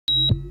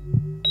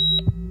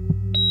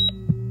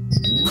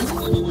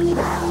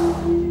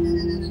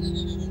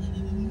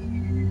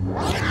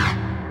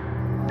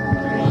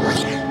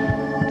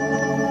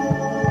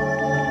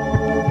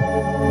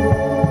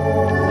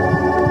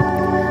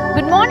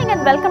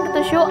welcome to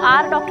the show.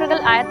 Our Doctorgal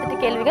ஆயிரத்தெட்டு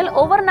கேள்விகள்.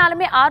 ஒவ்வொரு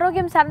நாளுமே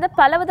ஆரோக்கியம் சார்ந்த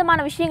பலவிதமான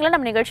விஷயங்களை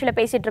நம்ம நிகழ்ச்சியில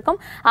பேசிட்டு இருக்கோம்.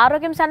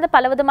 ஆரோக்கியம் சார்ந்த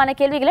பலவிதமான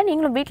கேள்விகளை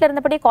நீங்களும் வீட்ல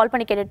இருந்தபடியே கால்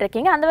பண்ணி கேட்டுட்டு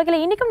இருக்கீங்க. அந்த வகையில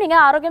இன்னைக்கும் நீங்க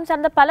ஆரோக்கியம்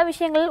சார்ந்த பல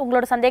விஷயங்கள்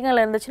உங்களோட சந்தேகங்கள்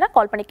இருந்துச்சுன்னா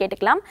கால் பண்ணி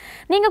கேட்டுக்கலாம்.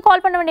 நீங்க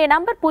கால் பண்ண வேண்டிய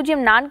நம்பர்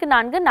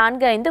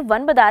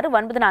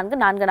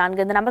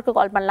 0444596444 இந்த நம்பருக்கு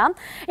கால் பண்ணலாம்.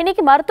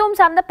 இன்னைக்கு மருத்துவம்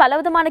சார்ந்த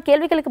பலவிதமான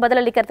கேள்விகளுக்கு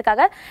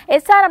பதிலளிக்கிறதுக்காக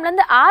SRMல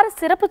இருந்து 6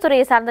 சிறப்பு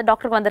துறையை சார்ந்த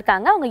டாக்டர்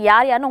வந்திருக்காங்க. அவங்க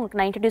யாருன்னு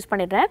உங்களுக்கு நான் இன்ட்ரோ듀ce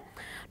பண்ணிடுறேன்.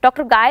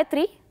 டாக்டர்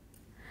காயத்ரி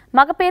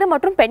மகப்பேறு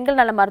மற்றும் பெண்கள்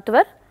நல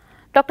மருத்துவர்,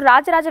 doctor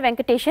Rajaraja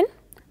Venkatesan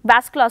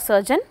vascular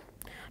surgeon,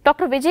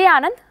 doctor Vijay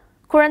Anand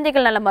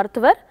குழந்தைகள் நல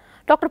மருத்துவர்,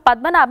 டாக்டர்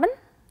பத்மநாபன்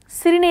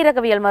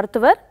சிறுநீரகவியல்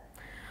மருத்துவர்,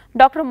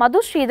 டாக்டர்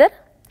மது ஸ்ரீதர்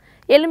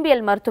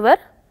எலும்பியல் மருத்துவர்,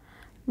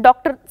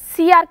 doctor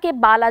CRK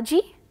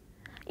Balaji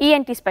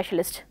ENT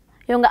specialist.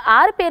 இவங்க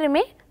 6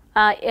 பேருமே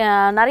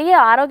நிறைய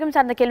ஆரோக்கியம்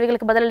சார்ந்த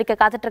கேள்விகளுக்கு பதிலளிக்க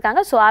காத்துட்டு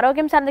இருக்காங்க. ஸோ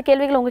ஆரோக்கியம் சார்ந்த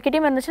கேள்விகள்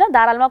உங்ககிட்டயும் இருந்துச்சுன்னா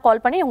தாராளமாக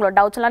கால் பண்ணி உங்களோட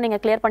டவுட்ஸ் எல்லாம்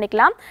நீங்கள் கிளியர்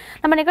பண்ணிக்கலாம்.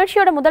 நம்ம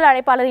நிகழ்ச்சியோட முதல்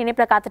அழைப்பாளர்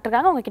இணைப்பில் காத்துட்டு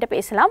இருக்காங்க. உங்ககிட்ட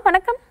பேசலாம்.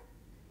 வணக்கம்,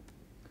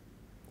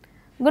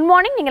 குட்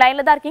மார்னிங். நீங்கள்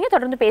லைனில் தான் இருக்கீங்க,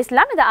 தொடர்ந்து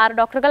பேசலாம். இது 6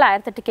 டாக்டர்கள்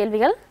 1008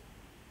 கேள்விகள்.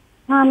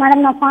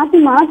 மேடம், நான்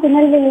ஃபாத்திமா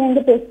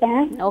திருநெல்வேலியிலேருந்து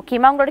பேசுகிறேன்.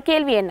 ஓகேம்மா, உங்களோட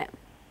கேள்வி என்ன?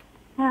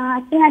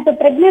 ஆக்சுவலி நான் இப்போ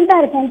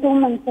ப்ரெக்னெண்ட்டாக இருக்கேன், 2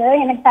 months.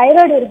 எனக்கு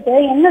தைராய்டு இருக்கு,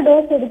 என்ன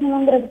டோஸ்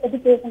எடுக்கணுங்கிறத பற்றி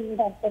கேட்கணும்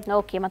டாக்டர்.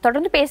 ஓகேம்மா,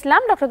 தொடர்ந்து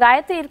பேசலாம். டாக்டர்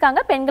காயத்ரி இருக்காங்க,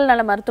 பெண்கள்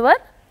நல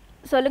மருத்துவர்.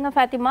 சொல்லுங்க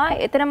ஃபாத்திமா,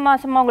 எத்தனை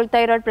மாசமா உங்களுக்கு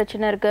தைராய்டு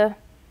பிரச்சனை இருக்கு?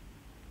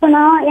 இப்போ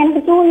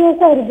எனக்கு 2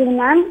 years இருக்குது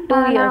மேம்.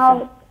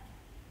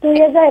 2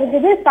 years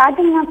இருக்குது.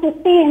 ஸ்டார்டிங் நான்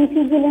 50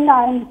 mcgலேருந்து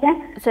ஆரம்பிச்சேன்.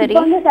 சரி.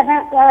 இப்போ வந்து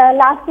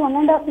லாஸ்ட்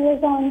 1.5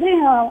 years வந்து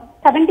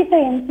 75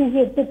 mcg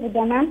எடுத்துட்டு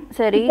இருக்கேன் மேம்.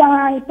 சரி.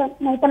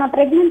 இப்போ நான்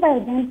ப்ரெக்னெண்ட்டாக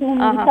இருக்கேன், 2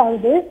 months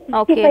ஆகுது,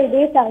 65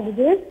 days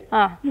ஆகுது.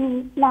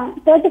 நான்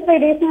 35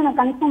 days நான்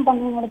கன்ஃபார்ம்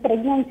பண்ணேன் என்னோட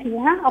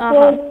ப்ரெக்னன்சியை. அப்போ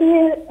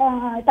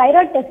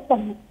தைராய்டு டெஸ்ட்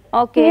பண்ணேன்.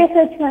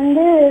 TSH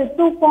வந்து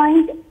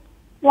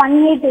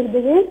 2.18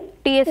 இருக்குது.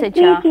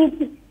 TSH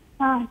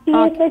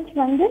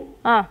வந்து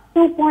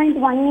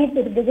 2.18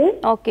 இருக்குது.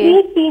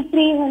 T3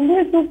 வந்து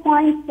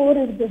 2.4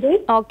 இருக்குது.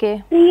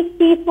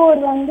 T4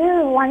 வந்து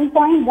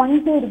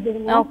 1.12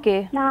 இருக்குது.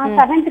 நான்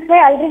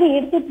 75 ஆல்ரெடி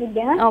எடுத்துட்டு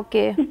இருக்கேன்.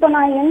 இப்போ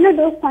நான் என்ன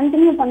டோஸ்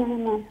கண்டினியூ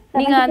பண்ணணும் மேம்?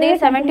 நீங்க அதே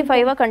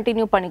 75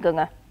 கண்டினியூ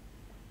பண்ணிக்கோங்க.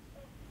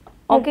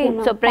 ஓகே.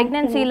 ஸோ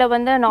ப்ரெக்னன்சியில்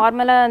வந்து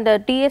நார்மலாக அந்த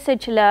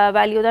TSH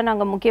வேல்யூ தான்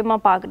நாங்கள்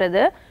முக்கியமாக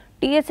பார்க்குறது.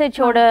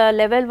 TSHோட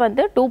லெவல்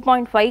வந்து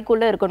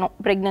 2.5 இருக்கணும்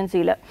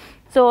ப்ரெக்னன்சியில்.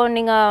 ஸோ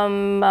நீங்கள்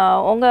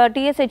உங்கள்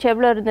TSH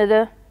எவ்வளோ இருந்தது?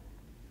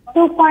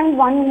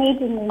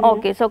 2.18.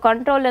 ஓகே. ஸோ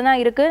கண்ட்ரோலில் தான்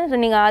இருக்குது. ஸோ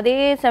நீங்கள் அதே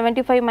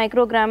 75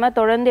 மைக்ரோகிராமை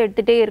தொடர்ந்து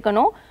எடுத்துகிட்டே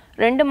இருக்கணும்.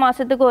 2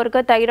 மாதத்துக்கு ஒருக்க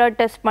தைராய்டு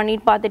டெஸ்ட்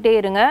பண்ணிட்டு பார்த்துட்டே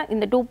இருங்க.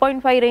 இந்த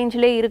 2.5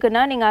 ரேஞ்சிலே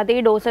இருக்குன்னா நீங்கள் அதே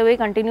டோஸாகவே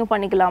கண்டினியூ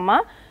பண்ணிக்கலாமா?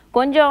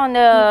 கொஞ்சம்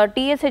அந்த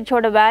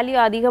TSHோட வேல்யூ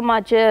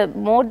அதிகமாச்சு,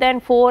 மோர்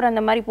தேன் 4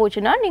 அந்த மாதிரி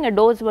போச்சுன்னா நீங்கள்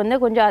டோஸ் வந்து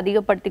கொஞ்சம்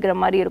அதிகப்படுத்திக்கிற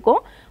மாதிரி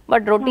இருக்கும்.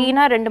 பட்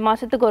ரொட்டீனாக 2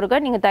 மாதத்துக்கு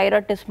ஒருக்க நீங்கள்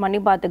தைராய்டு டெஸ்ட் பண்ணி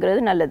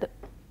பார்த்துக்கிறது நல்லது.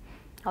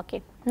 ஓகே,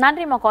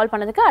 நன்றிம்மா கால்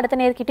பண்ணதுக்கு. அடுத்த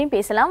நேர்கிட்டையும்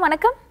பேசலாம்.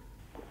 வணக்கம்.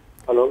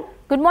 Hello,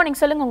 good morning.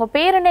 சொல்லுங்க, உங்க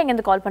பேர் என்ன,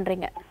 எங்கேருந்து கால்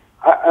பண்றீங்க?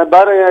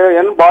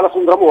 என்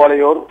பாலசுந்தரம்,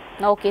 ஓலையூர்.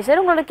 ஓகே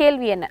சார், உங்களோட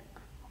கேள்வி என்ன?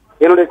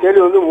 என்னுடைய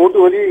கேள்வி வந்து மூட்டு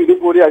வலி,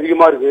 இடுப்பு வலி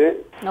அதிகமா இருக்கு.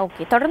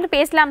 ஓகே, தொடர்ந்து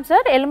பேசலாம்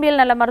சார்.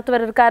 எலும்பியல் நல்ல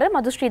மருத்துவர் இருக்காரு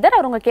மது ஸ்ரீதர்,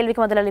 அவர் உங்க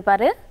கேள்விக்கு பதில்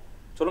அளிப்பாரு.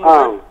 சொல்லுங்க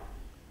சார்.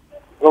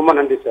 ரொம்ப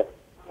நன்றி சார்,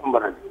 ரொம்ப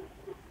நன்றி.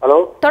 ஹலோ,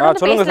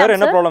 சொல்லுங்க சார்,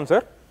 என்ன ப்ராப்ளம்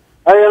சார்?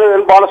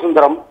 என்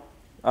பாலசுந்தரம்.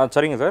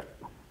 சரிங்க சார்.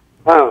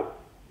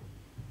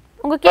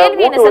 உங்க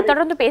கேள்வி என்ன சார்?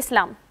 தொடர்ந்து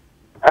பேசலாம்.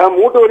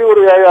 மூட்டு வலி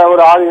ஒரு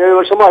 6-7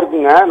 வருஷமா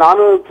இருக்குங்க.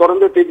 நானும்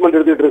தொடர்ந்து ட்ரீட்மெண்ட்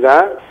எடுத்துட்டு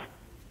இருக்கேன்.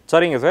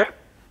 சரிங்க சார்.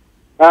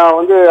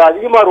 வந்து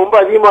அதிகமா, ரொம்ப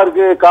அதிகமா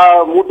இருக்கு.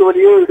 மூட்டு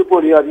வலியும் இடுப்பு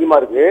வலியும் அதிகமா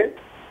இருக்கு.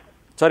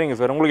 சரிங்க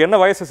சார். உங்களுக்கு என்ன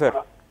வயசு சார்?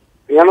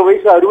 என்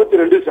வயசு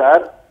 62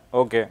 சார்.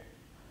 ஓகே.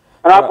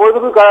 நான்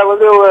பொழுதுக்கு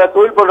வந்து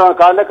தொழில் பண்றேன்,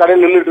 காலைல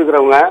கடையில் நின்றுட்டு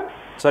இருக்கிறவங்க.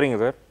 சரிங்க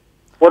சார்.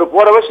 ஒரு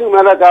 4 வருஷத்துக்கு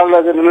மேல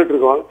காலையில் நின்றுட்டு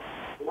இருக்கோம்.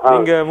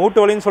 நீங்க மூட்டு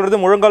வலின்னு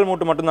சொல்றது முழங்கால்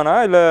மூட்டு மட்டும் தானா,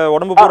 இல்ல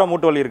உடம்பு பூரா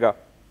மூட்டு வலி இருக்கா?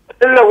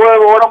 இல்ல,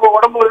 உடம்பு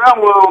தான்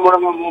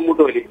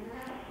மூட்டு வலி.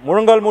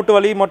 முழங்கால் மூட்டு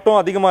வலி மட்டும்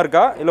அதிகமா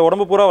இருக்கா, இல்ல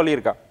உடம்பு பூரா வலி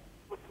இருக்கா?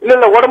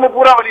 இல்ல, உடம்பு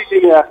பூரா வலி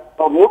இல்லைங்க,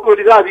 மூட்டு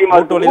வலி தான் அதிகமா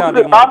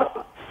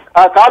இருக்கு.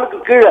 காலுக்கு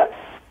கீழே.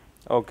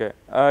 ஓகே.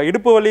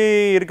 இடுப்பு வலி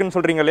இருக்குன்னு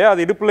சொல்றீங்க இல்லையா,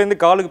 அது இடுப்புல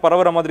இருந்து காலுக்கு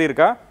பரவற மாதிரி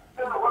இருக்கா?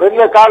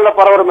 இல்ல, கால்ல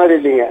பரவற மாதிரி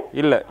இல்லைங்க.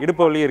 இல்ல,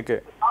 இடுப்பு வலி இருக்கு.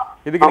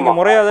 இதுக்கு நீங்க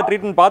முறையாக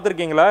ட்ரீட்மெண்ட்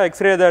பார்த்திருக்கீங்களா?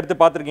 எக்ஸ்ரே ஏதாவது எடுத்து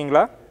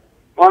பார்த்திருக்கீங்களா?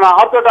 நான்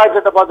ஆர்த்தோ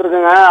டாக்டர்கிட்ட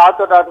பார்த்துருக்கேங்க.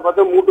 ஆர்த்தோ டாக்டர்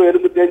பார்த்து மூட்டு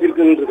எலும்பு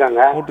தேஞ்சிருக்குன்னு இருக்காங்க.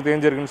 மூட்டு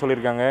தேஞ்சிருக்குன்னு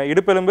சொல்லியிருக்காங்க.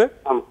 இடுப்பு எலும்பு?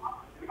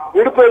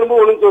 இடுப்பு எலும்பு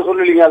ஒன்றும்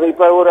சொல்லலைங்க. அது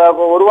இப்போ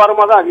ஒரு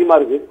வாரமாக தான் அதிகமாக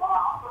இருக்கு.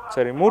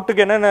 சரி,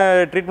 மூட்டுக்கு என்னென்ன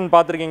ட்ரீட்மெண்ட்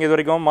பார்த்துருக்கீங்க இது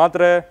வரைக்கும்?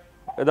 மாத்திரை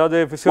ஏதாவது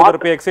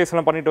பிசியோதெரப்பி எக்ஸசைஸ்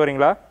எல்லாம் பண்ணிட்டு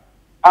வரீங்களா?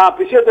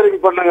 பிசியோதெரப்பி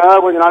பண்ணுங்க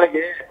கொஞ்ச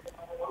நாளைக்கு.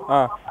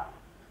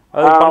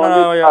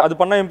 அது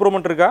பண்ண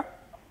இம்ப்ரூவ்மெண்ட் இருக்கா?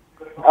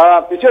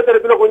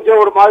 பிசியோதெரப்பில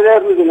கொஞ்சம் ஒரு மாதிரியா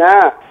இருந்ததுங்க,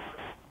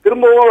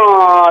 திரும்பவும்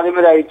அதே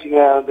மாதிரி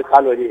ஆயிடுச்சுங்க அந்த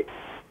கால் வலி.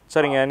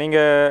 சரிங்க, நீங்க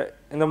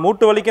இந்த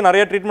மூட்டு வலிக்கு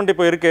நிறைய ட்ரீட்மெண்ட்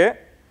இப்போ இருக்கு.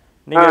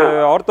 நீங்க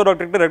ஆர்த்தோ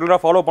டாக்டர்கிட்ட ரெகுலரா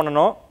ஃபாலோ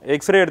பண்ணணும்.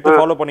 எக்ஸ்ரே எடுத்து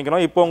ஃபாலோ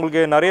பண்ணிக்கணும். இப்போ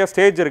உங்களுக்கு நிறைய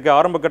ஸ்டேஜ் இருக்கு.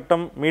 ஆரம்ப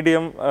கட்டம்,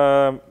 medium,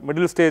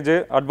 middle stage,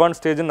 advance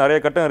stage நிறைய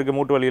கட்டம் இருக்கு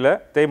மூட்டு வலியில,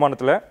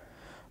 தேய்மானத்துல.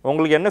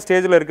 உங்களுக்கு என்ன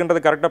ஸ்டேஜில்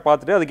இருக்குன்றதை கரெக்டாக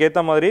பார்த்துட்டு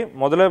அதுக்கேற்ற மாதிரி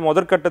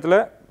முதற்கட்டத்தில்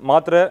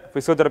மாத்திரை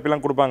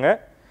ஃபிசியோதெரப்பிலாம் கொடுப்பாங்க.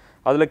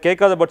 அதில்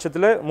கேட்காத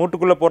பட்சத்தில்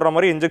மூட்டுக்குள்ளே போடுற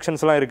மாதிரி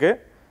இன்ஜெக்ஷன்ஸ்லாம் இருக்குது.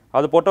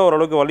 அது போட்டால்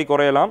ஓரளவுக்கு வலி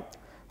குறையலாம்.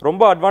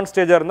 ரொம்ப அட்வான்ஸ்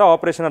ஸ்டேஜாக இருந்தால்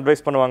ஆப்ரேஷன்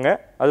அட்வைஸ் பண்ணுவாங்க.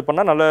 அது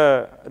பண்ணால் நல்ல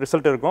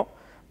ரிசல்ட் இருக்கும்.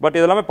 பட்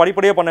இதெல்லாமே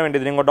படிப்படியாக பண்ண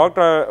வேண்டியது.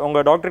 நீங்கள்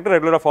உங்கள் டாக்டர்கிட்ட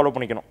ரெகுலராக ஃபாலோ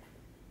பண்ணிக்கணும்.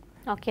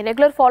 ஓகே,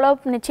 ரெகுலர் ஃபாலோ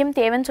அப் நிச்சயம்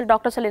தேவைன்னு சொல்லி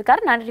டாக்டர்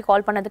சொல்லியிருக்காரு. நன்றி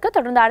கால் பண்ணதுக்கு.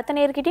 தொடர்ந்து அடுத்த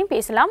நேர்கிட்டையும்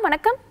பேசலாம்.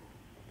 வணக்கம்.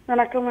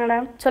 வணக்கம்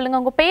மேடம். சொல்லுங்க,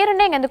 உங்க பேர்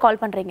என்ன, எங்கேருந்து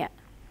கால் பண்றீங்க?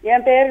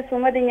 என் பேர்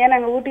சுமதிங்க,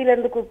 நாங்கள்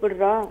ஊட்டியிலேருந்து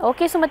கூப்பிடுறோம்.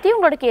 ஓகே சுமதி,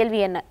 உங்களோட கேள்வி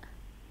என்ன?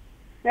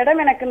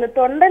 மேடம், எனக்கு இந்த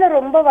தொண்டையில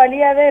ரொம்ப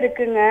வலியாவே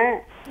இருக்குங்க.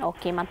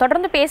 ஓகேம்மா,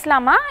 தொடர்ந்து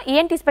பேசலாமா?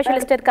 ENT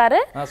ஸ்பெஷலிஸ்ட்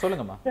இருக்காரு.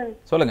 சொல்லுங்கம்மா,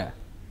 சொல்லுங்க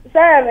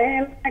சார்.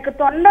 எனக்கு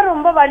தொண்டை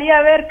ரொம்ப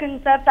வலியாவே இருக்குங்க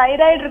சார்.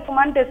 தைராய்டு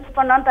இருக்குமான்னு டெஸ்ட்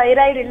பண்ணோம்,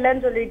 தைராய்டு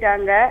இல்லைன்னு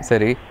சொல்லிட்டாங்க.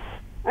 சரி.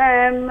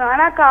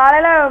 ஆனா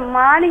காலையில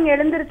மார்னிங்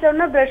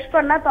எழுந்திருச்சோன்னா பிரஷ்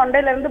பண்ணா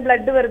தொண்டையில இருந்து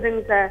பிளட்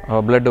வருதுங்க சார்.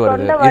 பிளட்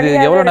வருது. இது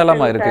எவ்வளவு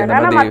நாளமா இருக்கு? இந்த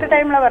மாதிரி மத்த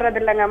டைம்ல வர்றது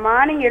இல்லங்க.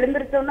 மார்னிங்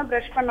எழுந்திருச்சோன்னா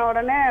பிரஷ் பண்ண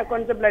உடனே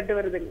கொஞ்சம் பிளட்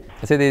வருதுங்க.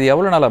 சரி, இது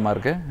எவ்வளவு நாளமா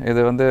இருக்கு? இது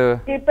வந்து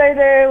இப்ப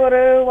இது ஒரு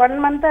 1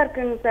 மந்தா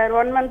இருக்குங்க சார்.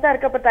 1 மந்தா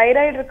இருக்கு. அப்ப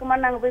தைராய்டு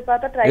இருக்குமான்னு நாங்க போய்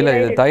பார்த்தா இல்ல,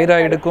 இது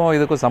தைராய்டுக்கும்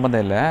இதுக்கும்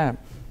சம்பந்தம் இல்ல.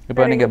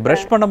 இப்ப நீங்க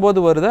பிரஷ் பண்ணும்போது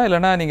வருதா,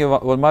 இல்லனா நீங்க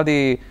ஒரு மாதிரி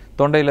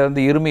தொண்டையில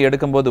இருந்து இருமி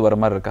எடுக்கும்போது வர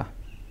மாதிரி இருக்கா?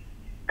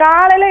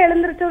 காலையில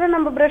எழுந்திருச்சோட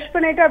நம்ம பிரஷ்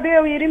பண்ணிட்டு அப்படியே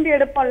இரும்பி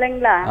எடுப்போம்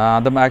இல்லைங்களா?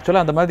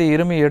 ஆக்சுவலா அந்த மாதிரி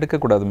இருமி எடுக்க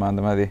கூடாதுமா.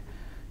 அந்த மாதிரி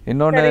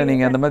இன்னொன்று,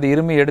 நீங்க அந்த மாதிரி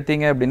இருமி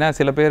எடுத்தீங்க அப்படின்னா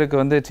சில பேருக்கு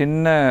வந்து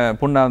சின்ன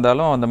புண்ணா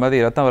இருந்தாலும் அந்த மாதிரி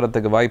ரத்தம்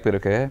வரதுக்கு வாய்ப்பு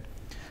இருக்கு.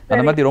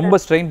 அந்த மாதிரி ரொம்ப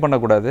ஸ்ட்ரெயின்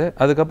பண்ணக்கூடாது.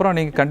 அதுக்கப்புறம்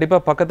நீங்க கண்டிப்பா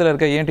பக்கத்துல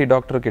இருக்க ENT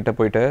டாக்டர் கிட்ட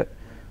போயிட்டு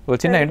ஒரு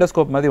சின்ன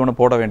எண்டோஸ்கோப் மாதிரி ஒன்று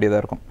போட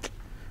வேண்டியதா இருக்கும்.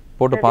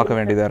 போட்டு பார்க்க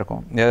வேண்டியதா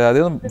இருக்கும்.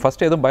 அது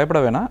ஃபர்ஸ்ட் எதுவும்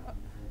பயப்பட வேணாம்.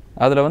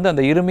 அதுல வந்து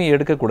அந்த இருமி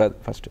எடுக்கக்கூடாது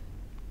ஃபர்ஸ்ட்.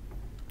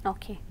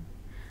 ஓகே,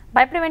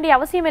 பயப்பட வேண்டிய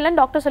அவசியம் இல்லைன்னு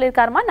டாக்டர்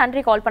சொல்லியிருக்காருமா.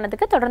 நன்றி கால்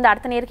பண்ணதுக்கு. தொடர்ந்து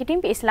அடுத்த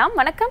நேர்கிட்டையும் பேசலாம்.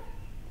 வணக்கம்.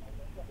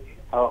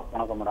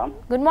 வணக்கம் மேடம்.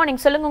 Good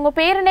morning. சொல்லுங்க, உங்க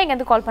பேர் என்ன,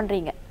 எங்கேருந்து கால்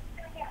பண்றீங்க?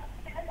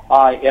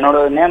 என்னோட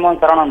நேம்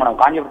வந்து சரவணன் மேடம்.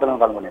 காஞ்சிபுரத்துல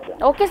கால்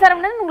பண்ணிருக்கேன். ஓகே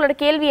சரவணன், உங்களோட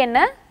கேள்வி என்ன?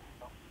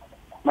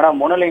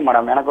 மேடம் ஒன்றும் இல்லைங்க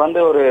மேடம். எனக்கு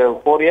வந்து ஒரு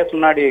 4 இயர்ஸ்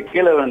முன்னாடி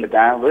கீழே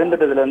விழுந்துட்டேன்.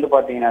 விழுந்துட்டதுல இருந்து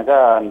பாத்தீங்கன்னாக்கா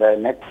அந்த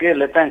நெக்கு,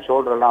 லெஃப்ட் ஹேண்ட்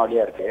ஷோல்டர் எல்லாம்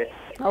வழியா இருக்கு.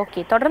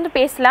 ஓகே, தொடர்ந்து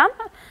பேசலாம்.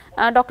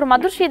 டாக்டர்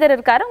மதுர் ஸ்ரீதர்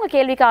இருக்காரு, உங்க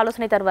கேள்விக்கு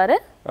ஆலோசனை தருவாரு.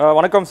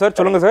 வணக்கம் சார்,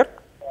 சொல்லுங்க சார்.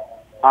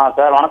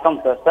 சார் வணக்கம்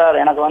சார். சார்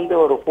எனக்கு வந்து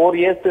ஒரு 4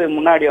 இயர்ஸ்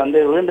முன்னாடி வந்து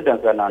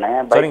விழுந்துட்டேன் சார். நானு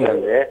பைக்ல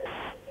இருந்து.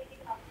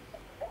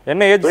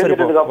 என்ன ஏஜ் சார்?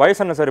 இப்போ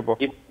வயசு என்ன சார்? இப்போ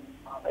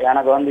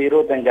எனக்கு வந்து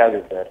 25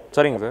 ஆகுது சார்.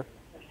 சரிங்க சார்.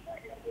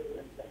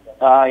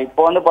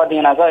 இப்போ வந்து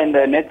பாத்தீங்கன்னாக்கா இந்த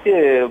நெக்கு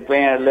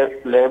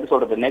எப்படி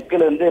சொல்றது,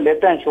 நெக்குல இருந்து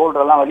லெஃப்ட் ஹேண்ட்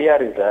ஷோல்டர் எல்லாம் வழியா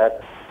இருக்கு சார்.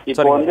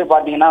 இப்போ வந்து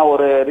பாத்தீங்கன்னா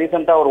ஒரு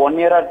ரீசெண்டா ஒரு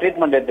 1 இயரா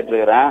ட்ரீட்மெண்ட் எடுத்துட்டு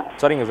இருக்கிறேன்.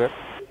 சரிங்க சார்.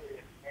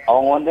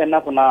 அவங்க வந்து என்ன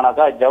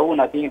சொன்னாங்கன்னாக்கா ஜவ்வு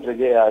நசிங்கிட்டு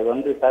இருக்கு, அது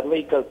வந்து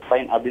சர்வைக்கல்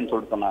ஸ்பைன் அப்படின்னு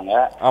சொல்லிட்டு சொன்னாங்க.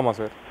 ஆமா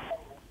சார்.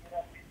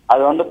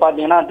 அது வந்து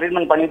பாத்தீங்கன்னா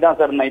ட்ரீட்மெண்ட் பண்ணிட்டு தான்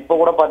சார் இருந்தேன். இப்போ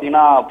கூட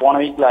பாத்தீங்கன்னா போன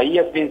வீக்ல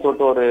IFPன்னு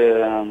சொல்லிட்டு ஒரு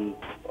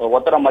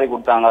ஒத்தரை மாதிரி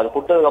கொடுத்தாங்க. அது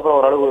கொடுத்ததுக்கு அப்புறம்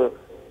ஓரளவு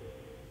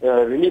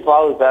ரிலீஃப்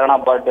ஆகுது சார். ஆனா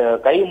பட்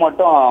கை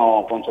மட்டும்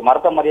கொஞ்சம்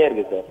மரத்த மாதிரியே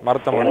இருக்கு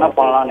சார். என்ன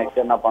பண்ணலாம்,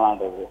 நெக்ஸ்ட் என்ன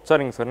பண்ணலான்றது.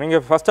 சரிங்க சார். நீங்க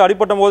ஃபர்ஸ்ட்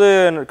அடிபட்ட போது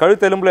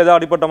கழுத்து எலும்புல ஏதாவது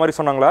அடிபட்ட மாதிரி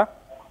சொன்னாங்களா?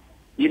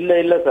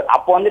 இல்ல சார்.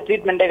 அப்போ வந்து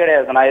ட்ரீட்மெண்ட்டே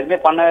கிடையாது சார். நான் எதுவுமே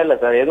பண்ணவே இல்லை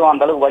சார். எதுவும்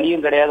அந்த அளவுக்கு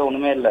வலியும் கிடையாது,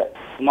 ஒண்ணுமே இல்லை.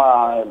 சும்மா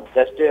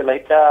ஜஸ்ட்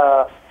லைட்டா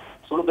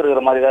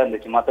சுழுக்குற மாதிரி தான்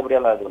இருந்துச்சு, மற்றபடி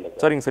எல்லாம் அது இல்லை.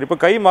 சரிங்க சார். இப்போ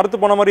கை மரத்து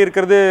போன மாதிரி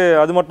இருக்கிறது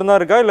அது மட்டும் தான்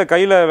இருக்கா, இல்ல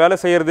கையில வேலை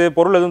செய்யறது,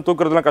 பொருள் எதுவும்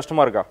தூக்குறதுலாம்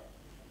கஷ்டமா இருக்கா?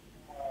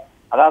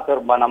 அதான் சார்,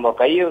 நம்ம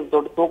கையை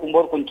தொட்டு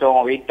தூக்கும்போது கொஞ்சம்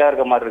வெயிட்டா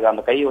இருக்க மாதிரி இருக்கு.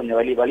 அந்த கை கொஞ்சம்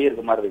வலி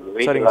இருக்க மாதிரி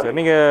இருக்கு. சரிங்க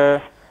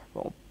சார்.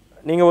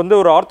 நீங்க வந்து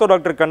ஒரு ஆர்த்தோ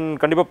டாக்டர்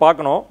கண்டிப்பா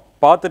பார்க்கணும்.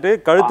 பார்த்துட்டு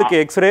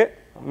கழுத்துக்கு எக்ஸ்ரே,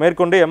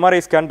 மேற்கொண்டு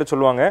MRI ஸ்கேன்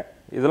சொல்லுவாங்க.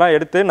 இதெல்லாம்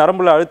எடுத்து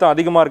நரம்புல அழுத்தம்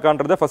அதிகமா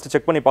இருக்கான்றதை ஃபர்ஸ்ட்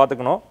செக் பண்ணி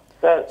பார்த்துக்கணும்.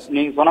 சார்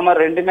நீங்க சொன்ன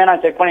மாதிரி ரெண்டுமே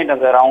நான் செக்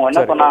பண்ணிட்டேன் சார். அவங்க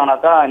என்ன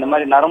சொன்னாங்கன்னாக்கா இந்த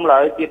மாதிரி நரம்புல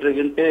அழுத்திட்டு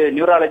இருக்குன்ட்டு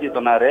நியூராலஜி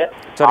சொன்னாரு.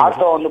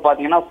 ஆர்த்தோ வந்து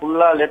பாத்தீங்கன்னா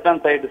ஃபுல்லா லெஃப்ட்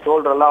ஹேண்ட் சைடு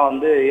ஷோல்டர் எல்லாம்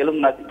வந்து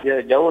எலும்பு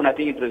ஜவ்வு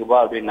நத்திக்கிட்டு இருக்குப்பா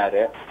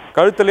அப்படின்னாரு.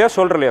 கழுத்துலயா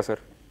ஷோல்டர்லயா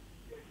சார்?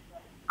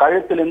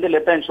 கழுத்துல இருந்து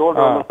லெஃப்ட் ஹேண்ட்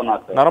ஷோல்டர்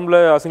சொன்னாரு. நரம்புல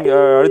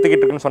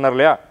அழுத்திக்கிட்டு இருக்குன்னு சொன்னார்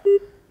இல்லையா?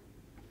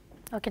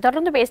 ஓகே,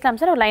 தொடர்ந்து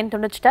பேசலாம் சார். ஒரு லைன்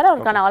துண்டிச்சிட்டாரு,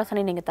 அவருக்கான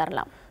ஆலோசனை நீங்க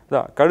தரலாம்.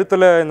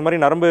 கழுத்துல இந்த மாதிரி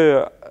நரம்பு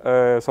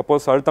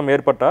சப்போஸ் அழுத்தம்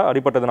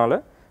அடிபட்டதுனால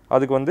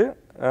அதுக்கு வந்து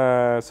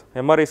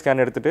MRI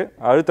ஸ்கேன் எடுத்துட்டு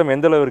அழுத்தம்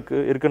எந்த அளவு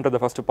இருக்குன்றதை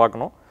ஃபர்ஸ்ட்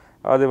பார்க்கணும்.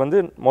 அது வந்து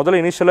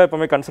முதல்ல இனிஷியலாக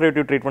எப்பவுமே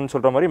கன்சர்வேட்டிவ் ட்ரீட்மெண்ட்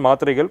சொல்கிற மாதிரி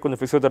மாத்திரைகள்,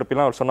 கொஞ்சம்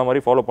ஃபிசியோதெரப்பிலாம் அவர் சொன்ன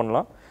மாதிரி ஃபாலோ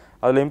பண்ணலாம்.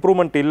 அதில்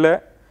இம்ப்ரூவ்மெண்ட் இல்லை,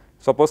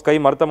 சப்போஸ் கை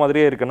மரத்த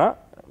மாதிரியே இருக்குன்னா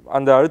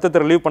அந்த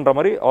அழுத்தத்தை ரிலீவ் பண்ணுற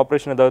மாதிரி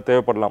ஆப்ரேஷன் ஏதாவது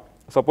தேவைப்படலாம்,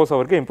 சப்போஸ்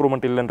அவருக்கு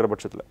இம்ப்ரூவ்மெண்ட் இல்லைன்ற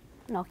பட்சத்தில்.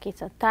 Okay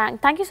sir,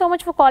 thank you so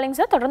much for calling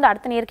sir. தொடர்ந்து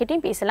அடுத்த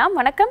நேர்கிட்டையும் பேசலாம்.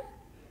 வணக்கம்.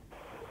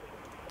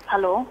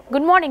 Hello,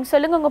 good morning.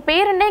 சொல்லுங்க, உங்க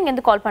பேர் என்ன,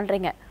 எங்கேருந்து கால்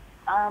பண்றீங்க?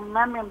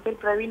 மேம், என் பேர்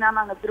பிரவீனா,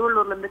 நாங்கள்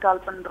திருவள்ளூர்லேருந்து கால்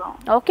பண்ணுறோம்.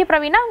 ஓகே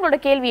பிரவீனா, உங்களோட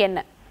கேள்வி என்ன?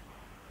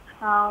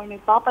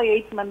 எனக்கு பாப்பா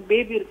 8 மந்த்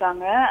பேபி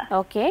இருக்காங்க.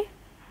 ஓகே.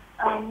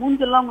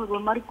 மூஞ்செல்லாம் உங்களுக்கு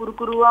ஒரு மாதிரி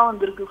குறுகுருவா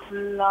வந்திருக்கு,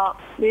 ஃபுல்லா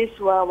ஃபேஸ்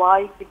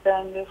வாய் கிட்ட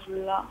அங்கே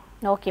ஃபுல்லா.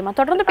 ஓகேம்மா,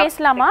 தொடர்ந்து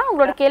பேசலாமா?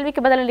 உங்களோட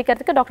கேள்விக்கு பதில்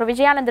அளிக்கிறதுக்கு டாக்டர்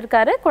விஜயானந்த்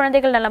இருக்காரு,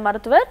 குழந்தைகள் நல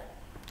மருத்துவர்.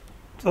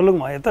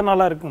 சொல்லுங்கம்மா, எத்தனை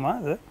நாளா இருக்குமா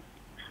அது?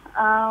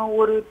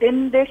 ஒரு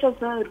 10 days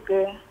தான்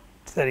இருக்கு.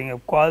 சரிங்க.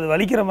 அது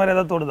வலிக்கிற மாதிரி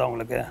ஏதாவது தோடுதா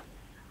உங்களுக்கு?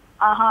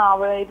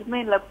 அவ எதுவுமே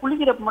இல்ல.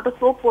 குளிக்கிறப்ப மட்டும்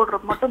சோப்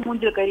போடுறப்ப மட்டும்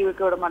மூஞ்சில கை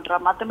வைக்க விட மாட்டா.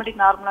 மத்தபடி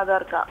நார்மலா தான்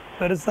இருக்கா.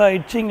 பெருசா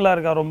இச்சிங்லாம்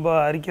இருக்கா ரொம்ப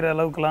அரிக்கிற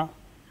அளவுக்குலாம்?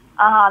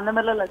 அந்த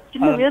மாதிரிலாம் இல்ல.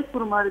 சின்ன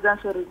வேர்க்குரு மாதிரி தான்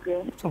சார் இருக்கு.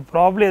 ஸோ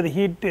ப்ராப்ளி அது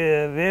ஹீட்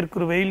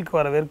வேர்க்குரு வெயிலுக்கு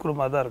வர வேர்க்குரு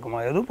மாதிரி தான் இருக்குமா?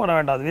 எதுவும் பண்ண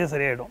வேண்டாம், அதுவே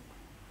சரியாயிடும்.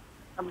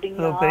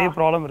 அப்படிங்களா? பெரிய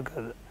ப்ராப்ளம்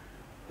இருக்காது,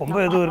 ரொம்ப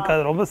எதுவும்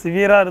இருக்காது. ரொம்ப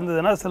சிவியராக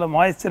இருந்ததுன்னா சில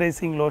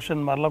மாய்ஸ்சரைசிங்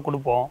லோஷன் மாதிரிலாம்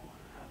கொடுப்போம்.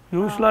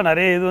 யூஸ்வலாக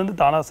நிறைய இது வந்து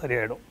தானாக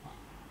சரியாயிடும்.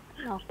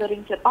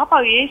 சரிங்க சார். பாப்பா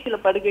ஏசில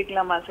படுக்க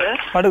வைக்கலாமா சார்?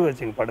 படுக்க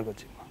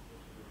வச்சுங்க.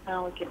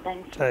 Okay,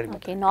 thanks.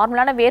 ஓகே,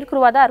 நார்மலான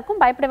வேர்க்குருவா தான்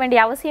இருக்கும், பயப்பட வேண்டிய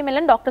அவசியம்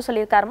இல்லைன்னு doctor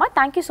சொல்லியிருக்காருமா.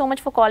 Thank you so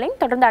much for calling.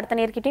 தொடர்ந்து அடுத்த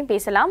நேர்கிட்டையும்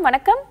பேசலாம்.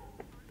 வணக்கம்.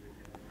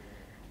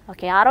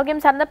 ஓகே,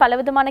 ஆரோக்கியம் சார்ந்த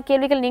பலவிதமான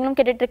கேள்விகள் நீங்களும்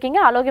கேட்டுட்டு இருக்கீங்க.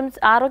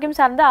 ஆரோக்கியம்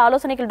சார்ந்த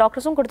ஆலோசனைகள்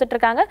டாக்டர்ஸும் கொடுத்துட்டு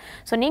இருக்காங்க.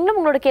 ஸோ நீங்களும்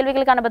உங்களோட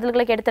கேள்விகளுக்கான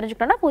பதில்களை கேட்டு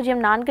தெரிஞ்சுக்கணும்னா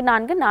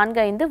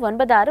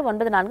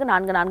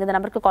 0444459444 இந்த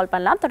நம்பருக்கு கால்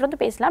பண்ணலாம். தொடர்ந்து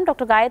பேசலாம்.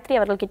 டாக்டர் காயத்ரி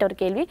அவர்கள் கிட்ட ஒரு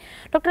கேள்வி.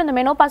 டாக்டர், இந்த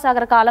மெனோபாஸ்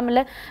ஆகிற காலம்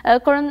இல்லை,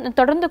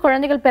 தொடர்ந்து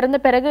குழந்தைகள் பிறந்த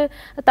பிறகு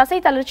தசை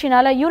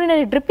தளர்ச்சினால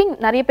யூரினரி ட்ரிப்பிங்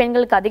நிறைய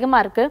பெண்களுக்கு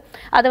அதிகமாக இருக்கு.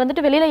 அதை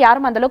வந்துட்டு வெளியில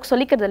யாரும் அந்த அளவுக்கு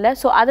சொல்லிக்கிறது இல்லை.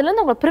 ஸோ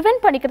அதுலேருந்து அவங்க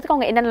ப்ரிவென்ட் பண்ணிக்கிறதுக்கு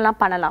அவங்க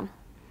என்னென்னலாம் பண்ணலாம்?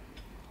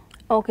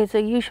 ஓகே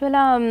சார்,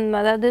 யூஸ்வலாக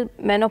அதாவது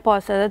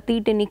மெனோபாஸ், அதாவது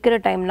தீட்டு நிற்கிற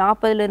டைம்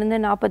 40லேருந்து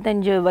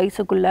 45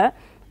 வயசுக்குள்ளே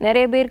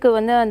நிறைய பேருக்கு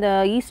வந்து அந்த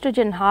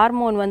ஈஸ்ட்ரஜன்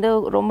ஹார்மோன் வந்து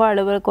ரொம்ப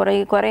அளவு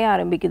குறைய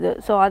ஆரம்பிக்குது.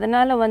 ஸோ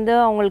அதனால் வந்து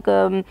அவங்களுக்கு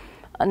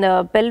அந்த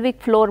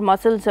பெல்விக் ஃப்ளோர்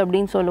மசில்ஸ்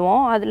அப்படின்னு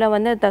சொல்லுவோம், அதில்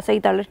வந்து தசை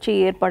தளர்ச்சி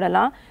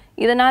ஏற்படலாம்.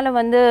 இதனால்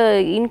வந்து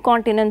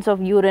இன்கான்டினன்ஸ்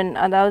ஆஃப் யூரின்,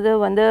 அதாவது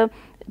வந்து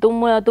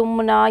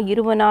தும்முனா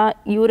இருவனா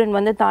யூரின்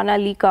வந்து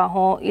தானாக லீக்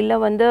ஆகும். இல்லை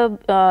வந்து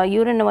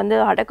யூரின் வந்து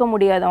அடக்க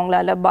முடியாது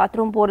அவங்களால,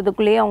 பாத்ரூம்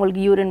போகிறதுக்குள்ளேயே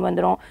அவங்களுக்கு யூரின்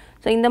வந்துடும்.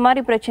 ஸோ இந்த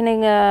மாதிரி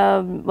பிரச்சனைங்க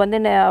வந்து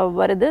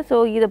வருது. ஸோ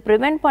இதை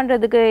ப்ரிவெண்ட்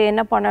பண்ணுறதுக்கு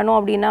என்ன பண்ணணும்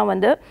அப்படின்னா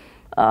வந்து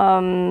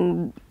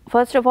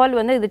ஃபர்ஸ்ட் ஆஃப் ஆல்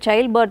வந்து இது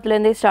சைல்ட்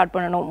பர்த்லேருந்தே ஸ்டார்ட்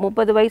பண்ணணும்.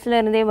 30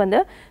 வயசுலேருந்தே வந்து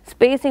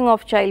spacing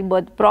of child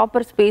birth,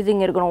 proper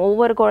spacing இருக்கணும்.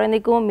 ஒவ்வொரு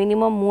குழந்தைக்கும்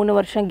மினிமம் 3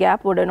 வருஷம்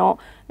கேப் விடணும்.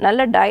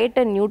 நல்ல டயட்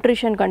அண்ட்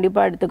நியூட்ரிஷன்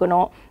கண்டிப்பாக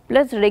எடுத்துக்கணும்.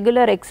 Plus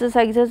regular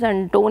exercises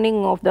and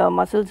toning of the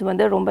muscles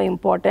வந்து ரொம்ப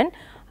இம்பார்ட்டன்ட்.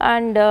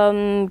 அண்ட்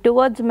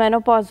டுவர்ட்ஸ்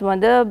மெனோபாஸ்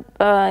வந்து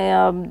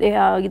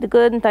இதுக்கு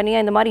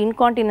தனியாக இந்த மாதிரி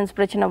இன்கான்டினன்ஸ்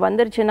பிரச்சனை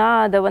வந்துருச்சுன்னா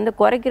அதை வந்து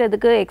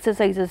குறைக்கிறதுக்கு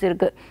எக்ஸசைசஸ்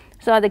இருக்குது.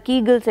 ஸோ அதை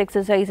கீகிள்ஸ்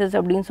எக்ஸசைசஸ்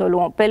அப்படின்னு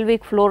சொல்லுவோம்,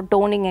 பெல்விக் ஃப்ளோர்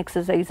டோனிங்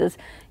எக்ஸசைசஸ்.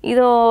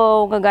 இதோ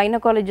உங்கள்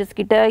கைனகாலஜிஸ்ட்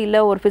கிட்ட இல்லை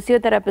ஒரு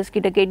ஃபிசியோதெரபிஸ்ட்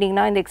கிட்ட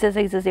கேட்டிங்கன்னா இந்த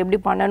எக்ஸசைசஸ் எப்படி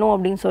பண்ணணும்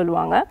அப்படின்னு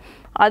சொல்லுவாங்க.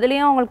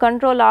 அதுலேயும் அவங்களுக்கு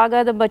கண்ட்ரோல்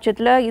ஆகாத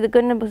பட்சத்தில்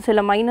இதுக்குன்னு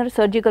சில மைனர்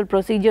சர்ஜிக்கல்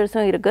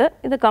ப்ரொசீஜர்ஸும் இருக்குது.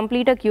 இது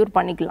கம்ப்ளீட்டாக க்யூர்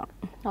பண்ணிக்கலாம்.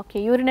 ஓகே,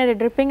 யூரினரி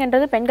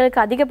ட்ரிப்பிங்ன்றது பெண்களுக்கு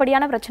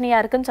அதிகப்படியான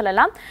பிரச்சனையாக இருக்குன்னு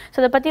சொல்லலாம். ஸோ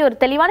அதை பற்றி ஒரு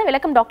தெளிவான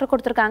விளக்கம் டாக்டர்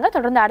கொடுத்துருக்காங்க.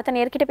 தொடர்ந்து அடுத்த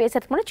நேர்கிட்ட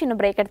பேசுறதுக்கு முன்னாடி சின்ன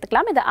பிரேக்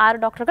எடுத்துக்கலாம். இது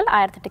 6 டாக்டர்கள்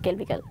 1008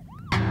 கேள்விகள்.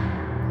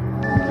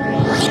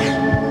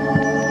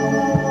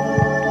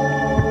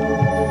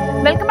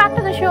 Welcome back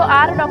to the show.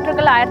 6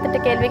 டாக்டர்கள் 1008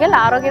 கேள்விகள்.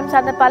 ஆரோக்கியம்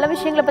சார்ந்த பல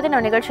விஷயங்களை பற்றி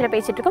நம்ம நிகழ்ச்சியில்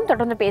பேசிட்டு இருக்கோம்.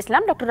 தொடர்ந்து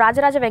பேசலாம். டாக்டர்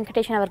ராஜராஜ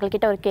வெங்கடேஷன் அவர்கள்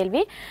கிட்ட ஒரு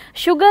கேள்வி.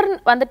 சுகர்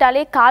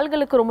வந்துட்டாலே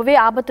கால்களுக்கு ரொம்பவே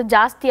ஆபத்து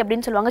ஜாஸ்தி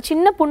அப்படின்னு சொல்லுவாங்க.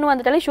 சின்ன புண்ணு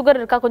வந்துட்டாலே சுகர்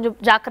இருக்கா, கொஞ்சம்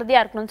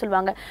ஜாக்கிரதையா இருக்கணும்னு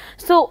சொல்லுவாங்க.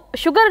 ஸோ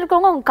சுகர்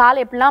இருக்கவங்க அவங்க காலை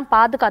எப்படிலாம்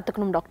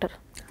பாதுகாத்துக்கணும் டாக்டர்?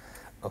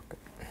 ஓகே,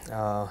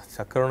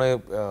 சர்க்கரை நோய்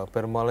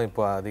பெரும்பாலும்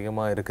இப்போ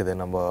அதிகமாக இருக்குது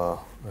நம்ம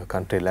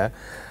கண்ட்ரியில்.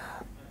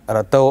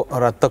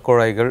 இரத்த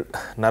குழாய்கள்,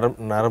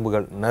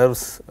 நரம்புகள்,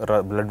 நர்வ்ஸ்,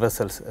 பிளட்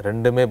வெசல்ஸ்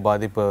ரெண்டுமே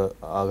பாதிப்பு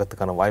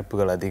ஆகிறதுக்கான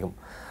வாய்ப்புகள் அதிகம்.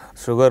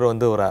 சுகர்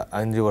வந்து ஒரு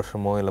 5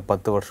 வருஷமோ இல்லை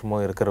 10 வருஷமோ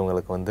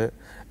இருக்கிறவங்களுக்கு வந்து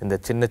இந்த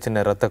சின்ன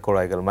சின்ன இரத்த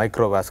குழாய்கள்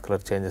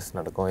மைக்ரோவாஸ்குலர் சேஞ்சஸ்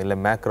நடக்கும். இல்லை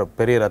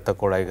பெரிய இரத்த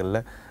குழாய்களில்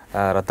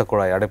இரத்த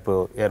குழாய் அடைப்பு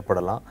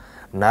ஏற்படலாம்.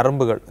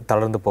 நரம்புகள்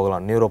தளர்ந்து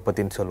போகலாம்,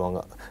 நியூரோபத்தின்னு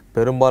சொல்லுவாங்க.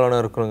 பெரும்பாலான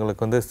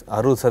இருக்கிறவங்களுக்கு வந்து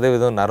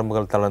 60%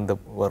 நரம்புகள் தளர்ந்து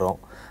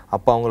வரும்.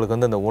 அப்போ அவங்களுக்கு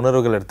வந்து இந்த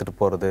உணர்வுகள்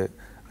எடுத்துகிட்டு போகிறது,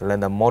 இல்லை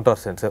இந்த மோட்டார்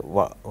சென்ஸு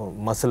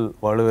மசில்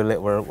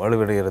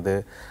வலுவிடுகிறது,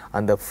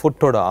 அந்த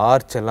ஃபுட்டோட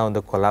ஆர்ச் எல்லாம்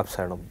வந்து கொலாப்ஸ்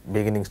ஆகிடும்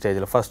பிகினிங்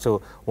ஸ்டேஜில். ஃபஸ்ட்டு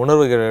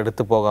உணர்வுகள்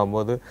எடுத்து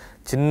போகும்போது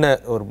சின்ன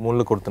ஒரு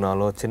முள்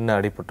கொடுத்தனாலோ, சின்ன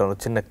அடிப்பட்டாலோ,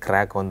 சின்ன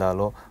கிராக்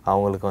வந்தாலோ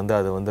அவங்களுக்கு வந்து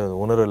அது வந்து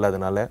உணர்வு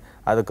இல்லாதனால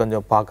அது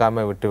கொஞ்சம்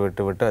பார்க்காம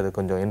விட்டு அது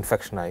கொஞ்சம்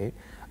இன்ஃபெக்ஷன் ஆகி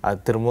அது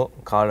திரும்பவும்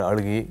கால்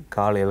அழுகி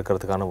கால்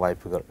இழுக்கிறதுக்கான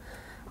வாய்ப்புகள்.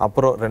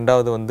 அப்புறம்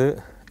ரெண்டாவது வந்து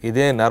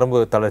இதே நரம்பு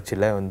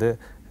தளர்ச்சியில் வந்து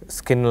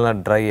ஸ்கின்லாம்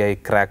ட்ரை ஆகி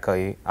கிராக்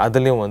ஆகி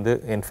அதுலேயும் வந்து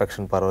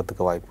இன்ஃபெக்ஷன்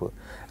பரவத்துக்கு வாய்ப்பு.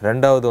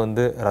 ரெண்டாவது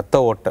வந்து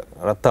ரத்த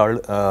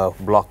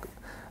பிளாக்,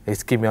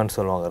 இஸ்கிமியான்னு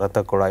சொல்லுவாங்க,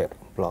 ரத்த குழாய்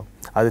பிளாக்.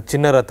 அது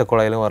சின்ன ரத்த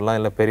குழாயிலும் வரலாம்,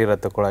 இல்லை பெரிய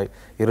ரத்த குழாய்,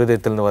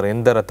 இருதயத்துலேருந்து வர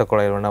எந்த ரத்த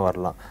குழாயில் வேணால்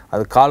வரலாம்.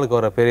 அது காலுக்கு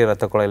வர பெரிய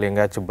ரத்த குழாயில்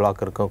எங்கேயாச்சும்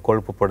பிளாக் இருக்கும்,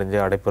 கொழுப்பு படிஞ்சு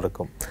அடைப்பு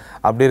இருக்கும்.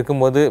 அப்படி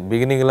இருக்கும்போது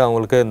பிகினிங்கில்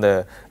அவங்களுக்கு இந்த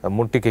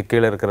முட்டிக்கு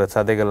கீழே இருக்கிற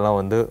சதைகள்லாம்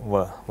வந்து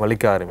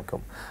வலிக்க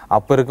ஆரம்பிக்கும்.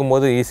 அப்போ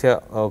இருக்கும்போது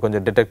ஈஸியாக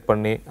கொஞ்சம் டிடெக்ட்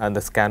பண்ணி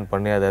அந்த ஸ்கேன்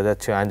பண்ணி அதை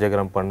ஏதாச்சும்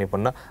ஆஞ்சியோகிராம்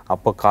பண்ணால்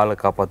அப்போ காலை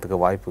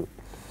காப்பாற்றுக்க வாய்ப்பு.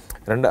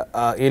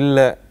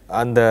 இல்லை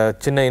அந்த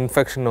சின்ன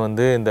இன்ஃபெக்ஷன்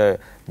வந்து இந்த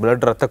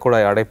பிளட் ரத்த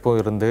குழாய்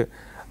அடைப்பும் இருந்து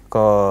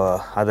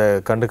அதை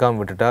கண்டுக்காமல்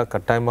விட்டுட்டா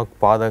கட்டாயமாக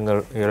பாதங்கள்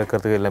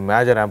இழக்கிறதுக்கு இல்லை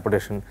மேஜர்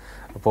ஆம்புடேஷன்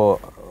இப்போது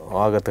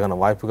ஆகிறதுக்கான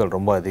வாய்ப்புகள்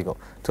ரொம்ப அதிகம்.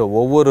 ஸோ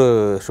ஒவ்வொரு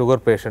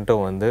சுகர்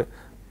பேஷண்ட்டும் வந்து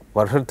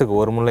வருஷத்துக்கு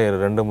 1 முறை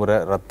 2 முறை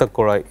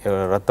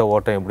ரத்த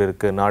ஓட்டம் எப்படி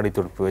இருக்குது, நாடி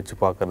துடிப்பு வச்சு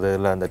பார்க்குறது,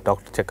 இல்லை அந்த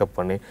டாக்டர் செக்கப்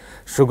பண்ணி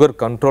சுகர்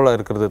கண்ட்ரோலாக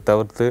இருக்கிறத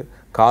தவிர்த்து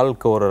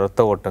காலுக்கு ஒரு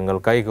ரத்த ஓட்டங்கள்,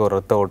 கைக்கு ஒரு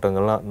ரத்த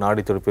ஓட்டங்கள்லாம்,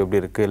 நாடி துடிப்பு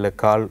எப்படி இருக்குது, இல்லை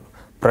கால்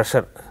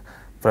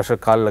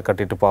ப்ரெஷர் காலில்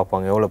கட்டிட்டு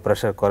பார்ப்பாங்க எவ்வளோ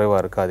ப்ரெஷர்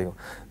குறைவாக இருக்குது அதிகம்.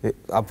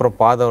 அப்புறம்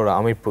பாதோட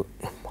அமைப்பு,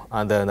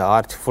 அந்த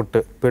ஆர்ச் ஃபுட்டு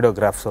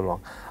பீடோகிராஃப்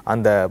சொல்லுவாங்க,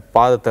 அந்த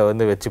பாதத்தை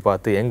வந்து வச்சு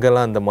பார்த்து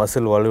எங்கெல்லாம் அந்த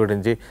மசில்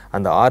வலுவடைஞ்சு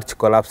அந்த ஆர்ச்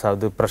கொலாப்ஸ்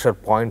ஆகுது, ப்ரெஷர்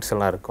பாயிண்ட்ஸ்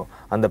எல்லாம் இருக்கும்.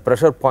 அந்த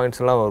ப்ரெஷர்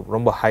பாயிண்ட்ஸ்லாம்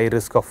ரொம்ப high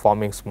risk of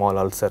farming small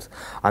ulcers.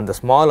 அந்த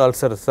ஸ்மால்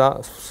அல்சர்ஸ் தான்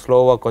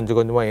ஸ்லோவாக கொஞ்சம்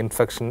கொஞ்சமாக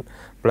infection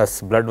plus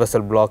blood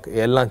vessel black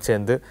எல்லாம்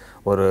சேர்ந்து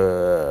ஒரு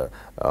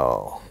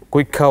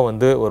குயிக்காக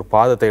வந்து ஒரு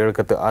பாதத்தை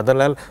இழுக்கிறது.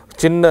 அதனால்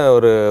சின்ன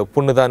ஒரு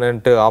புண்ணு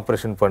தானேன்ட்டு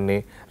ஆப்ரேஷன் பண்ணி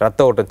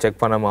ரத்த ஓட்டம் செக்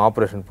பண்ணாமல்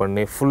ஆப்ரேஷன்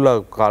பண்ணி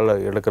ஃபுல்லாக காலை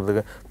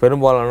எடுக்கிறதுக்கு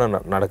பெரும்பாலான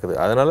நடக்குது.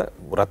 அதனால்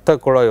ரத்த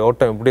குழாய்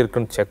ஓட்டம் எப்படி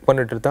இருக்குன்னு செக்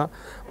பண்ணிட்டு தான்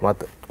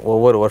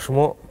ஒவ்வொரு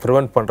வருஷமும்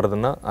ப்ரிவெண்ட்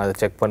பண்ணுறதுன்னா அதை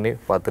செக் பண்ணி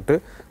பார்த்துட்டு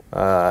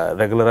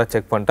ரெகுலராக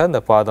செக் பண்ணிட்டா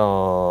இந்த பாதம்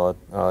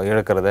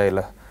இழுக்கிறத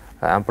இல்லை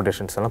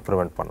ஆம்புடேஷன்ஸ் எல்லாம்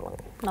ப்ரிவெண்ட் பண்ணலாம்.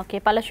 ஓகே,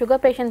 பல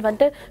சுகர் பேஷண்ட்ஸ்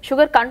வந்துட்டு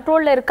சுகர்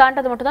கண்ட்ரோலில்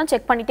இருக்கான்றது மட்டும் தான்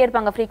செக் பண்ணிகிட்டே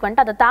இருப்பாங்க ஃப்ரீக்வெண்ட்.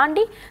 அதை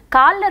தாண்டி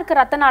காலில் இருக்க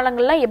ரத்த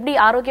நாளங்கள்லாம் எப்படி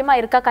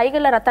ஆரோக்கியமாக இருக்கா,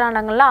 கைகளில் ரத்த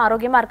நாளங்கள்லாம்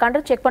ஆரோக்கியமாக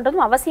இருக்கான்றது செக்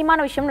பண்ணுறதும் அவசியமான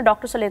விஷயம்னு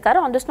டாக்டர்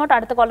சொல்லியிருக்காரு. ஆன் திஸ் நோட்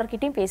அடுத்த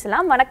காலர்கிட்டையும்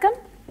பேசலாம். வணக்கம்.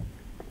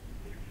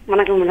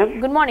 வணக்கம் மேடம்.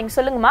 Good morning.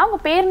 சொல்லுங்கம்மா,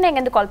 உங்கள் பேருன்னு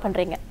எங்கேருந்து கால்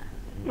பண்ணுறீங்க?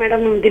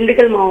 மேடம்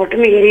திண்டுக்கல்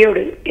மாவட்டம்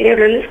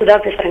எரியோடுலேருந்து சுதா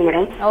பேசுகிறேங்க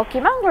மேடம்.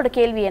 ஓகேம்மா, உங்களோட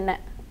கேள்வி என்ன?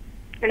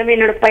 மேடம்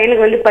என்னோட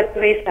பையனுக்கு வந்து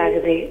 10 வயசு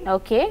ஆகுது.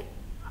 ஓகே.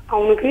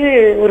 அவனுக்கு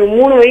ஒரு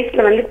 3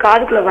 வயசுல வந்து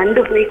காதுக்குள்ள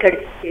வண்டு போய்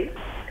கடிச்சிச்சு.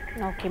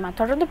 ஓகேம்மா,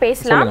 தொடர்ந்து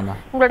பேசலாம்.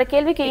 உங்களோட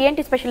கேள்விக்கு ENT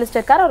ஸ்பெஷலிஸ்ட்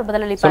இருக்கார், அவர்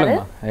பதில் அளிப்பாரு.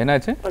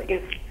 என்னாச்சு? ஓகே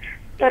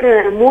சார்,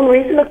 3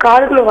 வயசுல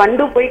காதுக்குள்ள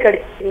வண்டு போய்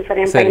கடிச்சிச்சுங்க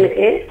சார் என்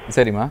பையனுக்கு.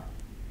 சரிம்மா.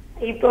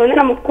 இப்போ வந்து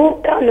நம்ம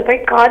கூப்பிட்டா அந்த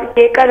பையன் காது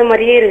கேட்காத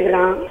மாதிரியே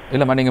இருக்கிறான்.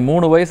 இல்லம்மா, நீங்க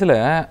 3 வயசுல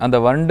அந்த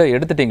வண்டை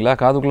எடுத்துட்டீங்களா?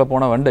 காதுக்குள்ள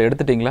போன வண்டை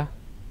எடுத்துட்டீங்களா?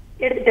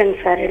 எடுத்துட்டேங்க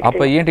சார்.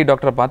 அப்ப ENT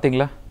டாக்டரை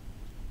பாத்தீங்களா?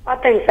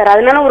 பார்த்தேங்க சார்,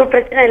 அதனால ஒரு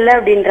பிரச்சனை இல்லை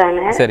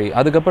அப்படின்றாங்க. சரி,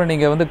 அதுக்கப்புறம்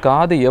நீங்க வந்து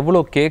காது எவ்வளோ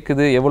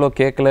கேட்குது எவ்வளோ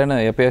கேட்கலன்னு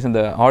எப்பயாச்சும்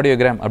இந்த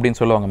ஆடியோகிராம் அப்படின்னு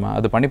சொல்லுவாங்கம்மா,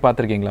 அது பண்ணி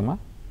பார்த்துருக்கீங்களாம்மா?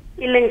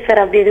 இல்லைங்க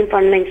சார், அப்படி எதுவும்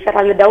பண்ணலைங்க சார்.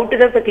 அந்த டவுட்டு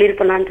தான் இப்போ கிளியர்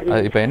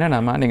பண்ணலான்னு. இப்போ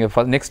என்னன்னாம்மா,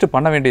 நீங்கள் நெக்ஸ்ட்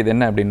பண்ண வேண்டியது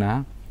என்ன அப்படின்னா,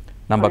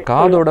 நம்ம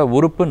காதோட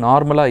உறுப்பு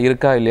நார்மலாக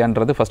இருக்கா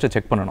இல்லையான்றது ஃபஸ்ட்டு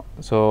செக் பண்ணணும்.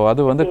 ஸோ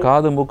அது வந்து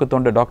காது மூக்கு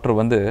தொண்டை டாக்டர்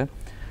வந்து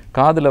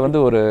காதில் வந்து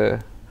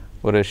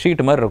ஒரு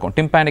ஷீட் மாதிரி இருக்கும்,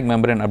 டிம்பானிக்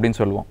மெம்பரேன் அப்படின்னு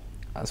சொல்லுவோம்.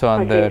 ஸோ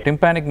அந்த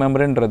டிம்பானிக்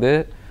மெம்பரேன்றது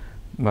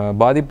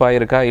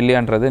பாதிப்பாயிருக்கா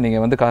இல்லையான்றது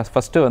நீங்கள் வந்து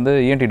ஃபஸ்ட்டு வந்து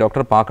ENT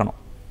டாக்டர் பார்க்கணும்.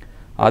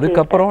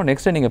 அதுக்கப்புறம்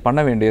நெக்ஸ்ட்டு நீங்கள் பண்ண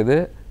வேண்டியது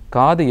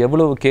காது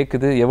எவ்வளவு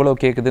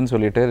கேட்குதுன்னு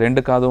சொல்லிட்டு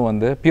 2 காதும்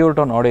வந்து பியூர்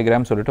டோன்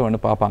ஆடியோகிராம் சொல்லிட்டு ஒன்று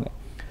பார்ப்பாங்க.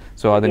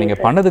 ஸோ அது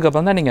நீங்கள்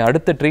பண்ணதுக்கப்புறம் தான் நீங்கள்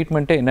அடுத்த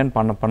ட்ரீட்மெண்ட்டே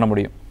என்னென்னு பண்ண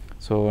முடியும்.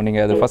 ஸோ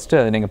நீங்கள் அது ஃபஸ்ட்டு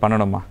அது நீங்கள்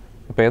பண்ணணுமா.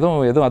 இப்போ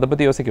எதுவும் அதை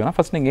பற்றி யோசிக்க வேணாம்,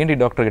 ஃபஸ்ட் நீங்கள் ENT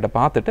டாக்டர் கிட்ட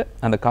பார்த்துட்டு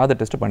அந்த காது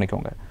டெஸ்ட்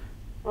பண்ணிக்கோங்க.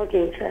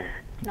 Okay sir.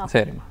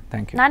 சரிம்மா,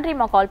 தேங்க்யூ.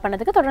 நன்றிம்மா கால்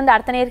பண்ணதுக்கு. தொடர்ந்து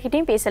அடுத்த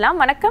நேர்கிட்டையும்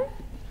பேசலாம். வணக்கம்.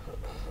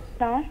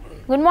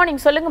 Good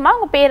morning. சொல்லுங்கம்மா,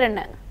 உங்க பேர்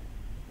என்ன?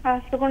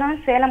 சுகுணா,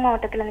 சேலம்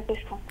மாவட்டத்துல இருந்து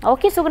பேசுறோம்.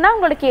 ஓகே சுகுணா,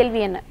 உங்களோட கேள்வி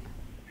என்ன?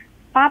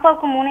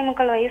 பாப்பாவுக்கு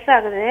 3.25 வயசு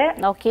ஆகுது.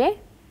 ஓகே.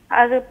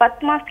 அது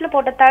 10 மாசத்துல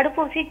போட்ட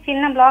தடுப்பூசி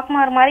சின்ன பிளாக்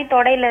மாதிரி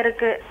தொடையில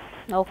இருக்கு.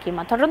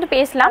 ஓகேம்மா, தொடர்ந்து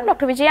பேசலாம்.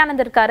 டாக்டர்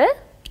விஜயானந்த் இருக்காரு.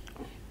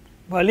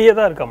 வலியே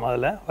தான் இருக்காமா?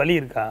 அதுல வலி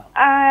இருக்கா?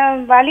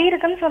 வலி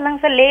இருக்குன்னு சொல்லுங்க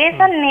சார்.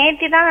 லேசா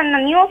நேத்தி தான்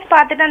நியூஸ்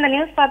பார்த்துட்டு அந்த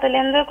நியூஸ் பார்த்ததுல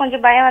இருந்து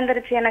கொஞ்சம் பயம்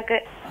வந்துருச்சு எனக்கு.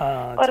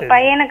 ஒரு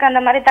பையனுக்கு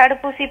அந்த மாதிரி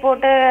தடுப்பூசி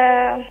போட்டு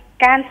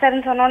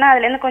கேன்சர்னு சொன்னோன்னா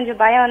அதுல இருந்து கொஞ்சம்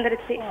பயம்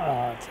வந்துருச்சு.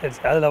 சரி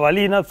சரி. அதுல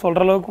வலினா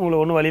சொல்ற அளவுக்கு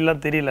உங்களுக்கு ஒன்றும்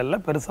வலியெல்லாம் தெரியல,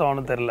 பெருசா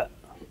ஒன்றும் தெரியல.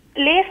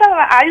 லேசா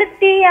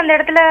அழுத்தி அந்த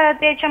இடத்துல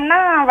தேய்ச்சோம்னா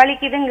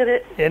வலிக்குதுங்குது.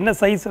 என்ன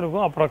சைஸ்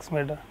இருக்கும்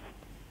அப்ராக்சிமேட்டா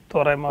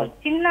தோராயமா?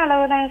 சின்ன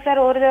அளவு தாங்க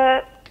சார், ஒரு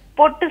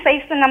பொட்டு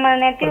சைஸ் நம்ம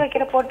நெத்தி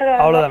வைக்கிற பொட்டு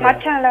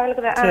மச்சான்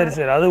லெவலுக்கு தான். சரி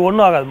சரி, அது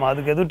ஒன்றும் ஆகாதுமா,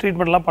 அதுக்கு எதுவும்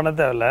ட்ரீட்மெண்ட்லாம் பண்ண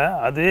தேவையில்ல.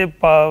 அதுவே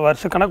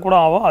வருஷக்கணக்கு கூட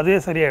ஆகும், அதுவே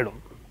சரியாயிடும்.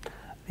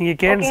 நீங்கள்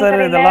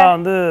கேன்சர் இதெல்லாம்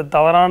வந்து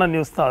தவறான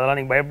நியூஸ் தான், அதெல்லாம்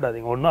நீங்கள்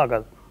பயப்படாதீங்க, ஒன்றும்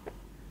ஆகாது.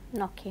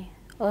 ஓகே,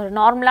 ஒரு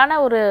நார்மலான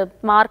ஒரு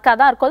மார்க்காக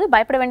தான் இருக்கும், அது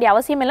பயப்பட வேண்டிய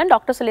அவசியம் இல்லைன்னு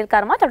டாக்டர்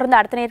சொல்லியிருக்காருமா. தொடர்ந்து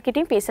அடுத்த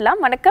நேர்கிட்டையும்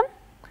பேசலாம். வணக்கம்.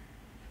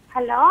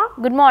 Hello,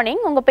 good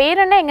morning. உங்கள்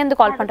பேர் என்ன,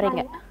 எங்கேருந்து கால்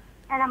பண்ணுறீங்க?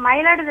 நான்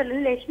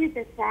மயிலாடுதுறையில லட்சுமி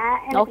பேசுகிறேன்.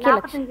 எனக்கு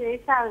 45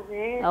 வயசு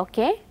ஆகுது.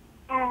 ஓகே.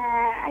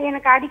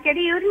 எனக்கு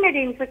அடிக்கடி யூரினரி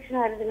இன்ஃபெக்ஷன்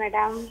வருது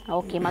மேடம்.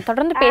 ஓகேம்மா,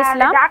 தொடர்ந்து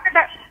பேசலாம்.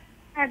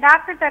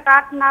 டாக்டர்கிட்ட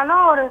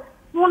காட்டினாலும் ஒரு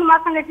 3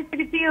 மாசம் கழிச்சு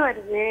திருப்பியும்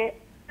வருது.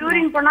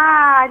 யூரின் போனா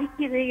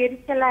அரிக்குது,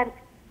 எரிச்சலா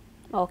இருக்கு.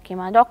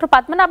 ஓகேம்மா, டாக்டர்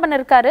பத்மநாபன்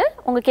இருக்காரு,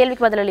 உங்க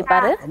கேள்விக்கு பதில்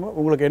அளிப்பாரு.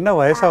 உங்களுக்கு என்ன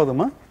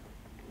வயசாகுதுமா?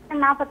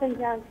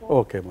 45 ஆகுது.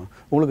 ஓகேம்மா,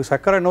 உங்களுக்கு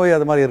சர்க்கரை நோய்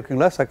அது மாதிரி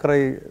இருக்குங்களா? சர்க்கரை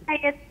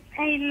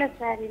இல்ல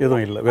சார்,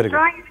 எதுவும் இல்ல. Very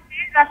good.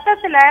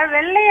 ரத்தத்துல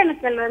வெள்ளை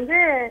அணுக்கள் வந்து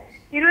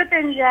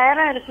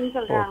 25,000 இருக்குன்னு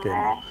சொல்றாங்க.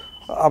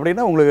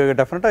 அப்படின்னா உங்களுக்கு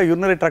டெஃபினட்டாக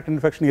யூரினரி ட்ராக்ட்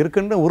இன்ஃபெக்ஷன்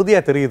இருக்குன்னு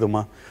உறுதியாக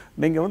தெரியுதுமா.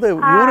 நீங்கள் வந்து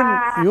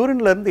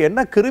யூரின்லேருந்து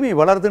என்ன கிருமி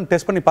வளருதுன்னு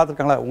டெஸ்ட் பண்ணி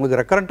பார்த்துருக்காங்களா? உங்களுக்கு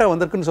ரெக்கரண்ட்டாக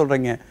வந்திருக்குன்னு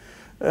சொல்கிறீங்க,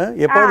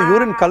 எப்போது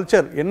யூரின்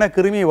கல்ச்சர் என்ன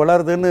கிருமி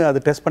வளருதுன்னு அது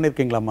டெஸ்ட்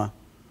பண்ணியிருக்கீங்களாம்மா?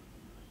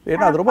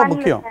 ஏன்னா அது ரொம்ப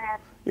முக்கியம்.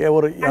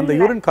 அந்த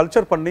யூரின்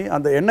கல்ச்சர் பண்ணி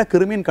அந்த என்ன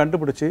கிருமின்னு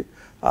கண்டுபிடிச்சி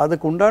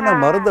அதுக்கு உண்டான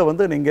மருந்தை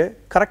வந்து நீங்கள்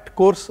கரெக்ட்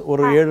கோர்ஸ்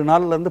ஒரு 7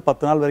 நாள்லேருந்து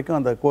 10 நாள் வரைக்கும்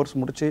அந்த கோர்ஸ்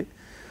முடித்து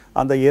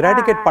அந்த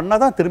எராடிகேட்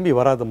பண்ணால் தான் திரும்பி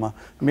வராதுமா.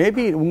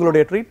 மேபி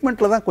உங்களுடைய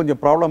ட்ரீட்மெண்ட்டில் தான் கொஞ்சம்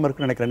ப்ராப்ளம்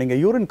இருக்குன்னு நினைக்கிறேன்.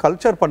 நீங்கள் யூரின்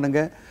கல்ச்சர்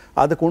பண்ணுங்கள்,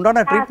 அதுக்கு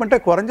உண்டான ட்ரீட்மெண்ட்டை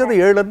குறைஞ்சது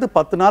 7லேருந்து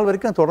 10 நாள்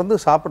வரைக்கும் தொடர்ந்து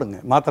சாப்பிடுங்க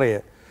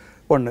மாத்திரையை.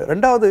 ஒன்று.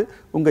 ரெண்டாவது,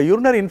 உங்கள்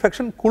யூரினரி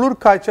இன்ஃபெக்ஷன்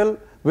குளிர் காய்ச்சல்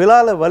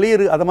விழால வலி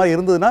அது மாதிரி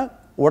இருந்ததுன்னா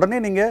உடனே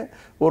நீங்கள்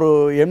ஒரு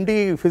எம்டி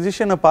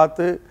ஃபிசிஷியனை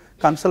பார்த்து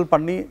கன்சல்ட்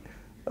பண்ணி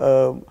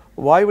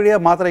வாய்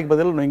வழியாக மாத்திரைக்கு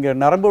பதில் நீங்கள்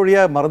நரம்பு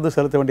வழியாக மருந்து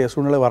செலுத்த வேண்டிய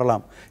சூழ்நிலை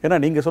வரலாம். ஏன்னா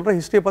நீங்கள் சொல்கிற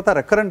ஹிஸ்ட்ரியை பார்த்தா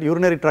ரெக்கரண்ட்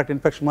யூரினரி ட்ராக்ட்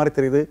இன்ஃபெக்ஷன் மாதிரி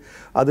தெரியுது.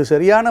 அது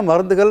சரியான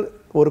மருந்துகள்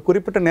ஒரு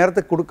குறிப்பிட்ட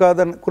நேரத்துக்கு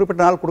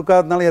குறிப்பிட்ட நாள்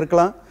கொடுக்காதனாலும்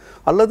இருக்கலாம்,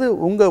 அல்லது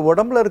உங்கள்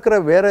உடம்புல இருக்கிற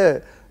வேறு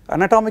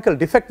அனட்டாமிக்கல்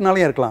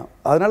டிஃபெக்ட்னாலையும் இருக்கலாம்.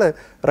 அதனால்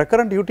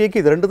ரெக்கரண்ட்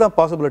யூடிஐக்கு இது 2 தான்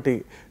பாசிபிலிட்டி.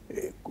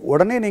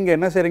 உடனே நீங்கள்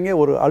என்ன செய்கிறீங்க,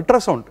 ஒரு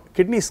அல்ட்ராசவுண்ட்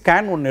கிட்னி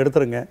ஸ்கேன் ஒன்று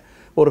எடுத்துருங்க,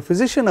 ஒரு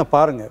ஃபிசிஷியனை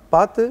பாருங்கள்,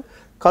 பார்த்து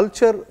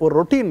கல்ச்சர் ஒரு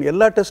ரொட்டீன்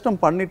எல்லா டெஸ்ட்டும்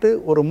பண்ணிவிட்டு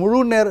ஒரு முழு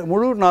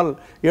நாள்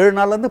 7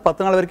 நாள்லேருந்து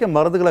 10 நாள் வரைக்கும்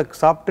மருந்துகளை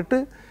சாப்பிட்டுட்டு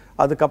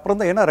அதுக்கப்புறம்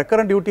தான், ஏன்னா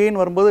ரெக்கரண்ட்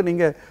டியூட்டின்னு வரும்போது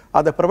நீங்கள்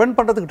அதை ப்ரிவென்ட்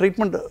பண்ணுறதுக்கு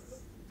ட்ரீட்மெண்ட்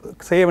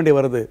செய்ய வேண்டி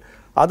வருது.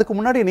 அதுக்கு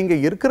முன்னாடி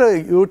நீங்கள் இருக்கிற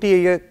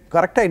யூடிஐயை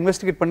கரெக்டாக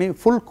இன்வெஸ்டிகேட் பண்ணி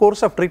ஃபுல்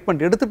கோர்ஸ் ஆஃப்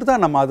ட்ரீட்மெண்ட் எடுத்துகிட்டு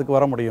தான் நம்ம அதுக்கு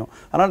வர முடியும்.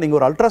 அதனால் நீங்கள்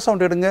ஒரு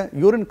அல்ட்ராசவுண்ட் எடுங்க,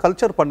 யூரின்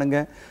கல்ச்சர்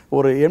பண்ணுங்கள்,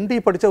 ஒரு எம்டி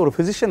படித்த ஒரு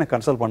ஃபிசிஷியனை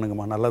கன்சல்ட்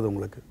பண்ணுங்கம்மா, நல்லது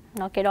உங்களுக்கு.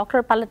 ஓகே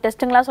டாக்டர், பல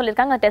டெஸ்ட்டுங்களாம்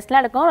சொல்லியிருக்காங்க,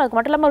 டெஸ்ட்லாம் எடுக்கும். அதுக்கு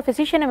மட்டும் இல்லாமல் ஒரு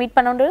ஃபிசிஷியனை மீட்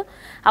பண்ணணுன்ற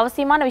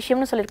அவசியமான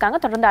விஷயம்னு சொல்லியிருக்காங்க.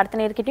 தொடர்ந்து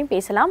அடுத்த நேர்கிட்டையும்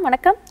பேசலாம்.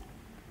 வணக்கம்,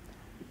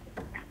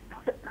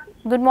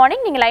 குட்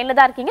மார்னிங். நீங்கள் லைனில்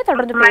தான் இருக்கீங்க,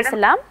 தொடர்ந்து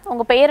பேசலாம்.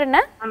 உங்கள் பெயர்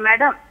என்ன?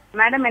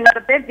 மேடம் என்னோட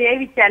பேர்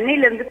தேவி,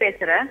 சென்னையிலேருந்து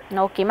பேசுகிறேன்.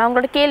 ஓகேம்மா,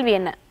 உங்களோட கேள்வி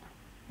என்ன?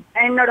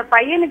 என்னோட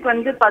பையனுக்கு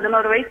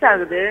 11 வயசு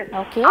ஆகுது.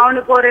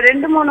 அவனுக்கு ஒரு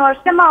 2-3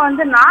 வருஷமா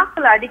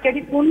நாக்குல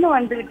அடிக்கடி புண்ணு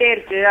வந்துகிட்டே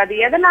இருக்கு. அது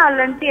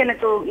எதனாலன்ட்டு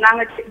எனக்கு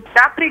நாங்க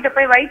டாக்டர்கிட்ட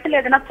போய் வயிற்றுல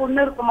எதனா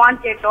புண்ணு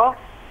இருக்குமான்னு கேட்டோம்.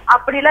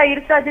 அப்படிலாம்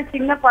இருக்காது,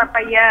 சின்ன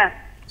பையன்,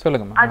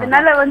 சொல்லுங்க.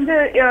 அதனால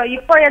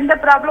இப்போ எந்த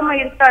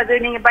ப்ராப்ளமும் இருக்காது,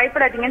 நீங்க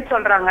பயப்படாதீங்கன்னு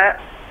சொல்றாங்க.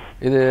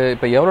 இது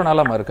இப்ப எவ்வளவு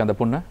நாளாமா இருக்கு அந்த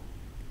புண்ணு?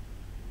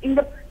 இந்த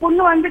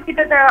புண்ணு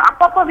கிட்டத்தட்ட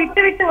அப்பப்போ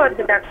விட்டு விட்டு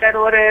வருது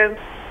டாக்டர்.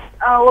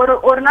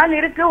 ஒரு நாள்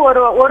இருக்கு,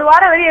 ஒரு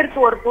வாரம் வரையும் இருக்கு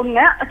ஒரு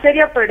புண்ணு,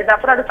 சரியா போயிடுது.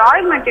 அப்புறம் அதுக்கு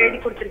ஆயில்மெண்ட் எழுதி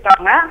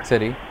கொடுத்திருக்காங்க.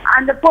 சரி,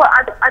 அது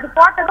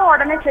போட்டதும்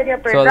உடனே சரியா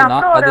போயிடுது.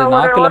 அப்புறம்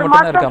ஒரு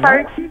மாசம்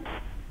கழிச்சு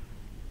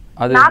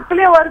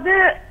நாக்குலயே வருது,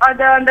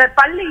 அது அந்த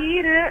பல்லு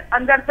ஈரு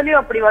அந்த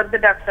இடத்துலயும் அப்படி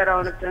வருது டாக்டர்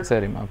அவனுக்கு.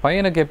 சரிம்மா,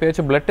 பையனுக்கு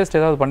எப்பயாச்சும் பிளட் டெஸ்ட்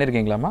ஏதாவது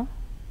பண்ணிருக்கீங்களாமா?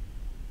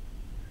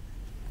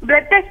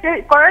 பிளட் டெஸ்ட்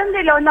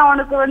குழந்தையில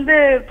அவனுக்கு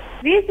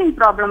வீசிங்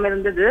ப்ராப்ளம்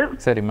இருந்தது.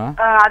 சரிம்மா,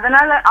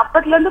 அதனால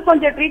அப்பத்துல இருந்து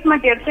கொஞ்சம்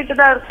ட்ரீட்மெண்ட் எடுத்துட்டு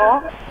தான் இருக்கோம்.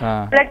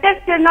 பிளட்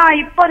டெஸ்ட்னா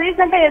இப்போ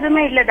ரீசெண்டா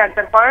எதுவுமே இல்ல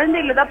டாக்டர்,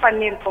 குழந்தையில தான்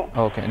பண்ணிருக்கோம்.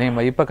 ஓகே,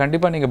 நீங்க இப்ப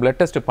கண்டிப்பா நீங்க பிளட்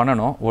டெஸ்ட்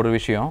பண்ணணும் ஒரு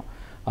விஷயம்.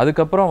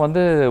 அதுக்கப்புறம்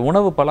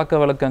உணவு பழக்க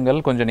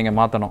வழக்கங்கள் கொஞ்சம் நீங்க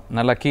மாத்தணும்.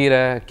 நல்லா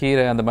கீரை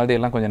அந்த மாதிரி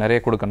எல்லாம் கொஞ்சம்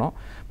நிறைய கொடுக்கணும்.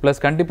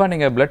 பிளஸ் கண்டிப்பா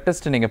நீங்க பிளட்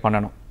டெஸ்ட் நீங்க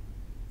பண்ணணும்.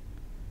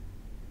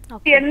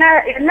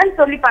 என்னன்னு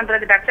சொல்லி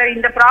பண்றது டாக்டர்?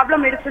 இந்த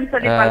ப்ராப்ளம் இருக்குன்னு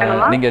சொல்லி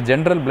பண்ணணுமா? நீங்க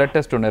ஜெனரல் பிளட்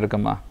டெஸ்ட் ஒன்று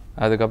இருக்குமா,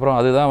 அதுக்கப்புறம்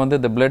அதுதான்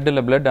இந்த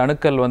பிளட்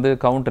அணுக்கள்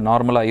கவுண்ட்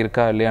நார்மலா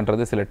இருக்கா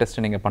இல்லையான்றது சில டெஸ்ட்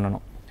நீங்க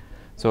பண்ணணும்.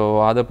 ஸோ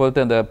அதை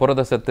பொறுத்து அந்த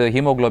புரத சத்து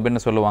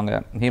ஹீமோகுளோபின்னு சொல்லுவாங்க,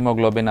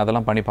 ஹீமோகுளோபின்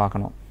அதெல்லாம் பண்ணி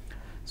பார்க்கணும்.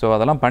 ஸோ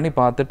அதெல்லாம் பண்ணி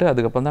பார்த்துட்டு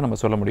அதுக்கப்புறம் தான் நம்ம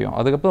சொல்ல முடியும்.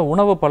 அதுக்கப்புறம்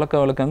உணவு பழக்க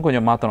வழக்கம்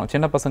கொஞ்சம் மாற்றணும்.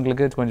 சின்ன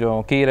பசங்களுக்கு கொஞ்சம்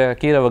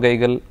கீரை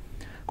வகைகள்,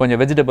 கொஞ்சம்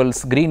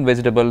வெஜிடபிள்ஸ், க்ரீன்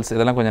வெஜிடபிள்ஸ்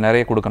இதெல்லாம் கொஞ்சம்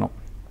நிறைய கொடுக்கணும்.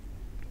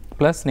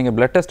 ப்ளஸ் நீங்கள்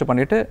பிளட் டெஸ்ட்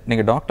பண்ணிவிட்டு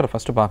நீங்கள் டாக்டர்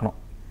ஃபஸ்ட்டு பார்க்கணும்.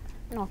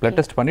 பிளட்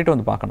டெஸ்ட்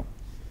பண்ணிட்டு பார்க்கணும்.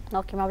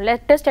 ஓகேம்மா,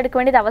 பிளட் டெஸ்ட் எடுக்க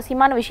வேண்டியது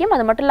அவசியமான விஷயம்.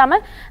 அது மட்டும்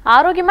இல்லாமல்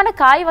ஆரோக்கியமான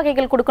காய்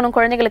வகைகள் கொடுக்கணும்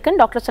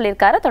குழந்தைகளுக்குன்னு டாக்டர்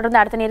சொல்லியிருக்காரு. தொடர்ந்து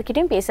அடுத்த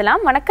நேர்கிட்டையும்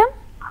பேசலாம். வணக்கம்,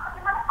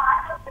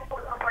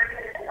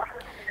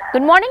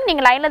 குட் மார்னிங்.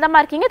 நீங்கள் லைனில் தான்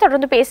இருக்கீங்க,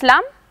 தொடர்ந்து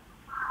பேசலாம்.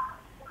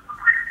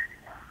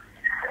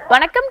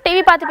 வணக்கம்,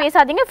 டிவி பார்த்து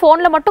பேசாதீங்க,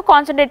 ஃபோனில் மட்டும்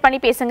கான்சென்ட்ரேட்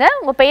பண்ணி பேசுங்க.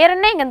 உங்கள் பெயர்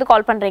என்ன, இங்கேருந்து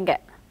கால் பண்ணுறீங்க?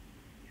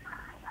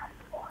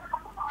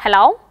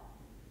 ஹலோ,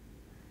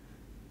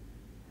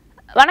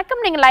 வணக்கம்.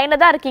 நீங்கள் லைனில்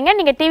தான் இருக்கீங்க,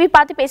 நீங்கள் டிவி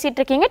பார்த்து பேசிகிட்டு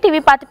இருக்கீங்க. டிவி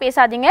பார்த்து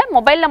பேசாதீங்க,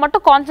 மொபைலில்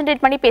மட்டும்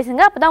கான்சென்ட்ரேட் பண்ணி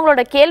பேசுங்க. அப்போ தான்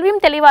உங்களோட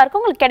கேள்வியும் தெளிவாக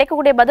இருக்கும், உங்களுக்கு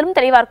கிடைக்கக்கூடிய பதிலும்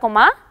தெளிவாக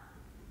இருக்குமா?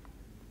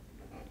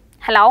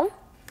 Hello,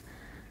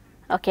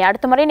 okay.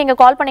 அடுத்த முறை நீங்கள்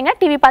கால்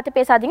பண்ணீங்கன்னா டிவி பார்த்து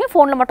பேசாதீங்க,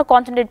 ஃபோனில் மட்டும்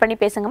கான்சென்ட்ரேட் பண்ணி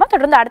பேசுங்கம்மா.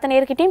 தொடர்ந்து அடுத்த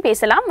நேர்கிட்டையும்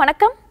பேசலாம்.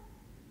 வணக்கம்,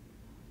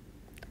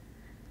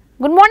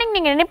 குட் மார்னிங்.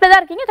 நீங்கள் நினைப்பில்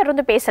தான் இருக்கீங்க,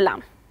 தொடர்ந்து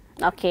பேசலாம்.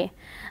 ஓகே,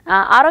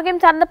 ஆரோக்கியம்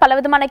சார்ந்த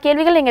பலவிதமான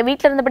கேள்விகள் எங்கள்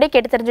வீட்டில் இருந்தபடியே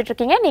கேட்டு தெரிஞ்சுட்டு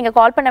இருக்கீங்க. நீங்கள்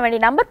கால் பண்ண வேண்டிய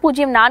நம்பர்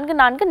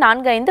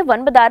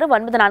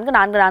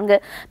 0444459444.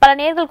 பல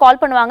நேர்கள் கால்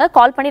பண்ணுவாங்க,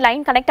 கால் பண்ணி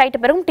லைன் கனெக்ட் ஆகிட்ட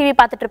பிறகும் டிவி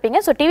பார்த்துட்டு இருப்பீங்க.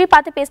 ஸோ டிவி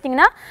பார்த்து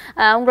பேசினீங்கன்னா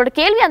உங்களோட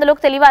கேள்வி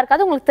அந்தளவுக்கு தெளிவாக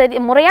இருக்காது,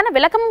 உங்களுக்கு முறையான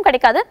விளக்கமும்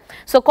கிடைக்காது.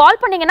 ஸோ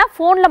கால் பண்ணிங்கன்னா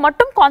ஃபோனில்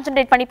மட்டும்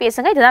கான்சென்ட்ரேட் பண்ணி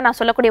பேசுங்க. இதுதான் நான்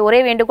சொல்லக்கூடிய ஒரே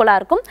வேண்டுகோளாக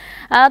இருக்கும்.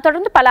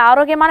 தொடர்ந்து பல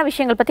ஆரோக்கியமான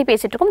விஷயங்கள் பற்றி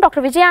பேசிட்டு இருக்கோம்.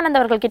 டாக்டர்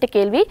விஜயானந்த் அவர்கள் கிட்ட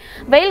கேள்வி,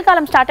 வெயில்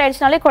காலம் ஸ்டார்ட்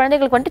ஆயிடுச்சுனாலே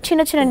குழந்தைகளுக்கு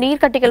சின்ன சின்ன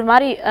நீர் கட்டிகள்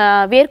மாதிரி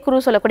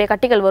வேர்க்குரு சொல்லக்கூடிய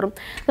கட்டிகள் வரும்.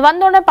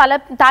 வந்தோடனே பல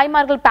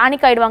தாய்மார்கள்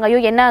பேனிக் ஆயிடுவாங்க, ஐயோ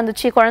என்ன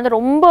இருந்துச்சு, குழந்தை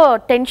ரொம்ப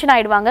டென்ஷன்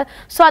ஆயிடுவாங்க.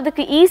 ஸோ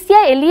அதுக்கு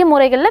ஈஸியாக எளிய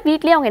முறைகளில்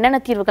வீட்லேயே அவங்க என்னென்ன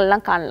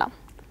தீர்வுகள்லாம் காணலாம்?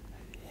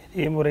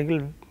 எளிய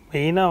முறைகள்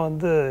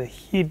மெயினாக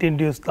ஹீட்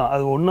இன்டியூஸ் தான்,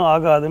 அது ஒன்றும்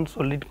ஆகாதுன்னு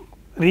சொல்லிட்டு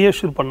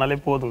ரீஅஷ்யூர் பண்ணாலே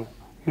போதுங்க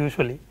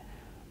யூஸ்வலி.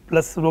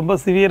 ப்ளஸ் ரொம்ப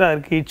சிவியராக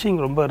இருக்குது,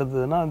 இச்சிங் ரொம்ப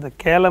இருந்ததுன்னா அந்த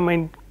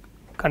கேலமைன்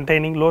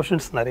கண்டெய்னிங்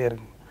லோஷன்ஸ் நிறைய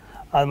இருக்குது,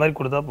 அது மாதிரி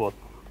கொடுத்தா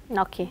போதும்.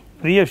 ஓகே,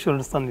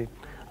 ரீஅஷ்யூரன்ஸ் தான்,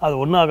 அது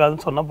ஒன்றும்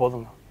ஆகாதுன்னு சொன்னால்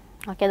போதுங்க.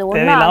 ஓகே, அது ஒண்ணும்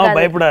தேவையில்லாம ஆகாது.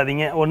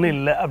 பயப்படாதீங்க, ஒண்ணும்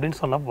இல்ல அப்படின்னு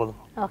சொன்னா போதும்.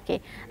 ஓகே,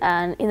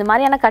 இந்த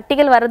மாதிரியான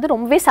கட்டிகள் வர்றது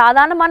ரொம்பவே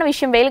சாதாரணமான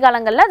விஷயம் வெயில்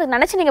காலங்களில். அது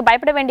நினச்சி நீங்கள்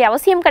பயப்பட வேண்டிய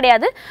அவசியம்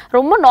கிடையாது.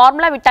 ரொம்ப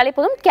நார்மலாக விட்டாலே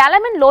போதும்.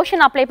 கேலமின்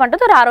லோஷன் அப்ளை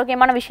பண்ணுறது ஒரு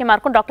ஆரோக்கியமான விஷயமா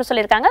இருக்கும் டாக்டர்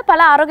சொல்லியிருக்காங்க.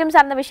 பல ஆரோக்கியம்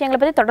சார்ந்த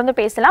விஷயங்களை பற்றி தொடர்ந்து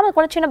பேசலாம். அது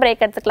கூட சின்ன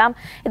பிரேக் எடுத்துக்கலாம்.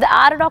 இது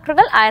 6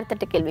 டாக்டர்கள்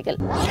 1008 கேள்விகள்.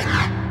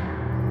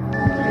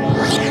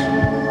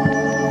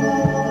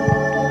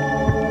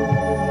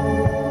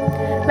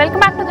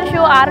 Welcome back to the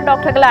show 6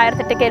 டாக்டர்கள்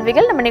 1008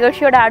 கேள்விகள். நம்ம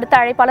நிகழ்ச்சியோட அடுத்த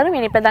அழைப்பாளரும்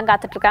இணைப்பில் தான்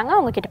காத்துட்டு இருக்காங்க.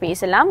 அவங்க கிட்ட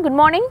பேசலாம். Good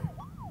morning.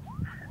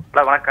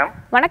 ஹலோ, வணக்கம்.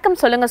 வணக்கம்,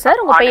 சொல்லுங்க சார்.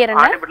 உங்க பெயர்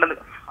என்ன?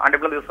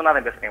 ஆண்டிபிளந்து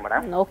விஸ்வநாதன் பேசுறேன்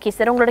மேடம். ஓகே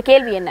சார், உங்களோட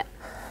கேள்வி என்ன?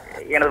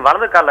 எனது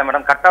வலது காலில்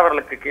மேடம்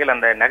கட்டவரலுக்கு கீழே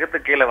அந்த நகத்து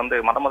கீழே வந்து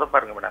மதமதப்பா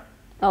இருக்கு மேடம்.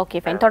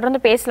 ஓகே ஃபைன்,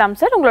 தொடர்ந்து பேசலாம்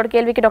சார். உங்களோட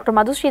கேள்விக்கு டாக்டர்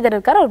மதுஸ்ரீதர்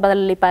இருக்கார், அவர்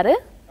பதில் அளிப்பாரு.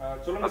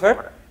 சொல்லுங்க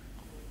சார்.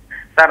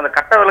 சார், அந்த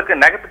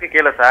கட்டவரலுக்கு நகத்துக்கு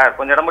கீழே சார்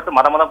கொஞ்சம் இடம் மட்டும்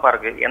மதமதப்பா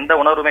இருக்கு, எந்த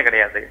உணர்வுமே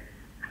கிடையாது.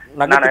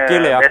 நகத்துக்கு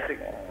கீழேயா?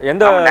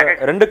 எந்த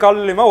ரெண்டு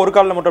கால்லயுமா ஒரு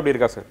கால்ல மட்டும் அப்படி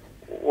இருக்கா சார்?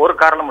 ஒரு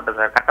கால்ல மட்டும்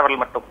சார், கட்டவரல்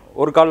மட்டும்.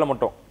 ஒரு கால்ல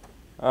மட்டும்.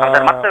 அந்த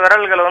மற்ற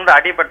விரல்கள் வந்து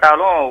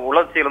அடிபட்டாலும்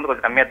உளர்ச்சியில் வந்து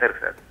கொஞ்சம் கம்மியா தான்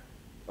இருக்கு சார்.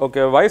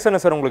 ஓகே, வயசு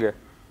என்ன சார் உங்களுக்கு?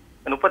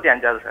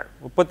 35 சார்.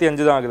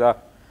 35 தான் ஆகுதா?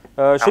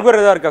 சுகர்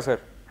ஏதா இருக்கா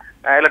சார்?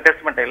 இல்ல,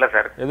 டெஸ்ட் மட்டும் இல்ல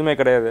சார். எதுவுமே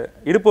கிடையாது.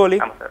 இடுப்பு வலி?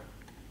 ஆமா சார்,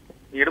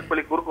 இடுப்பு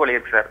வலி, குறுக்கு வலி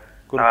இருக்கு சார்.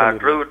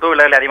 டூ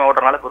வீலர்ல அதிகமா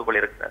ஓட்டுறதுனால குறுக்கு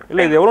வலி இருக்கு சார்.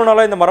 இல்ல, இது எவ்வளவு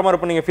நாளா இந்த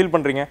மரமரப்பு நீங்க ஃபீல்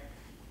பண்றீங்க?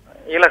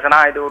 இல்ல சார்,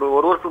 நான் இது ஒரு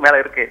வருஷத்துக்கு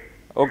மேல இருக்கு.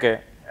 ஓகே,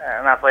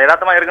 நான்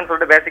யதார்த்தமா இருக்குன்னு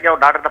சொல்லிட்டு பேசிக்கா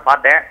ஒரு டாக்டர்கிட்ட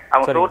பார்த்தேன்.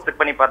 அவங்க சுகர் செக்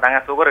பண்ணி பார்த்தாங்க,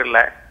 சுகர் இல்ல.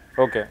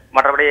 ஓகே,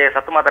 மற்றபடி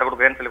சத்து மாத்திரை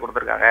கொடுக்குறேன்னு சொல்லி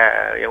கொடுத்துருக்காங்க.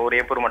 ஒரு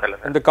இம்ப்ரூவ்மெண்ட் இல்ல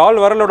சார். இந்த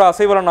கால் வரலோட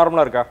அசைவெல்லாம்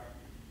நார்மலா இருக்கா?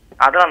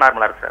 அதெல்லாம்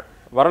நார்மலா இருக்கு சார்.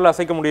 வரல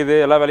அசைக்க முடியுது,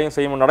 எல்லா வேலையும்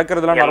செய்ய முடியும்,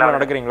 நடக்கிறதுலாம் நார்மலா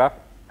நடக்கிறீங்களா?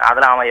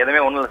 அதெல்லாம் அவன்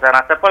எதுவுமே ஒண்ணும் இல்லை சார்.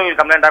 நான் செப்பல்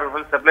கம்ப்ளைண்ட்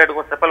ஆகும்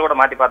செப்பல் கூட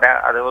மாட்டி பார்த்தேன்,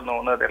 அது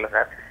ஒன்றும் தெரியல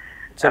சார்.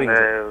 சரிங்க.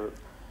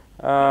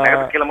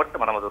 கீழே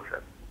மட்டும் மதமது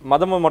சார்.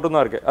 மதம் மட்டும்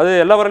தான் இருக்கு. அது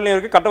எல்லா வரலையும்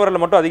இருக்கு, கட்ட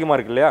வரல மட்டும் அதிகமா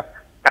இருக்கு இல்லையா?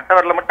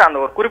 கட்டவரில் மட்டும் அந்த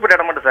ஒரு குறிப்பிட்ட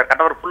இடம் மட்டும் சார்,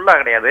 கட்டவர் ஃபுல்லா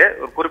கிடையாது,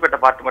 ஒரு குறிப்பிட்ட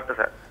பார்ட் மட்டும்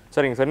சார்.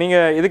 சரிங்க சார், நீங்க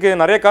இதுக்கு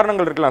நிறைய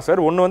காரணங்கள் இருக்கலாம் சார்.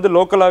 ஒன்று வந்து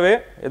லோக்கலாவே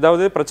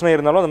ஏதாவது பிரச்சனை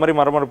இருந்தாலும் அந்த மாதிரி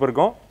மரமரப்பு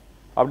இருக்கும்.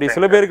 அப்படி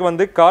சில பேருக்கு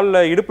வந்து காலில்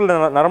இடுப்பில்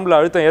நரம்புல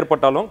அழுத்தம்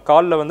ஏற்பட்டாலும்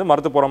காலில் வந்து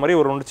மரத்து போகிற மாதிரி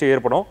ஒரு உணர்ச்சி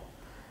ஏற்படும்.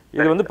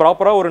 இது வந்து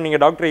ப்ராப்பராக ஒரு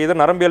நீங்கள் டாக்டர் எதோ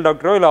நரம்பியல்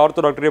டாக்டரோ இல்லை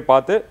ஆர்த்தோ டாக்டரையோ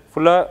பார்த்து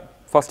ஃபுல்லாக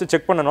ஃபஸ்ட்டு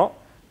செக் பண்ணணும்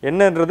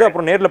என்னன்றது.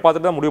 அப்புறம் நேரில்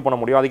பார்த்துட்டு தான் முடிவு பண்ண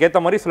முடியும்.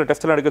 அதுக்கேற்ற மாதிரி சில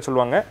டெஸ்ட்லாம் எடுக்க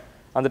சொல்லுவாங்க.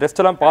 அந்த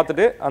டெஸ்ட்டெல்லாம்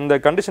பார்த்துட்டு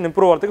அந்த கண்டிஷன்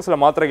இம்ப்ரூவ் ஆகிறதுக்கு சில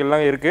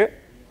மாத்திரைகள்லாம் இருக்குது,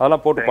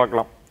 அதெல்லாம் போட்டு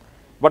பார்க்கலாம்.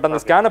 பட் அந்த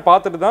ஸ்கேனை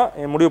பார்த்துட்டு தான்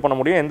முடிவு பண்ண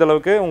முடியும் எந்த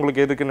அளவுக்கு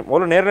உங்களுக்கு இருக்குன்னு.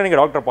 முதல்ல நேரில்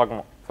நீங்கள் டாக்டரை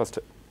பார்க்கணும் ஃபஸ்ட்டு.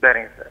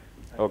 சரிங்க sir.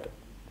 Okay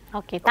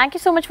okay, thank you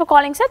so much for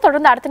calling sir.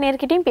 தொடர்ந்து அடுத்த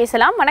நேர்கிட்டையும்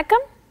பேசலாம்.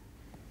 வணக்கம்.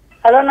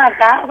 ஹலோ, நான்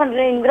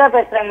கார்பன்ல இந்திரா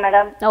பேசுறேங்க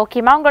மேடம்.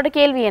 ஓகேம்மா, உங்களோட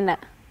கேள்வி என்ன?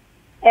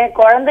 என்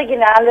குழந்தைக்கு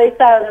 4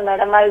 வயசு ஆகுது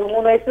மேடம். அதுக்கு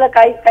 3 வயசுல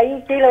கை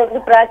கீழே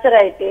வந்து ஃப்ராக்சர்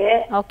ஆயிட்டு.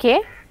 ஓகே,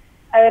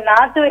 அது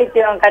நாட்டு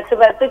வைத்தியம் கட்டு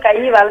பார்த்து கை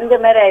வளைஞ்ச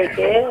மாதிரி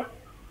ஆயிட்டு.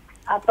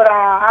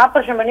 அப்புறம்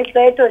ஆபரேஷன் பண்ணி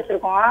பிளேட்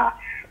வச்சிருக்கோம்.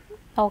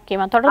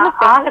 ஓகேம்மா, தொடர்ந்து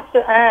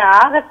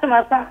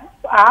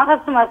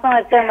ஆகஸ்ட் மாசம்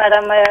வச்சேன்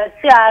மேடம்.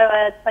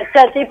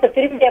 வச்சாச்சு. இப்ப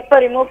திரும்பி எப்ப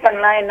ரிமூவ்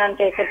பண்ணலாம் என்னன்னு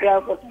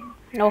கேட்கறதுக்காக போட்டேன்.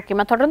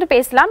 ஓகேம்மா, தொடர்ந்து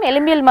பேசலாம்.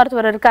 எலும்பியல்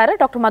மருத்துவர் இருக்காரு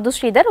டாக்டர்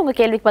மதுஸ்ரீதர், உங்க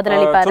கேள்விக்கு பதில்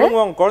அளிப்பாரு.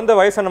 சொல்லுங்க, உங்க குழந்தை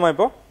வயசு என்னமா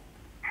இப்போ?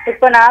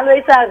 இப்போ 4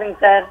 வயசு ஆகுதுங்க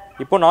சார்.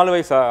 இப்போ 4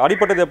 வயசா?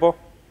 அடிபட்டது எப்போ?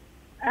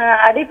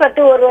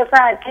 அடிபட்டு 1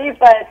 வருஷம் ஆச்சு.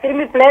 இப்ப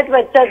திரும்பி பிளேட்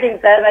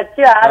வச்சாச்சுங்க சார்.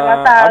 வச்சு 6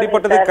 மாசம் ஆகுது.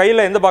 அடிபட்டது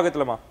கையில எந்த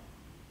பாகத்துலமா?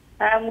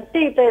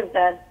 முட்டிக்கிட்டே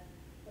சார்.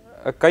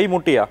 கை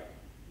முட்டியா?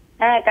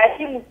 கை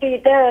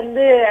முட்டிக்கிட்டே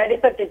வந்து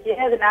அடிபட்டுச்சு.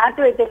 அது நாட்டு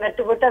வைத்தியம்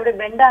கட்டு போட்டு அப்படியே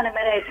பெண்ட் ஆன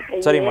மாதிரி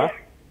ஆயிடுச்சு. சரிம்மா.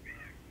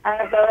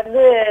 இப்ப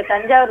வந்து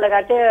தஞ்சாவூர்ல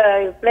காட்டு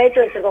பிளேட்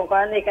வச்சிருக்கோம்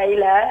குழந்தை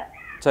கையில.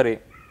 சரி.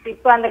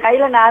 இப்ப அந்த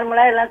கையில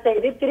நார்மலா எல்லாம்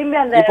செய்து திரும்பி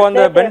அந்த இப்போ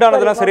அந்த பெண்ட்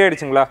ஆனதெல்லாம்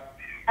சரியாயிடுச்சுங்களா?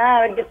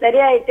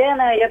 சரியாயிட்டு.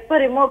 நான் எப்ப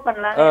ரிமூவ்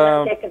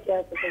பண்ணலாம் கேட்க.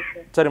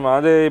 சரிம்மா,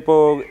 அது இப்போ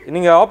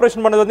நீங்க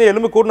ஆபரேஷன் பண்ணது வந்து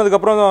எலும்பு கூடுனதுக்கு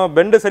அப்புறம்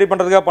பெண்ட் சரி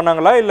பண்றதுக்காக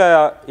பண்ணாங்களா இல்ல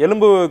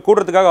எலும்பு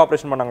கூடுறதுக்காக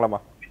ஆபரேஷன்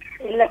பண்ணாங்களாமா?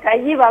 இல்ல, கை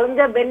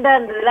வளைஞ்ச பெண்டா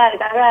இருந்ததுல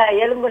அதுக்காக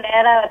எலும்பு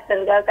நேரா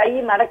வச்சதுக்காக. கை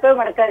மடக்கவே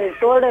மடக்காது,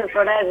 ஷோல்டர்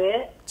தொடாது.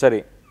 சரி.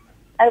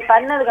 அது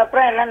பண்ணதுக்கு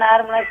அப்புறம் எல்லாம்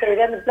நார்மலா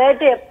செய்யுது. அந்த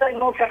பிளேட் எப்ப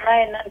ரிமூவ்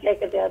பண்ணலாம் என்னன்னு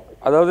கேட்க.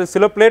 அதாவது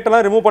சில பிளேட்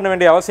எல்லாம் ரிமூவ் பண்ண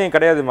வேண்டிய அவசியம்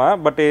கிடையாதுமா.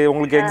 பட்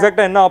உங்களுக்கு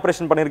எக்ஸாக்டா என்ன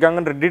ஆபரேஷன்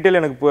பண்ணிருக்காங்கன்ற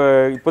டீடைல் எனக்கு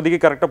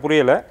இப்போதைக்கு கரெக்டா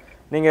புரியல.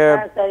 நீங்க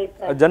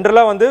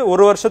ஜென்ரலா வந்து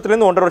 1 வருஷத்துல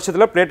இருந்து 1.5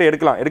 வருஷத்துல பிளேட்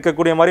எடுக்கலாம்,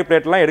 எடுக்கக்கூடிய மாதிரி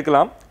பிளேட் எல்லாம்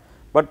எடுக்கலாம்.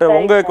 பட்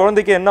உங்க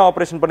குழந்தைக்கு என்ன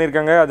ஆபரேஷன்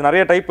பண்ணிருக்காங்க அது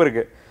நிறைய டைப்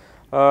இருக்கு.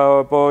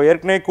 இப்போ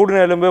ஏற்கனவே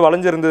கூடுன எலும்பு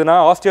வளைஞ்சிருந்ததுன்னா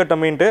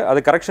ஆஸ்டியோடமின்ட்டு அதை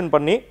கரெக்ஷன்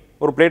பண்ணி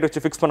ஒரு பிளேட்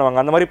வச்சு ஃபிக்ஸ் பண்ணுவாங்க.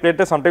 அந்த மாதிரி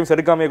பிளேட்டை சம்டைம்ஸ்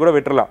எடுக்காமே கூட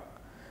விட்டுறலாம்.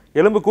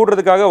 எலும்பு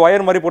கூடுறதுக்காக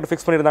ஒயர் மாதிரி போட்டு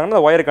ஃபிக்ஸ் பண்ணியிருந்தாங்கன்னா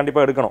அந்த ஒயரை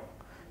கண்டிப்பாக எடுக்கணும்.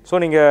 ஸோ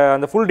நீங்கள்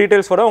அந்த ஃபுல்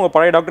டீட்டெயில்ஸோட உங்கள்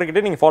பழைய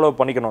டாக்டர்கிட்டே நீங்கள் ஃபாலோ அப்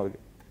பண்ணிக்கணும் அதுக்கு.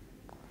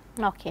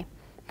 Okay,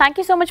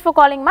 thank you so much for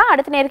காலிங்மா.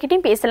 அடுத்த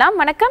நேர்கிட்டையும் பேசலாம்.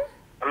 வணக்கம்.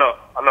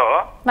 ஹலோ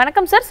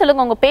வணக்கம் சார்,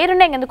 சொல்லுங்க உங்க பேர்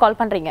என்ன, எங்கேருந்து கால்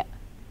பண்றீங்க?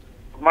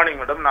 குட் மார்னிங்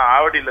மேடம், நான்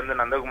ஆவடியிலேருந்து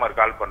நந்தகுமார்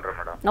கால் பண்றேன்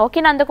மேடம்.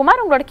 ஓகே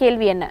நந்தகுமார், உங்களோட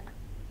கேள்வி என்ன?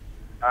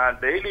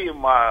 டெய்லி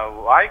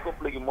வாய்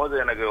கொப்பளிக்கும் போது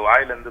எனக்கு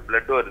வாயிலிருந்து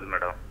பிளட் வருது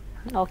மேடம்.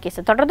 ஓகே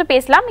சார், தொடர்ந்து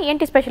பேசலாம்.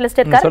 ENT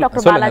ஸ்பெஷலிஸ்ட் இருக்காரு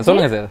டாக்டர் பாலாஜி.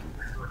 சொல்லுங்க சார்.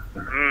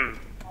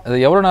 அது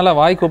எவ்வளவு நாளா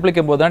வாய்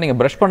கொப்பளிக்கும் போது தான்? நீங்க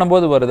பிரஷ்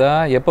பண்ணும்போது வருதா,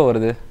 எப்போ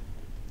வருது?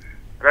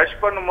 பிரஷ்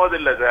பண்ணும்போது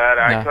இல்ல சார்,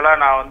 ஆக்சுவலா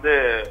நான் வந்து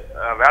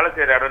வேலை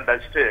செய்யற இடம்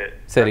டஸ்ட்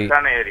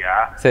சரியான ஏரியா.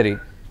 சரி.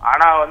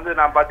 ஆனா வந்து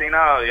நான்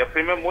பாத்தீங்கன்னா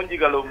எப்பயுமே மூஞ்சி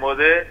கழுவும்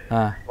போது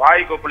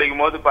வாய்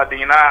கொப்பளிக்கும் போது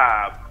பாத்தீங்கன்னா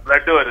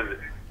பிளட் வருது.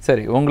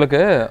 சரி, உங்களுக்கு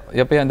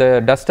எப்பயும் அந்த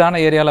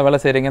டஸ்டான ஏரியாவில் வேலை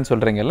செய்கிறீங்கன்னு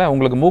சொல்கிறீங்கல்ல,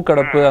 உங்களுக்கு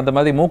மூக்கடப்பு அந்த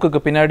மாதிரி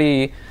மூக்குக்கு பின்னாடி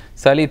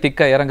சளி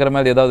திக்கா இறங்குற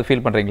மாதிரி ஏதாவது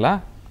ஃபீல் பண்ணுறீங்களா?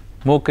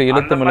 மூக்கு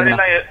இழுத்து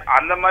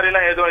அந்த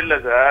மாதிரிலாம் எதுவும் இல்லை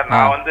சார்.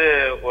 நான் வந்து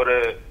ஒரு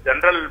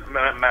ஜெனரல்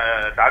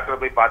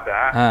டாக்டர் போய்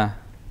பார்த்தேன்.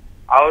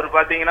 அவர்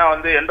பாத்தீங்கன்னா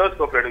வந்து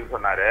எண்டோஸ்கோப் எடுக்க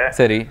சொன்னாரு.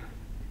 சரி,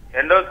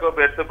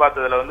 எண்டோஸ்கோப் எடுத்து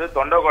பார்த்ததுல வந்து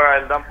தொண்டை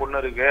குழாயில் தான்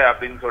புண்ணு இருக்கு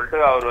அப்படின்னு சொல்லிட்டு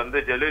அவர் வந்து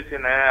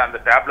ஜெலுசின் அந்த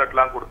டேப்லெட்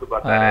எல்லாம் கொடுத்து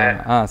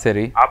பார்த்தாரு.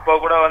 சரி, அப்ப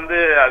கூட வந்து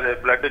அது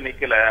பிளட்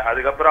நிக்கல.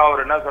 அதுக்கப்புறம்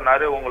அவர் என்ன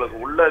சொன்னாரு,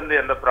 உங்களுக்கு உள்ள இருந்து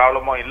எந்த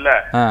ப்ராப்ளமும் இல்ல,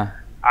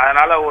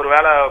 அதனால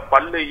ஒருவேளை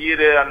பல்லு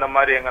ஈரு அந்த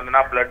மாதிரி எங்க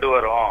இருந்துனா பிளட்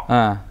வரும்,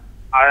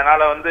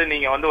 அதனால வந்து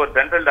நீங்க வந்து ஒரு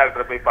டென்டல்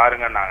டாக்டர் போய்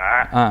பாருங்கன்னாங்க.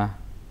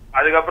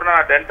 அதுக்கப்புறம்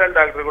நான் டென்டல்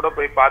டாக்டர் கூட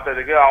போய்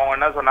பார்த்ததுக்கு அவங்க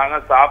என்ன சொன்னாங்க,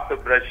 சாஃப்ட்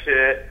பிரஷ்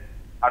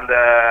அந்த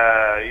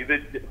இது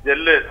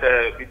ஜெல்லு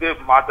இது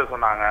மாத்த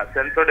சொன்னாங்க,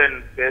 சென்சோடைன்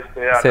பேஸ்ட்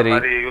அந்த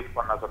மாதிரி யூஸ்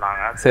பண்ண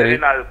சொன்னாங்க. சரி,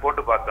 நான் அது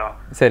போட்டு பார்த்தோம்.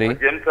 சரி,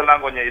 ஜெம்ஸ்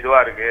எல்லாம் கொஞ்சம் இதுவா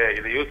இருக்கு,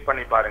 இது யூஸ்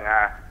பண்ணி பாருங்க.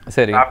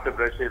 சரி, சாஃப்ட்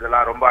பிரஷ்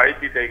இதெல்லாம் ரொம்ப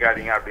அழுத்தி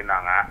தேய்க்காதீங்க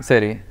அப்படின்னாங்க.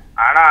 சரி,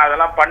 ஆனா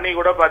அதெல்லாம் பண்ணி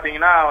கூட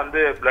பாத்தீங்கன்னா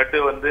வந்து பிளட்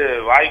வந்து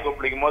வாய்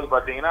கொப்பளிக்கும் போது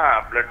பாத்தீங்கன்னா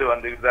பிளட்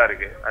வந்துகிட்டு தான்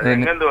இருக்கு. அது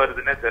எங்க இருந்து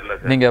வருதுன்னே தெரியல.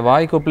 நீங்க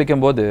வாய்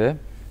கொப்பளிக்கும் போது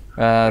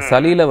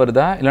சளியில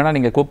வருதா இல்லனா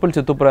நீங்க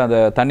கொப்பளிச்சு துப்புற அந்த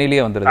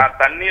தண்ணியிலேயே வந்துருதா?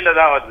 தண்ணியில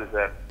தான் வருது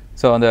சார்.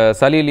 சோ அந்த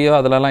சளியிலயோ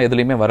அதெல்லாம்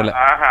எதுலயுமே வரல?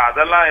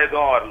 அதெல்லாம்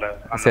எதுவும் வரல.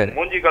 சரி,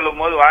 மூஞ்சி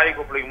கழுவும் போது வாய்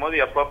கொப்பளிக்கும்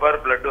போது எப்ப பாரு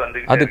பிளட்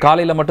வந்து அது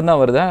காலையில மட்டும்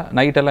தான் வருதா?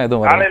 நைட் எல்லாம்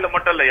எதுவும் வரல? காலையில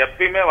மட்டும் இல்ல,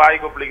 எப்பயுமே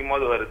வாய் கொப்பளிக்கும்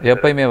போது வருது.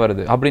 எப்பயுமே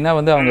வருது. அப்படின்னா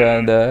வந்து அவங்க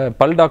அந்த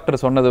பல்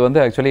டாக்டர் சொன்னது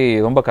வந்து ஆக்சுவலி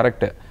ரொம்ப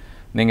கரெக்ட்.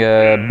 நீங்க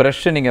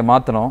பிரஷ் நீங்க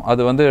மாத்தணும்.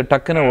 அது வந்து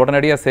டக்குன்னு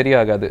உடனடியா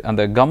சரியாகாது.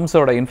 அந்த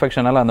கம்ஸோட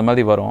இன்ஃபெக்ஷனால அந்த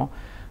மாதிரி வரும்.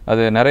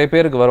 அது நிறைய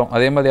பேருக்கு வரும்.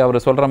 அதே மாதிரி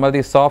அவர் சொல்ற மாதிரி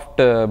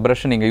சாஃப்ட்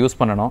பிரஷ் நீங்க யூஸ்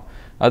பண்ணணும்.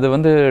 அது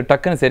வந்து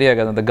டக்குன்னு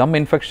சரியாகாது. அந்த கம்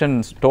இன்ஃபெக்ஷன்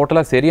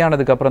டோட்டலா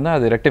சரியானதுக்கு அப்புறம் தான்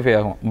அது ரெக்டிஃபை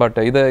ஆகும். பட்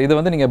இது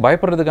வந்து நீங்க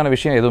பயப்படுறதுக்கான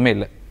விஷயம் எதுவுமே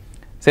இல்லை.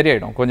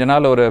 சரியாயிடும். கொஞ்ச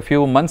நாள் ஒரு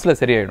ஃபியூ மந்த்ஸ்ல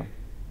சரியாயிடும்.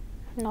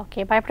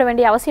 ஓகே, பயப்பட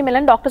வேண்டிய அவசியம்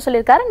இல்லைன்னு டாக்டர்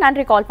சொல்லியிருக்காரு.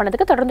 நன்றி கால்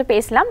பண்ணதுக்கு. தொடர்ந்து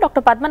பேசலாம்.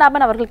 டாக்டர்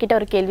பத்மநாபன் அவர்கள்கிட்ட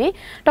ஒரு கேள்வி.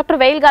 டாக்டர்,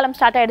 வெயில் காலம்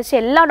ஸ்டார்ட் ஆயிடுச்சு,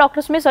 எல்லா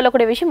டாக்டர்ஸுமே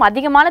சொல்லக்கூடிய விஷயம்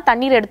அதிகமான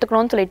தண்ணீர்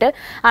எடுத்துக்கணும்னு சொல்லிட்டு,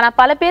 ஆனா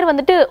பல பேர்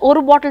வந்துட்டு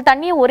ஒரு பாட்டில்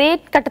தண்ணியை ஒரே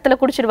கட்டத்துல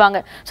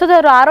குடிச்சிடுவாங்க. ஸோ இது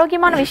ஒரு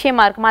ஆரோக்கியமான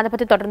விஷயமா இருக்குமா? அதை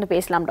பத்தி தொடர்ந்து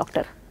பேசலாம்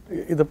டாக்டர்.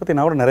 இதை பத்தி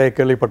நான் கூட நிறைய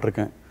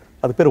கேள்விப்பட்டிருக்கேன்.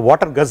 அது பேர்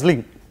வாட்டர்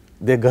கஸ்லிங்.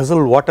 தே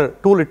கசல் வாட்டர்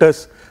 2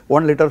 லிட்டர்ஸ்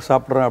 1 லிட்டர்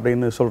சாப்பிட்றேன்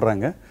அப்படின்னு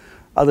சொல்றாங்க.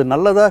 அது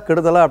நல்லதா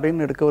கெடுதலா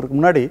அப்படின்னு எடுக்கிறதுக்கு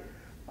முன்னாடி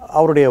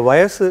அவருடைய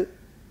வயசு,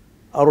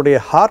 அவருடைய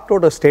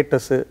ஹார்ட்டோட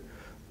ஸ்டேட்டஸு,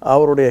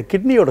 அவருடைய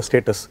கிட்னியோட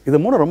ஸ்டேட்டஸ், இது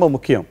 3 ரொம்ப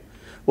முக்கியம்.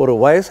 ஒரு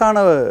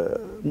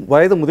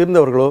வயது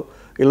முதிர்ந்தவர்களோ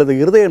இல்லது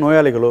இருதய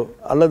நோயாளிகளோ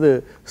அல்லது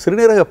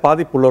சிறுநீரக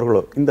பாதிப்பு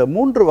உள்ளவர்களோ இந்த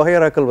 3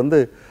 வகையறாக்கள் வந்து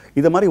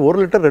இது மாதிரி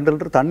 1 லிட்டர் 2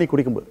 லிட்டர் தண்ணி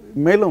குடிக்கும்போது,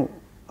 மேலும்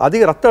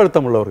அதிக ரத்த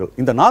அழுத்தம் உள்ளவர்கள்,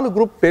 இந்த 4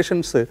 குரூப்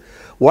பேஷண்ட்ஸு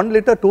 1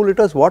 லிட்டர் 2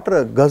 லிட்டர்ஸ்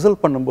வாட்டரை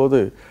கசல் பண்ணும்போது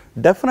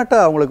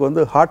டெஃபினட்டாக அவங்களுக்கு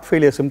வந்து ஹார்ட்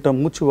ஃபெயிலியர் சிம்டம்,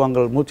 மூச்சு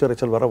வாங்கல், மூச்சு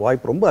இறைச்சல் வர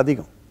வாய்ப்பு ரொம்ப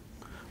அதிகம்.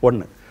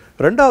 1.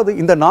 2வது,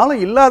 இந்த 4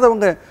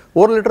 இல்லாதவங்க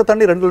 1 லிட்டர்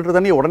தண்ணி 2 லிட்டர்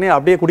தண்ணி உடனே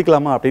அப்படியே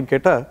குடிக்கலாமா அப்படின்னு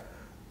கேட்டால்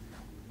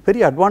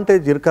பெரிய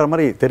அட்வான்டேஜ் இருக்கிற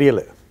மாதிரி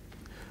தெரியலை.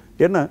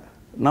 ஏன்னா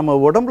நம்ம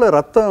உடம்புல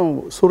ரத்தம்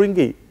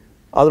சுருங்கி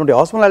அதனுடைய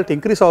ஆஸ்மோலாரிட்டி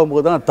இன்க்ரீஸ்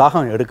ஆகும்போது தான்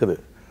தாகம் எடுக்குது.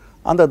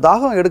 அந்த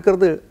தாகம்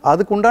எடுக்கிறது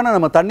அதுக்கு உண்டான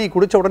நம்ம தண்ணி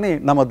குடித்த உடனே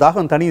நம்ம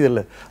தாகம்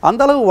தனியதில்லை.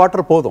 அந்தளவு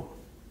வாட்டர் போதும்,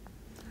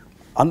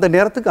 அந்த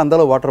நேரத்துக்கு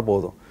அந்தளவு வாட்டர்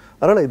போதும்.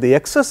 அதனால் இது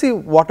எக்ஸசிவ்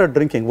வாட்டர்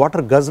ட்ரிங்கிங்,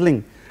 வாட்டர்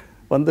கஸ்லிங்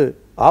வந்து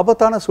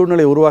ஆபத்தான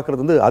சூழ்நிலையை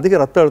உருவாக்குறது வந்து அதிக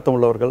ரத்த அழுத்தம்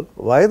உள்ளவர்கள்,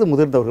 வயது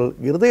முதிர்ந்தவர்கள்,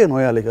 இருதய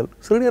நோயாளிகள்,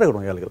 சிறுநீரக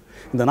நோயாளிகள்,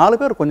 இந்த 4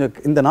 பேர் கொஞ்சம்,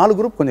 இந்த 4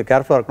 குரூப் கொஞ்சம்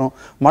கேர்ஃபுல்லாக இருக்கணும்.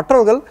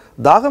 மற்றவர்கள்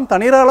தாகம்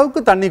தண்ணீர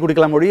அளவுக்கு தண்ணி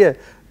குடிக்கலாம் ஒழிய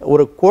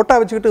ஒரு கோட்டா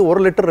வச்சுக்கிட்டு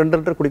 1 லிட்டர் 2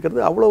 லிட்டர்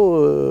குடிக்கிறது அவ்வளோ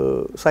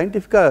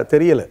சயின்டிஃபிக்காக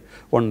தெரியலை.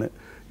 1.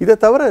 இதை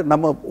தவிர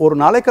நம்ம ஒரு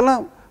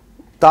நாளைக்கெல்லாம்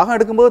தாகம்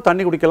எடுக்கும்போது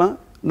தண்ணி குடிக்கலாம்.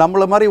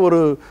 நம்மள மாதிரி ஒரு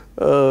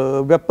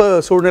வெப்ப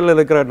சூழ்நிலையில்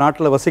இருக்கிற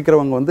நாட்டில்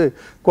வசிக்கிறவங்க வந்து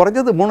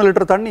குறைஞ்சது 3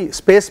 லிட்டர் தண்ணி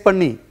ஸ்பேஸ்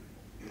பண்ணி,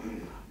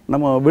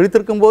 நம்ம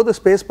விழித்திருக்கும் போது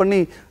ஸ்பேஸ் பண்ணி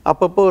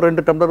அப்பப்போ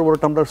 2 டம்ளர் 1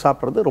 டம்ளர்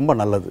சாப்பிட்றது ரொம்ப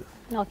நல்லது.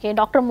 ஓகே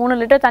டாக்டர், 3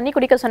 லிட்டர் தண்ணி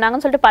குடிக்க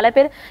சொன்னாங்கன்னு சொல்லிட்டு பல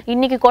பேர்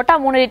இன்னைக்கு கோட்டா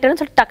 3 லிட்டர்னு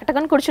சொல்லிட்டு டக்கு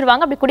டக்குன்னு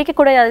குடிச்சிடுவாங்க. அப்படி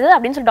குடிக்கக்கூடாது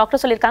அப்படின்னு சொல்லி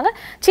டாக்டர் சொல்லியிருக்காங்க.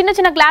 சின்ன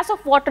சின்ன கிளாஸ்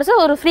ஆஃப் வாட்டர்ஸ்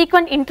ஒரு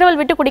ஃப்ரீக்வெண்ட் இன்டர்வல்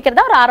விட்டு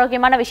குடிக்கிறதா ஒரு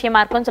ஆரோக்கியமான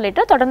விஷயமா இருக்கும்னு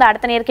சொல்லிட்டு தொடர்ந்து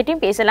அடுத்த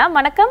நேர்கிட்டையும் பேசலாம்.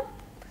 வணக்கம்.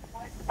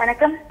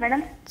 வணக்கம்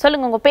மேடம்.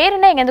 சொல்லுங்க, உங்க பேர்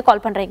என்ன, எங்க இருந்து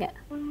கால் பண்றீங்க?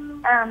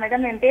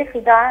 மேடம், என் பேர்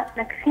சுதா,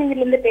 நான்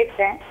கிருஷ்ணகிரில இருந்து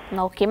பேசுறேன்.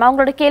 ஓகேமா,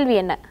 உங்களோட கேள்வி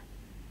என்ன?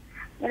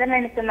 மேடம்,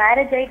 எனக்கு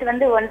மேரேஜ் ஆயிட்டு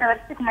வந்து 1.5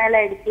 வருஷத்துக்கு மேல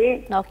ஆயிடுச்சு.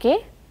 ஓகே.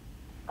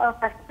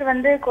 ஃபர்ஸ்ட்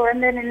வந்து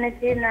குழந்தை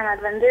நின்னுச்சு, நான்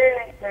அது வந்து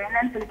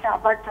வேணாம்னு சொல்லிட்டு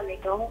அபார்ட்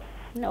பண்ணிட்டோம்.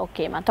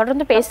 ஓகேமா,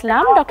 தொடர்ந்து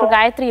பேசலாம். டாக்டர்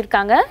காயத்ரி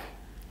இருக்காங்க.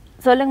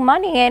 சொல்லுங்கம்மா,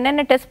 நீங்க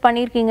என்னென்ன டெஸ்ட்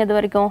பண்ணிருக்கீங்க இது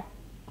வரைக்கும்?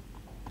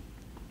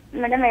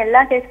 மேடம்,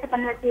 எல்லா டெஸ்ட்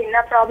பண்ணி வச்சு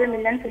என்ன ப்ராப்ளம்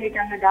இல்லைன்னு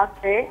சொல்லிட்டாங்க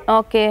டாக்டர்.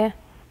 ஓகே.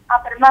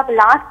 அப்புறமா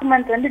லாஸ்ட்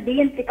மந்த் வந்து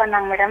டிஎன்சி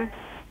பண்ணாங்க மேடம்.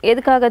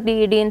 எதுக்காக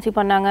டிஎன்சி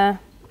பண்ணாங்க?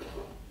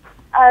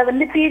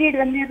 வந்து பீரியட்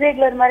வந்து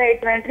இர்ரெகுலர் மாதிரி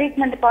ஆயிடுச்சு.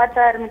 ட்ரீட்மெண்ட்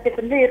பார்த்த ஆரம்பிச்சது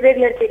வந்து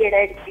இர்ரெகுலர் பீரியட்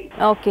ஆயிடுச்சு.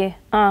 ஓகே.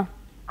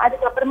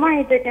 அதுக்கப்புறமா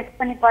இது டெஸ்ட்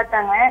பண்ணி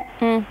பார்த்தாங்க.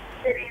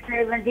 சரி,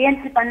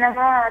 டிஎன்சி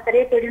பண்ணாம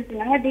சரியா போயிடுன்னு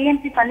சொன்னாங்க.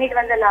 டிஎன்சி பண்ணிட்டு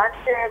வந்த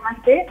லாஸ்ட்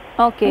மந்த்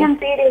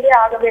பீரியடே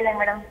ஆகவே இல்லை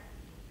மேடம்.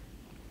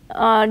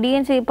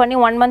 டிஎன்சி பண்ணி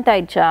 1 month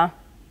ஆயிடுச்சா?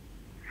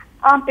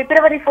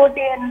 February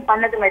 14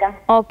 பண்ணது மேடம்.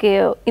 ஓகே.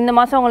 இந்த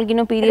மாசம் உங்களுக்கு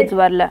இன்னும் பீரியட்ஸ்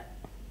வரல?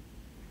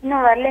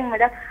 இன்னும் வரலைங்க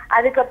மேடம்.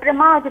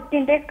 அதுக்கப்புறமா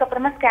 15 டேஸ்க்கு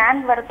அப்புறமா ஸ்கேன்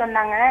வர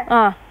சொன்னாங்க.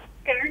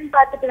 ஸ்கேன்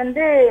பார்த்துட்டு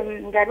வந்து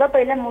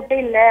கர்ப்பப்பையில முட்டை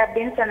இல்ல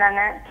அப்படின்னு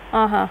சொன்னாங்க.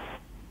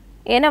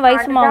 என்ன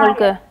வயசுமா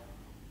உங்களுக்கு?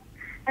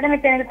 மேடம்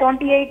இப்போ எனக்கு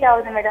 28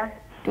 ஆகுது மேடம்.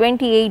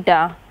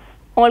 28ஆ?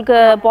 உங்களுக்கு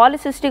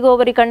பாலிசிஸ்டிக்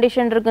ஓவரி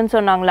கண்டிஷன் இருக்குன்னு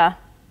சொன்னாங்களா?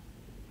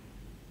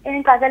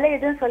 எனக்கு அதெல்லாம்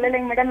எதுவும்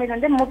சொல்லலைங்க மேடம். இது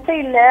வந்து முட்டை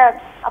இல்ல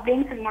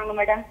அப்படின்னு சொன்னாங்க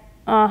மேடம்.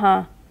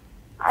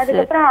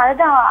 அதுக்கப்புறம்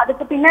அதுதான்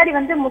அதுக்கு பின்னாடி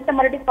வந்து முட்டை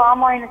மறுபடியும்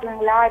ஃபார்ம்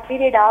ஆயினுக்குங்களா,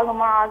 பீரியட்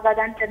ஆகுமா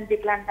ஆகாதான்னு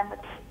தெரிஞ்சுக்கலான்ட்டாங்க.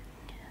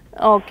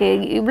 ஓகே.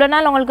 இவ்வளோ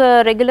நாள் உங்களுக்கு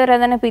ரெகுலரா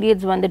தானே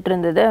பீரியட்ஸ் வந்துட்டு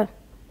இருந்தது?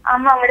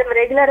 ஆமா மேடம்,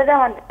 ரெகுலரா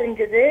தான் வந்துட்டு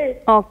இருந்தது.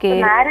 ஓகே.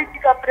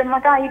 மேரேஜ்க்கு அப்புறமா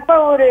தான் இப்போ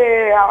ஒரு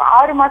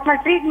 6 மாசமா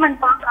ட்ரீட்மெண்ட்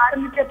பார்க்க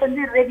ஆரம்பிச்சப்ப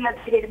வந்து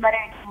ரெகுலர் பீரியட் மாதிரி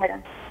ஆயிடுச்சு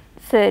மேடம்.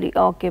 சரி,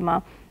 ஓகேம்மா.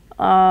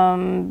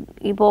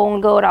 இப்போ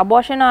உங்களுக்கு ஒரு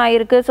அபார்ஷன்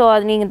ஆயிருக்கு, ஸோ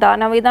அது நீங்கள்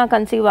தானாகவே தான்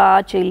கன்சீவ்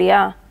ஆச்சு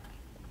இல்லையா?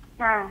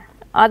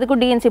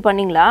 அதுக்கும் டிஎன்சி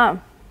பண்ணீங்களா?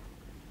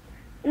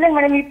 இல்லைங்க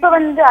மேடம், இப்போ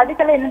வந்து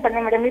அதுக்கெல்லாம் என்ன பண்ண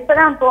மேடம்,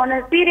 இப்போதான் போன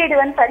பீரியட்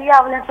வந்து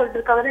சரியாகலன்னு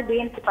சொல்லிட்டு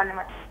டிஎன்சி பண்ண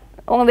மேடம்.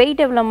 உங்கள்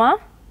வெயிட் எவ்வளோம்மா?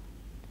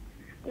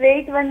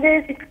 வெயிட் வந்து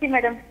 60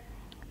 மேடம்.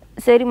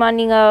 சரிம்மா,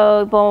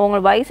 நீங்கள் இப்போ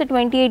உங்கள் வயசு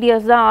 28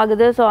 years தான்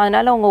ஆகுது. ஸோ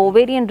அதனால் உங்கள்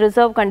ஒவேரியன்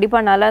ரிசர்வ்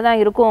கண்டிப்பாக நல்லா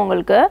தான் இருக்கும்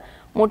உங்களுக்கு.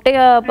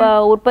 முட்டையை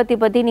உற்பத்தி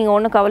பற்றி நீங்கள்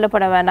ஒன்றும்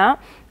கவலைப்பட வேணாம்.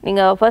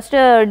 நீங்கள் ஃபஸ்ட்டு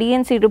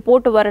டிஎன்சி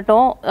ரிப்போர்ட்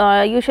வரட்டும்.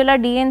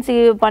 யூஸ்வலாக டிஎன்சி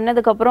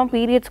பண்ணதுக்கப்புறம்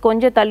பீரியட்ஸ்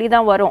கொஞ்சம் தள்ளி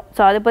தான் வரும்.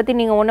 ஸோ அதை பற்றி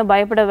நீங்கள் ஒன்றும்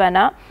பயப்பட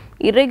வேணாம்.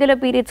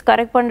 இர்ரெகுலர் பீரியட்ஸ்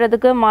கரெக்ட்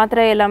பண்ணுறதுக்கு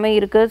மாத்திரை எல்லாமே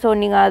இருக்குது. ஸோ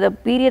நீங்கள் அதை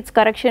பீரியட்ஸ்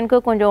கரெக்ஷனுக்கு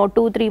கொஞ்சம்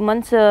 2-3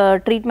 months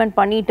ட்ரீட்மெண்ட்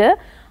பண்ணிவிட்டு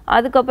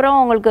அதுக்கப்புறம்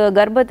உங்களுக்கு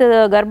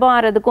கர்ப்பம்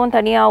ஆகிறதுக்கும்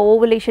தனியாக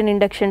ஓவலேஷன்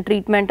இண்டக்ஷன்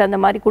ட்ரீட்மெண்ட் அந்த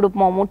மாதிரி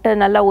கொடுப்போம். முட்டை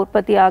நல்லா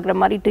உற்பத்தி ஆகிற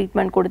மாதிரி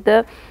ட்ரீட்மெண்ட் கொடுத்து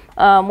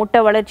முட்டை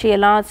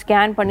வளர்ச்சியெல்லாம்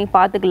ஸ்கேன் பண்ணி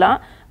பார்த்துக்கலாம்.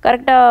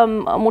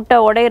 கரெக்டாக முட்டை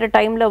உடையிற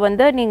டைமில்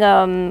வந்து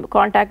நீங்கள்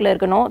கான்டாக்டில்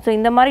இருக்கணும். ஸோ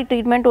இந்த மாதிரி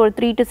ட்ரீட்மெண்ட் ஒரு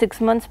 3 to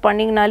 6 months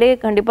பண்ணிங்கனாலே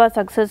கண்டிப்பாக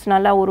சக்ஸஸ்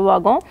நல்லா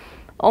உருவாகும்.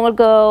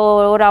 உங்களுக்கு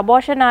ஒரு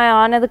அபார்ஷன்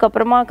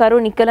ஆனதுக்கப்புறமா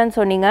கரு நிற்கலன்னு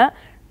சொன்னீங்க.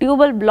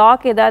 டியூபல்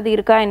பிளாக் ஏதாவது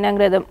இருக்கா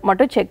என்னங்கிறத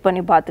மட்டும் செக்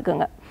பண்ணி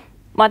பார்த்துக்குங்க.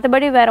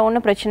 மற்றபடி வேறு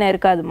ஒன்றும் பிரச்சனை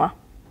இருக்காதுமா.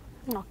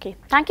 Okay,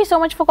 thank you so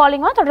much for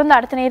காலிங்மா. தொடர்ந்து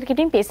அடுத்த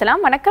நேர்கிட்டையும்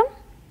பேசலாம். வணக்கம்.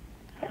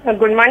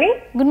 Good morning.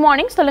 Good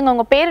morning. சொல்லுங்கள்,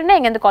 உங்கள் பேர் என்ன,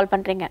 எங்கேருந்து கால்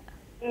பண்ணுறீங்க?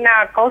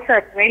 நான்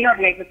கௌசர்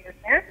வேலூர்ல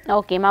இருக்கேன்.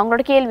 ஓகேம்மா,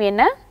 உங்களோட கேள்வி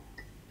என்ன?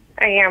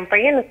 என்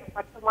பையனுக்கு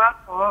 10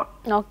 மாசம்.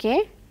 ஓகே.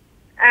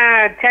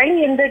 சளி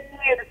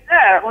எந்திரிச்சு இருக்கு,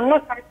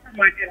 ஒன்றும் சாப்பிட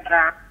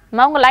மாட்டேன்றான்.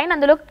 அம்மா, உங்கள் லைன்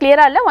அந்த அளவுக்கு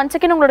கிளியரா இல்லை. 1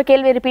 second உங்களோட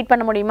கேள்வியை ரிப்பீட்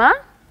பண்ண முடியுமா?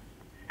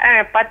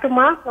 10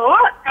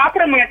 மாசம்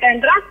சாப்பிட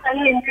மாட்டேன்றான்,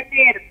 சளி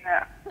எந்திரிச்சே இருக்கு.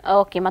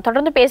 ஓகேம்மா,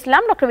 தொடர்ந்து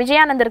பேசலாம். டாக்டர்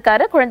விஜயானந்த்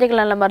இருக்காரு,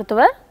 குழந்தைகள் நல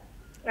மருத்துவர்.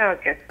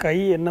 ஓகே. கை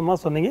என்னமா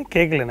சொன்னீங்க,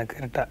 கேட்கல எனக்கு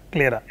கரெக்டா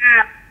கிளியரா.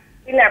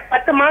 இல்ல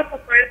 10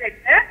 மாசம்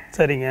குழந்தைக்கு.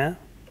 சரிங்க.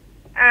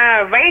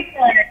 Wait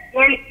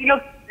 7 kilo.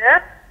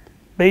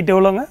 வெயிட்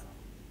எவ்வளோங்க?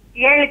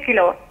 7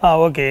 கிலோ.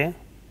 ஓகே.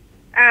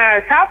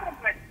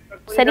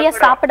 சரியா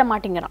சாப்பிட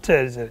மாட்டேங்கிறான்.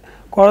 சரி சரி.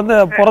 குழந்தை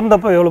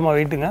பிறந்தப்ப எவ்வளோமா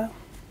வெயிட்டுங்க?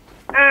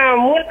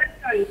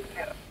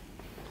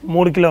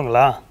 3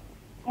 கிலோங்களா?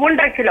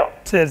 3.5 கிலோ.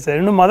 சரி சரி.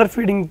 இன்னும் மதர்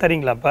ஃபீடிங்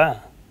தரீங்களா அப்ப?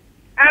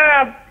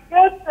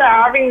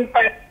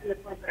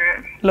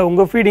 இல்லை,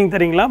 உங்கள் ஃபீடிங்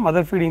தரீங்களா,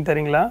 மதர் ஃபீடிங்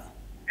தரீங்களா?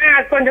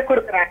 கொஞ்சம்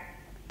கொடுக்குறேன்.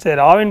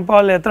 சரி. ஆவின்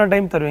பால் எத்தனை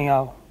டைம் தருவீங்க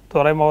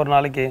தோராயமா ஒரு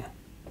நாளைக்கு?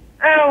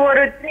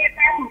 ஒரு 3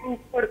 டைம்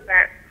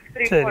கொடுப்பேன்.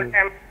 சரி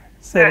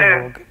சரி.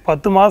 ஓகே.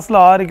 10 மாசத்துல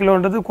 6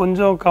 கிலோன்றது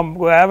கொஞ்சம்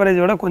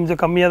ஆவரேஜ் விட கொஞ்சம்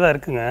கம்மியாக தான்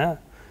இருக்குங்க.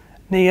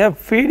 நீங்கள்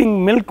ஃபீடிங்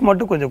மில்க்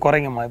மட்டும் கொஞ்சம்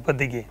குறைங்கம்மா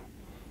இப்போதைக்கு.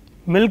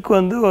 மில்க்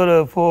வந்து ஒரு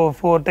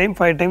 4 டைம்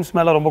 5 டைம்ஸ்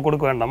மேலே ரொம்ப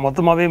கொடுக்க வேண்டாம்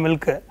மொத்தமாகவே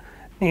மில்க்கு.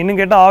 நீங்கள் இன்னும்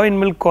கேட்டால் ஆவின்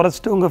மில்க்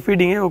குறைச்சிட்டு உங்கள்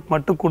ஃபீடிங்கே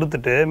மட்டும்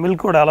கொடுத்துட்டு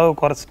மில்கோட அளவு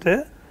குறைச்சிட்டு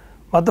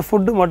மற்ற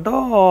ஃபுட்டு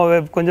மட்டும்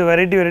கொஞ்சம்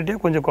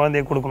வெரைட்டியாக கொஞ்சம்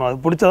குழந்தைய கொடுக்கணும்.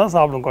 அது பிடிச்சா தான்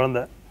சாப்பிடும்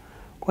குழந்தை.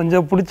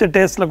 கொஞ்சம் பிடிச்ச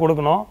டேஸ்ட்டில்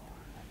கொடுக்கணும்.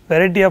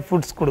 வெரைட்டியாக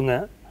ஃபுட்ஸ் கொடுங்க.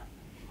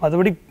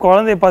 மற்றபடி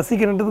குழந்தைய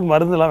பசிக்கிறதுக்கு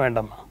மருந்துலாம்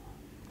வேண்டாமா.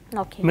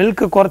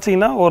 மில்க்கு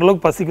குறைச்சிங்கன்னா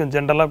ஓரளவுக்கு பசிக்கும்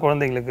ஜென்ரலாக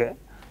குழந்தைங்களுக்கு.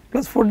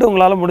 ப்ளஸ் ஃபுட்டு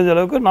உங்களால் முடிஞ்ச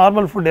அளவுக்கு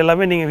நார்மல் ஃபுட்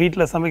எல்லாமே நீங்கள்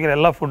வீட்டில் சமைக்கிற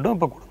எல்லா ஃபுட்டும்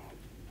இப்போ கொடுங்க.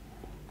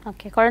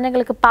 ஓகே.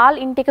 குழந்தைங்களுக்கு பால்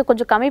இன்டேக்கை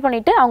கொஞ்சம் கம்மி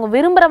பண்ணிவிட்டு அவங்க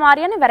விரும்புகிற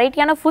மாதிரியான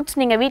வெரைட்டியான ஃபுட்ஸ்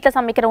நீங்கள் வீட்டில்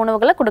சமைக்கிற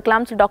உணவுகளை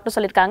கொடுக்கலாம்னு சொல்லி டாக்டர்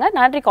சொல்லியிருக்காங்க.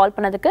 நன்றி கால்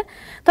பண்ணதுக்கு.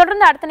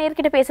 தொடர்ந்து அடுத்த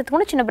நேர்கிட்ட பேசுறதுக்கு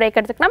முன்னாடி சின்ன பிரேக்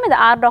எடுத்துக்கலாம். இது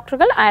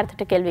டாக்டர்கள்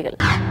 1008 கேள்விகள்.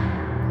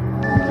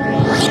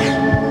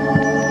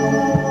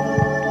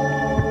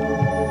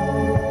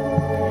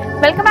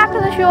 Welcome back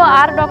to the show.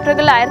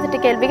 டாக்டர்கள் 1008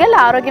 கேள்விகள்.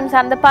 ஆரோக்கியம்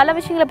சார்ந்த பல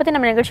விஷயங்களை பற்றி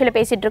நம்ம நிகழ்ச்சியில்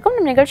பேசிட்டு இருக்கோம்.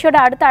 நம்ம நிகழ்ச்சியோட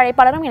அடுத்த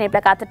அழைப்பாளரும்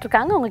இணைப்பில் காத்துட்டு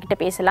இருக்காங்க. உங்ககிட்ட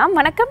பேசலாம்.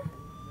 வணக்கம்.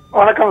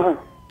 வணக்கம்.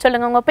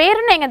 சொல்லுங்க, உங்க பேர்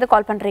என்ன, எங்க இருந்து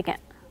கால் பண்றீங்க?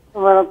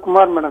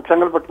 குமார் மேடம்,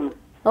 செங்கல்பட்டு.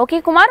 ஓகே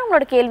குமார்,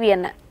 உங்களோட கேள்வி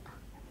என்ன?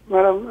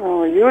 மேடம்,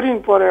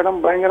 யூரின் போற இடம்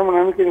பயங்கரமா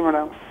நினைக்குது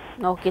மேடம்.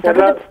 ஓகே.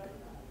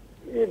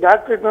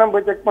 டாக்டர்கிட்டலாம்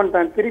போய் செக்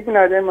பண்ணிட்டேன், திருப்பி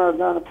நான் அதே மாதிரி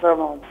தான்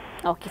ப்ராப்ளம்.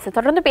 ஓகே சார்,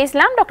 தொடர்ந்து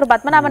பேசலாம். டாக்டர்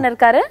பத்மநாபன்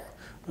இருக்காரு.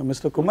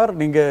 மிஸ்டர் குமார்,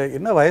 நீங்க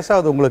என்ன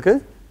வயசாகுது உங்களுக்கு?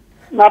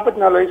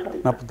 44 வயசு.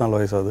 44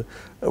 வயசாகுது.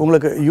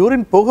 உங்களுக்கு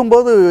யூரின்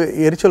போகும்போது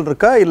எரிச்சல்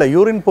இருக்கா, இல்ல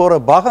யூரின் போற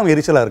பாகம்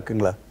எரிச்சலா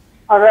இருக்குங்களா?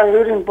 அதான்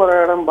யூரின் போற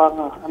இடம்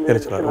பாருங்க.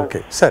 எரிச்சலா. ஓகே,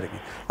 சரிங்க.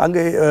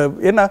 அங்கே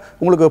என்ன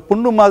உங்களுக்கு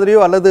புண்ணு மாதிரியோ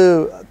அல்லது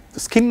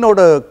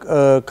ஸ்கின்னோட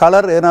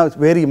கலர் ஏன்னா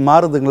வேரி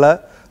மாறுதுங்களா?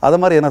 அது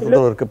மாதிரி என்ன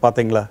தொந்தரவு இருக்கு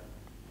பார்த்தீங்களா?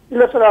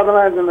 இல்ல சார்,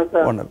 அதெல்லாம் எதுவும் இல்லை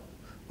சார். ஒன்று.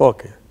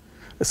 ஓகே.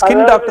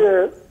 ஸ்கின் டாக்டர்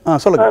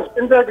சொல்லுங்க.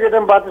 ஸ்கின் டாக்டர் கிட்ட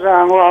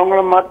பார்த்துட்டாங்க,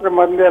 அவங்கள மாத்திரை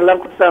மருந்து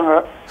எல்லாம் கொடுத்தாங்க.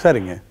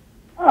 சரிங்க.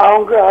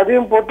 அவங்க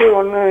அதையும் போட்டு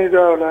ஒன்றும் இது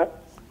ஆகல.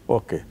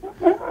 ஓகே.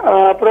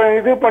 அப்புறம்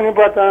இது பண்ணி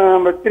பார்த்தேன்,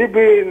 நம்ம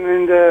திருப்பி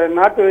இந்த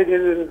நாட்டு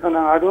வைத்தியம்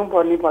சொன்னாங்க, அதுவும்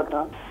பண்ணி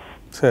பார்த்தேன்.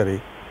 சரி.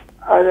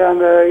 அது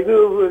அந்த இது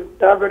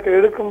டேப்லெட்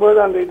எடுக்கும்போது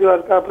அந்த இது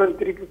இருக்கா, அப்புறம்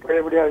திருப்பி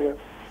பழையபடியாக.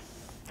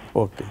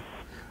 ஓகே.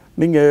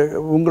 நீங்க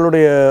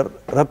உங்களுடைய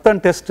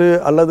ரத்தம் டெஸ்ட்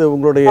அல்லது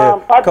உங்களுடைய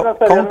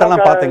கவுண்ட்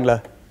எல்லாம் பார்த்தீங்களா?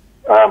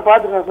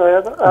 பார்த்துட்டேன் சார்.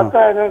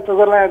 ரத்தம் எதுவும்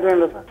சுகர்லாம் எதுவும்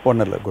இல்லை சார்.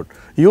 ஒன்றும் இல்லை. குட்.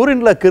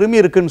 யூரின்ல கிருமி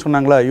இருக்குன்னு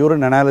சொன்னாங்களா?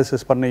 யூரின்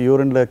அனாலிசிஸ் பண்ணி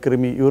யூரின்ல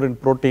கிருமி, யூரின்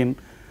புரோட்டீன்,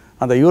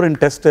 அந்த யூரின்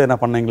டெஸ்ட் என்ன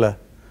பண்ணீங்களா?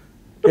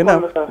 ஏன்னா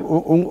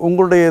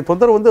உங்களுடைய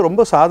தொந்தரவு வந்து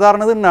ரொம்ப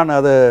சாதாரணதுன்னு நான்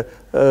அதை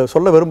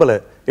சொல்ல விரும்பலை.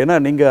 ஏன்னா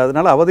நீங்கள்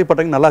அதனால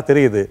அவதிப்பட்டீங்க நல்லா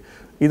தெரியுது.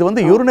 இது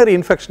வந்து யூரினரி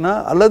இன்ஃபெக்ஷனா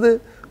அல்லது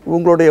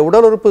உங்களுடைய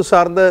உடல் உறுப்பு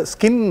சார்ந்த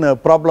ஸ்கின்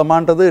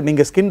ப்ராப்ளமான்றது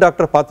நீங்கள் ஸ்கின்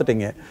டாக்டர்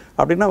பார்த்துட்டீங்க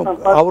அப்படின்னா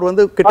அவர்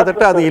வந்து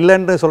கிட்டத்தட்ட அது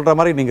இல்லைன்னு சொல்கிற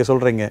மாதிரி நீங்கள்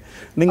சொல்கிறீங்க.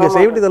 நீங்கள்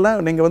செய்ய வேண்டியதெல்லாம்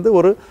நீங்கள் வந்து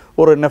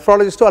ஒரு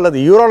நெஃப்ராலஜிஸ்டோ அல்லது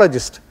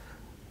யூராலஜிஸ்ட்,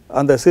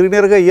 அந்த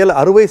சிறுநீரக இயல்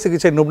அறுவை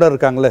சிகிச்சை நிபுணர்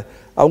இருக்காங்களே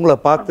அவங்கள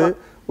பார்த்து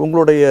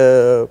உங்களுடைய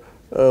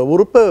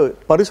உறுப்பை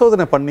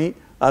பரிசோதனை பண்ணி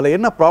அதில்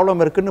என்ன ப்ராப்ளம்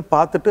இருக்குன்னு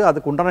பார்த்துட்டு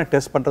அதுக்கு உண்டான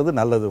டெஸ்ட் பண்ணுறது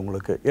நல்லது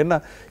உங்களுக்கு. ஏன்னா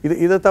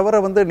இதை தவிர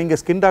வந்து நீங்கள்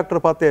ஸ்கின் டாக்டர்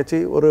பார்த்தாச்சு,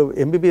 ஒரு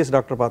எம்பிபிஎஸ்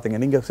டாக்டர் பார்த்தீங்க,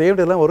 நீங்கள் செய்ய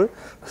வேண்டியதெல்லாம் ஒரு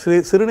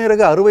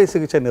சிறுநீரக அறுவை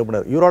சிகிச்சை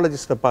நிபுணர்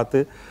யூராலஜிஸ்ட்டை பார்த்து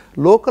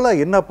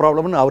லோக்கலாக என்ன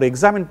ப்ராப்ளம்னு அவர்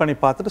எக்ஸாமின் பண்ணி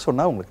பார்த்துட்டு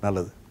சொன்னால் உங்களுக்கு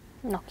நல்லது.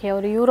 ஓகே,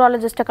 ஒரு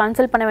யூராலஜிஸ்ட்டை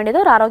கன்சல்ட் பண்ண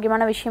வேண்டியது ஒரு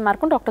ஆரோக்கியமான விஷயமா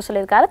இருக்கும் டாக்டர்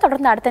சொல்லியிருக்காரு.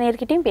 தொடர்ந்து அடுத்த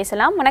நேர்கிட்டையும்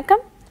பேசலாம்.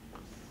 வணக்கம்.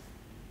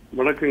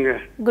 வணக்கங்க.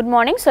 Good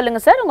morning.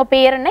 சொல்லுங்க சார், உங்க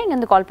பேர் என்ன, இங்க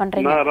இருந்து கால்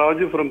பண்றீங்க? நான்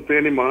ராஜு ஃப்ரம்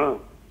தேனிமா.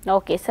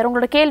 ஓகே சார்,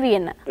 உங்களோட கேள்வி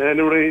என்ன?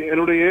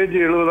 என்னோட ஏஜ்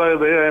 70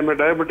 ஆகுது. I am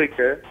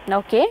diabetic.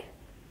 ஓகே.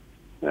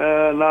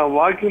 நான்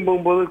வாக்கிங்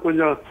போகும்போது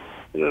கொஞ்சம்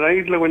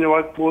நைட்ல கொஞ்சம்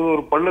வாக் போகும்போது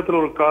ஒரு பள்ளத்துல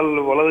ஒரு கால்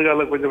வலது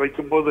கால கொஞ்சம்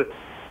வைக்கும் போது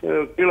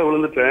கீழே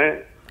விழுந்துட்டேன்.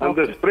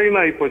 அந்த ஸ்ப்ரெயின்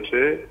ஆகி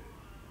போச்சு.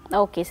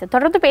 ஓகே சார்,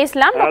 தொடர்ந்து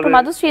பேசலாம். டாக்டர்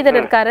மது ஸ்ரீதர்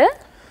இருக்காரு.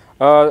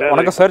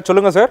 வணக்கம் சார்,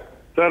 சொல்லுங்க சார்.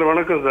 சார்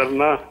வணக்கம் சார்,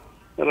 நான்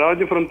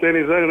ராஜு ஃப்ரம்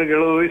தேனி சார். எனக்கு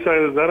 70 வயசு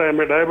ஆகுது sir. I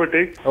am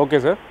diabetic. Okay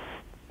sir.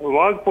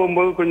 Walk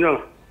போகும்போது கொஞ்சம்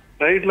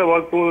நைட்ல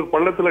வாக் போகும்போது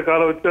பள்ளத்துல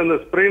காலை வச்சு அந்த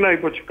ஸ்ப்ரெயின் ஆகி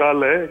போச்சு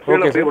கால, கீழே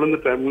அப்படியே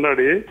விழுந்துட்டேன்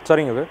முன்னாடி.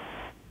 சரிங்க சார்.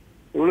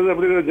 விழுந்து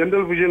அப்படியே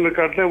ஜென்ரல் பிசிஷன்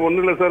காட்டினேன்.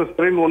 ஒன்றும் இல்லை சார்,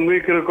 ஸ்ப்ரெயின் 1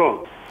 வீக் இருக்கும்.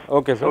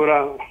 Okay sir. ஒரு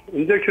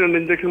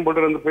இன்ஜெக்ஷன்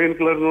போட்டார், அந்த பெயின்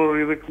கில்லர்னு ஒரு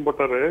இதுக்கு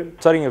போட்டாரு.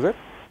 சரிங்க சார்.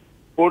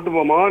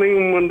 போட்டு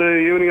மார்னிங் அண்ட்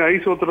ஈவினிங்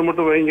ஐஸ் ஒத்தரை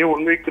மட்டும் வைங்க,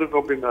 1 வீக்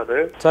இருக்கும் அப்படின்னாரு.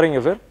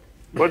 சரிங்க சார்.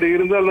 பட்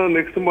இருந்தாலும்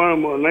நெக்ஸ்ட்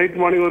நைட்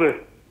மார்னிங் ஒரு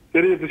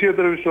பெரிய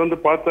பிசியோதெரபிஸ்ட் வந்து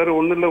பார்த்தாரு.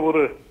 ஒன்றும் இல்லை,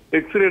 ஒரு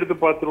எக்ஸ்ரே எடுத்து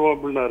பார்த்துருவோம்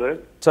அப்படின்னாரு.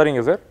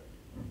 சரிங்க சார்.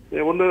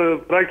 ஒன்றும்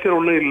ஃப்ராக்சர்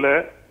ஒன்றும் இல்லை.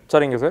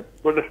 சரிங்க சார்.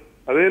 பட்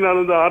அதே நாள்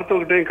வந்து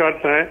ஆர்த்தோகிட்டையும்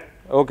காட்டினேன்.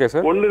 Okay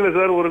sir. ஒன்றும் இல்லை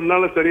சார், ஒரு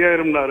நாள்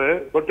சரியாயிரும்னாரு.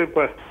 பட்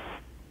இப்போ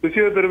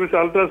பிசியோதெரபிஸ்ட்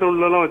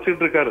அல்ட்ராசவுண்ட்லாம்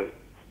வச்சுட்டு இருக்காரு.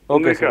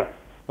 Okay sir.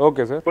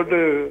 Okay sir. But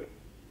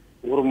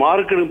ஒரு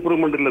மார்க்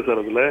இம்ப்ரூவ்மெண்ட் இல்லை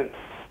சார் அதுல.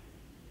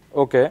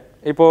 ஓகே,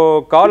 இப்போ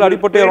கால்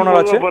அடிபட்டு எவ்வளவு நாள்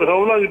ஆச்சு?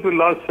 How long it will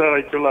last sir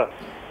actually?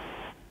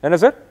 என்ன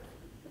சார்?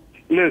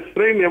 இல்ல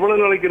ஸ்ட்ரெயின்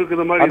எவ்வளவு நாளைக்கு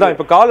இருக்குது மாதிரி? அதான்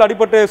இப்போ கால்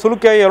அடிபட்டு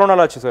சுளுக்காய் எவ்வளவு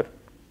நாள் ஆச்சு சார்?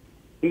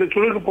 இந்த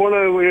சுளுக்கு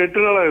போன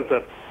 8 நாள் ஆகுது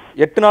சார்.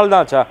 8 நாள்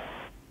தான் ஆச்சா?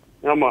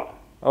 ஆமா.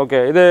 ஓகே,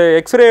 இது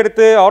எக்ஸ்ரே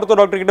எடுத்து ஆர்த்தோ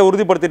டாக்டர் கிட்ட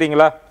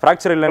உறுதிப்படுத்திட்டீங்களா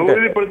ஃப்ராக்சர் இல்லன்னு?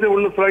 உறுதிப்படுத்தி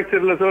ஒன்னும்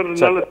ஃப்ராக்சர் இல்ல சார்,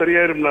 நல்ல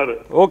சரியாயிரும்னாரு.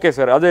 Okay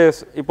sir. அது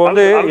இப்போ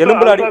வந்து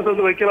எலும்புல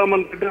அடி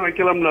வைக்கலாமான்னு கிட்ட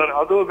வைக்கலாம்னாரு.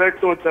 அதுவும்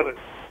வேக்ஸ் வச்சாரு.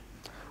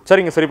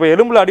 சரிங்க சார். இப்போ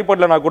எலும்புல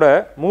அடிபடலனா கூட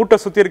மூட்டை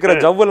சுத்தி இருக்கிற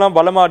ஜவ்வெல்லாம்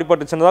பலமா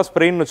அடிபட்டுச்சுன்னு தான்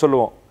ஸ்ப்ரெயின்னு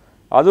சொல்லுவோம்.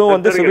 அதுவும்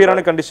வந்து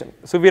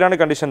சிவியரான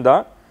கண்டிஷன்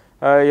தான்.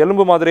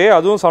 எலும்பு மாதிரியே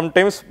அதுவும்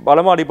சம்டைம்ஸ்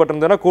பலமா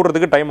அடிபட்டிருந்ததுன்னா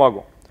கூடுறதுக்கு டைம்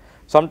ஆகும்.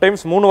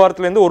 சம்டைம்ஸ் 3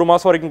 வாரத்துலேருந்து 1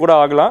 மாதம் வரைக்கும் கூட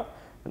ஆகலாம்.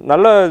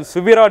 நல்ல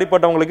சிவியராக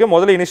அடிப்பட்டவங்களுக்கு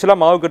முதல்ல இனிஷியலாக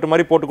மாவு கட்டு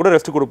மாதிரி போட்டு கூட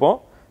ரெஸ்ட் கொடுப்போம்.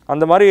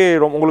 அந்த மாதிரி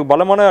உங்களுக்கு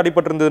பலமான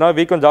அடிபட்டிருந்ததுன்னா,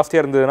 வீக்கம்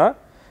ஜாஸ்தியாக இருந்ததுன்னா,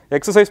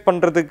 எக்ஸசைஸ்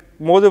பண்ணுறதுக்கு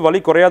போது வலி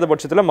குறையாத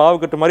பட்சத்தில் மாவு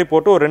கட்டு மாதிரி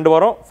போட்டு ஒரு 2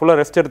 வாரம் ஃபுல்லாக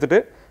ரெஸ்ட் எடுத்துட்டு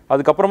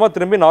அதுக்கப்புறமா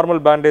திரும்பி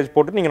நார்மல் பேண்டேஜ்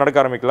போட்டு நீங்கள் நடக்க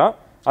ஆரம்பிக்கலாம்.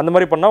 அந்த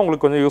மாதிரி பண்ணால்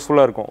உங்களுக்கு கொஞ்சம்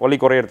யூஸ்ஃபுல்லாக இருக்கும் வலி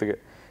குறையிறதுக்கு.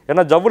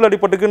 ஏன்னா ஜவ்வுள்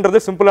அடிப்பட்டுக்குன்றது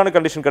சிம்பிளான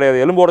கண்டிஷன் கிடையாது.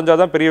 எலும்பு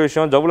உடஞ்சாதான் பெரிய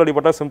விஷயம். ஜவ்வுள்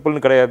அடிப்பட்டால்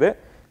சிம்பிள்னு கிடையாது.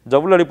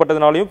 ஜவ்வுள்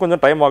அடிப்பட்டதுனாலையும்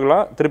கொஞ்சம் டைம்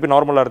ஆகலாம் திருப்பி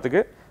நார்மல்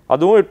ஆகிறதுக்கு.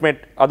 அதுவும்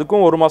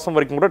அதுக்கும் 1 மாதம்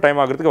வரைக்கும் கூட டைம்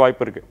ஆகிறதுக்கு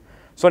வாய்ப்பு இருக்குது.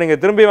 ஸோ நீங்கள்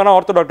திரும்பி வேணால்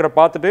ஆர்த்தோ டாக்டரை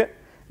பார்த்துட்டு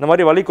இந்த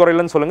மாதிரி வலி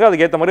குறையலன்னு சொல்லுங்கள்.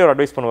 அதுக்கேற்ற மாதிரி ஒரு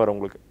அட்வைஸ் பண்ணுவார்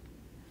உங்களுக்கு.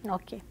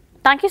 Okay,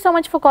 thank you so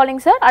much for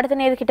calling sir. அடுத்த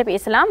நேர்கிட்ட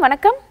பேசலாம்.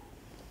 வணக்கம்.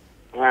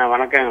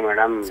 வணக்கங்க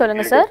மேடம்.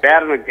 சொல்லுங்க சார்.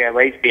 பேரனுக்கு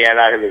வயசு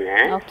 7 ஆகுதுங்க.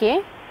 ஓகே.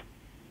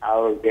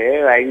 அவருக்கு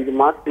 5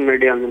 மாசத்துக்கு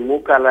முன்னாடி வந்து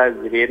மூக்கால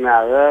திடீர்னு,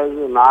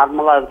 அதாவது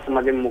நார்மலா இருக்க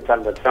மாதிரி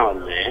மூக்கால் ரத்தம்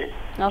வந்து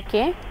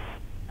ஓகே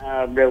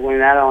அப்படியே கொஞ்ச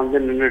நேரம் வந்து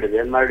நின்றுடுது.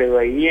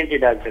 மறுபடியும் இஎன்டி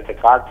டாக்டர்கிட்ட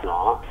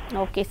காட்டணும்.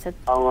 Okay sir.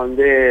 அவங்க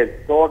வந்து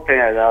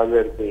தோட்டம் ஏதாவது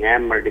இருக்குங்க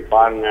மறுபடியும்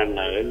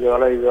பாருங்கன்னாரு.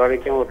 இது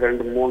வரைக்கும் ஒரு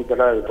 2-3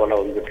 தடவை அது போல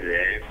வந்துட்டுது.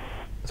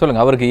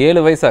 சொல்லுங்க, அவருக்கு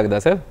 7 வயசு ஆகுதா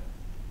சார்?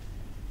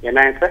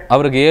 என்னங்க சார்?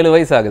 அவருக்கு 7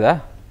 வயசு ஆகுதா?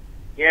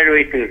 7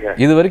 வயசுங்க சார்.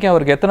 இது வரைக்கும்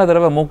அவருக்கு எத்தனை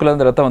தடவை மூக்குல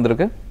இருந்து ரத்தம்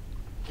வந்திருக்கு?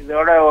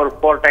 இதோட ஒரு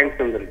 4 டைம்ஸ்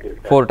வந்திருக்கு.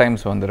 4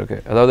 டைம்ஸ் வந்திருக்கு.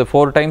 அதாவது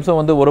 4 டைம்ஸும்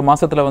வந்து ஒரு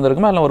மாசத்துல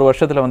வந்திருக்குமா இல்லை ஒரு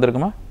வருஷத்துல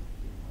வந்திருக்குமா?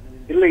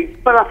 இல்ல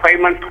இப்பதான் 5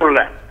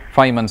 மந்த்ஸ்க்குள்ள.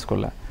 5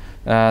 மந்த்ஸ்க்குள்ள.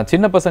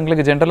 சின்ன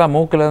பசங்களுக்கு ஜென்ரலாக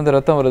மூக்கில் இருந்து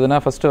ரத்தம் வருதுன்னா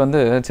ஃபஸ்ட்டு வந்து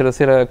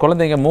சில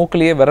குழந்தைங்க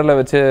மூக்கிலேயே விரலை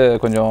வச்சு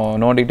கொஞ்சம்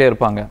நோண்டிகிட்டே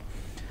இருப்பாங்க.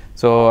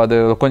 ஸோ அது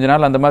கொஞ்ச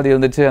நாள் அந்த மாதிரி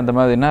இருந்துச்சு, அந்த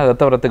மாதிரினா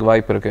ரத்தம் வரத்துக்கு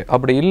வாய்ப்பு இருக்குது.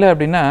 அப்படி இல்லை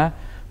அப்படின்னா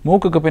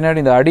மூக்குக்கு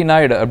பின்னாடி இந்த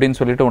அடிநாய்டு அப்படின்னு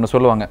சொல்லிட்டு ஒன்று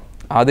சொல்லுவாங்க,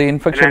 அது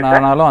இன்ஃபெக்ஷன்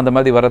ஆனாலும் அந்த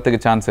மாதிரி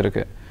வரத்துக்கு சான்ஸ்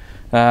இருக்குது.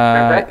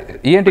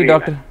 இஎன்டி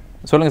டாக்டர்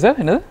சொல்லுங்கள் சார்.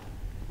 என்னது?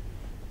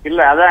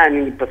 இல்ல அதான்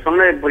நீங்க இப்ப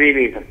சொன்னது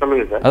புரியல சார்,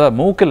 சொல்லுங்க சார். அதான்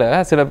மூக்குல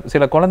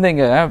சில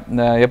குழந்தைங்க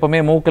எப்பவுமே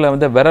மூக்குல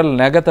வந்து விரல்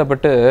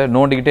நகத்தப்பட்டு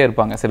நோண்டிக்கிட்டே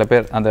இருப்பாங்க. சில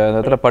பேர் அந்த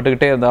இடத்துல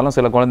பட்டுக்கிட்டே இருந்தாலும்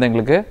சில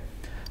குழந்தைங்களுக்கு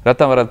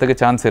ரத்தம் வர்றதுக்கு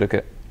சான்ஸ்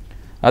இருக்கு.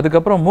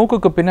 அதுக்கப்புறம்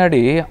மூக்குக்கு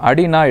பின்னாடி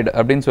அடிநாய்டு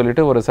அப்படின்னு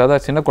சொல்லிட்டு ஒரு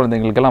சின்ன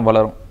குழந்தைங்களுக்கெல்லாம்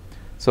வளரும்.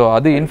 ஸோ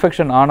அது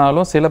இன்ஃபெக்ஷன்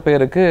ஆனாலும் சில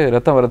பேருக்கு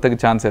ரத்தம்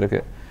வர்றதுக்கு சான்ஸ் இருக்கு.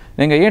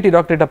 நீங்க ஏடி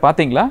டாக்டர்கிட்ட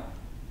பாத்தீங்களா?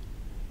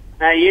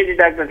 ஏடி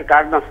டாக்டர்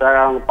காட்டணும் சார்.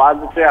 அவங்க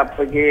பார்த்துட்டு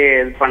அப்போக்கே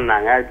இது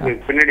பண்ணாங்க.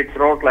 பின்னாடி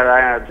த்ரோட்ல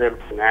தான் இது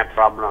இருக்குங்க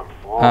ப்ராப்ளம்.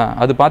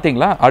 அது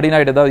பாத்தீங்களா?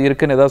 அடிநாய்டு ஏதாவது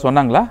இருக்குன்னு ஏதாவது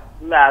சொன்னாங்களா?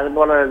 இல்ல அது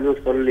போல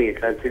எதுவும் சொல்லி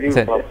சார்.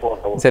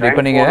 சரி,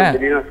 இப்போ நீங்க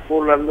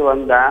ஸ்கூல்ல இருந்து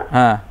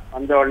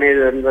வந்த உடனே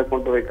இது இருந்து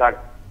கொண்டு போய்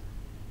காட்டு.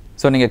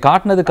 ஸோ நீங்க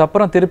காட்டினதுக்கு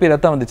அப்புறம் திருப்பி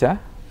ரத்தம் வந்துச்சா?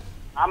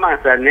 ஆமாங்க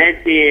சார்,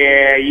 நேற்று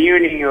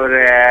ஈவினிங் ஒரு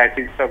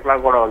 6 o'clock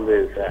கூட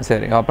வந்தது சார்.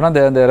 சரி, அப்புறம்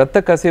அந்த ரத்த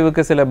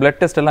கசிவுக்கு சில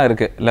பிளட் டெஸ்ட் எல்லாம்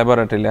இருக்கு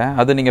லேபரேட்டரியில,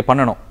 அது நீங்க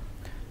பண்ணணும்.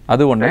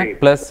 அது ஒன்று.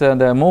 ப்ளஸ்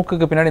அந்த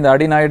மூக்குக்கு பின்னாடி இந்த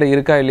அடிநாய்டு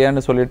இருக்கா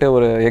இல்லையான்னு சொல்லிட்டு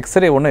ஒரு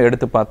எக்ஸ்ரே ஒன்று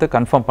எடுத்து பார்த்து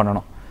கன்ஃபார்ம்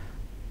பண்ணணும்.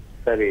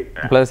 சரி.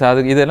 ப்ளஸ்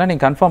அது இதெல்லாம்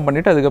நீங்கள் கன்ஃபார்ம்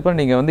பண்ணிவிட்டு அதுக்கப்புறம்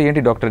நீங்கள் வந்து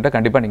ஏன்டி டாக்டர்கிட்ட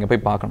கண்டிப்பாக நீங்கள்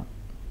போய் பார்க்கணும்.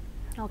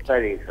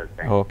 சரி சார்.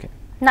 ஓகே,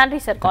 நன்றி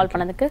சார் கால்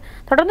பண்ணதுக்கு.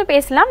 தொடர்ந்து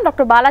பேசலாம்.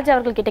 டாக்டர் பாலாஜி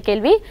அவர்கள் கிட்ட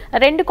கேள்வி.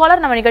 2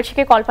 காலர் நம்ம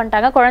நிகழ்ச்சிக்கே கால்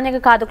பண்ணிட்டாங்க. குழந்தைங்க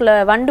காதுக்குள்ள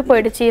வண்டு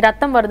போயிடுச்சு,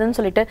 ரத்தம் வருதுன்னு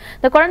சொல்லிட்டு.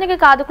 இந்த குழந்தைங்க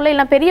காதுக்குள்ள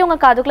இல்லை பெரியவங்க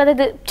காதுக்குள்ள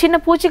இது சின்ன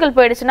பூச்சிகள்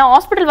போயிடுச்சுன்னா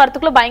ஹாஸ்பிட்டல்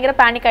வரதுக்குள்ள பயங்கர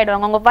பேனிக்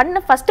ஆயிடுவாங்க.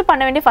 அவங்க ஃபர்ஸ்ட்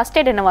பண்ண வேண்டிய ஃபர்ஸ்ட்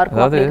எய்ட் என்னவா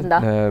இருக்கும்?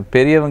 அதாவது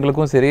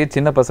பெரியவங்களுக்கும் சரி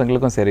சின்ன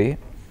பசங்களுக்கும் சரி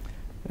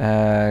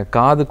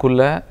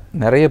காதுக்குள்ள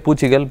நிறைய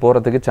பூச்சிகள்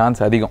போகிறதுக்கு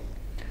சான்ஸ் அதிகம்.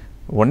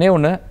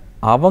 ஒன்று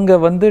அவங்க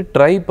வந்து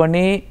ட்ரை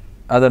பண்ணி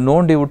அதை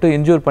நோண்டி விட்டு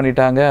இன்ஜூர்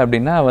பண்ணிட்டாங்க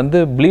அப்படின்னா வந்து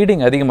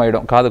ப்ளீடிங்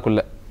அதிகமாகிடும்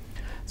காதுக்குள்ளே.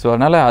 ஸோ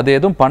அதனால் அது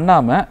எதுவும்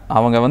பண்ணாமல்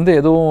அவங்க வந்து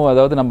எதுவும்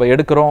அதாவது நம்ம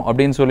எடுக்கிறோம்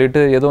அப்படின்னு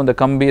சொல்லிட்டு எதுவும் இந்த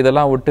கம்பி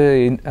இதெல்லாம் விட்டு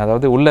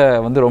அதாவது உள்ளே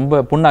வந்து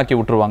ரொம்ப புண்ணாக்கி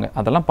விட்டுருவாங்க.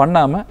 அதெல்லாம்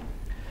பண்ணாமல்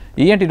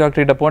இஎன்டி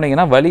டாக்டர்கிட்ட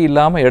போனீங்கன்னா வலி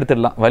இல்லாமல்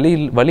எடுத்துடலாம்.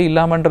 வலி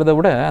இல்லாமன்றதை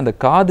விட அந்த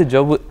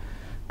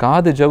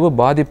காது ஜவ்வு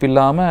பாதிப்பு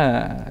இல்லாமல்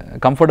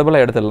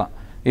கம்ஃபர்டபுளாக எடுத்துடலாம்.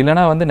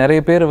 இல்லைனா வந்து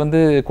நிறைய பேர் வந்து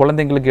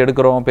குழந்தைங்களுக்கு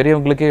எடுக்கிறோம்,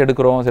 பெரியவங்களுக்கே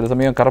எடுக்கிறோம், சில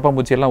சமயம்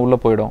கரப்பாம்பூச்சியெல்லாம் உள்ளே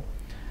போயிடும்.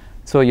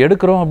 ஸோ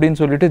எடுக்கிறோம் அப்படின்னு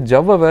சொல்லிட்டு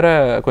ஜவ்வை வேற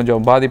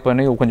கொஞ்சம் பாதிப்பு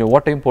பண்ணி கொஞ்சம்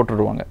ஓட்டையும்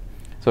போட்டுடுவாங்க.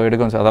 ஸோ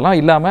எடுக்கணும். அதெல்லாம்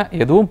இல்லாமல்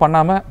எதுவும்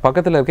பண்ணாமல்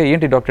பக்கத்தில் இருக்க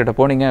இஎன்டி டாக்டர்கிட்ட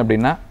போனீங்க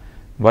அப்படின்னா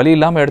வலி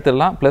இல்லாமல்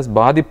எடுத்துடலாம். ப்ளஸ்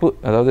பாதிப்பு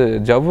அதாவது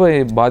ஜவ்வை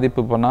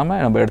பாதிப்பு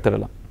பண்ணாமல் நம்ம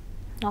எடுத்துடலாம்.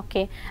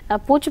 ஓகே,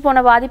 பூச்சி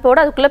போன பாதிப்போட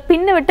அதுக்குள்ள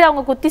பின்னு விட்டு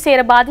அவங்க குத்தி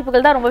செய்யற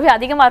பாதிப்புகள் தான் ரொம்பவே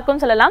அதிகமா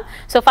இருக்கும்னு சொல்லலாம்.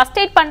 ஸோ ஃபர்ஸ்ட்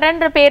எய்ட்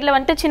பண்றேன்ற பேர்ல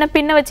வந்துட்டு சின்ன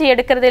பின்ன வச்சு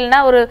எடுக்கிறது இல்லைன்னா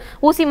ஒரு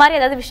ஊசி மாதிரி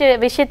ஏதாவது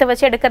விஷயத்தை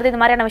வச்சு எடுக்கிறது,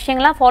 இந்த மாதிரியான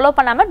விஷயங்கள்லாம் ஃபாலோ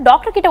பண்ணாம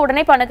டாக்டர் கிட்ட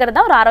உடனே பண்ணுறது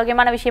தான் ஒரு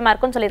ஆரோக்கியமான விஷயமா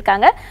இருக்கும்னு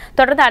சொல்லியிருக்காங்க.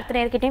 தொடர்ந்து அடுத்த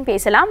நேர்கிட்டையும்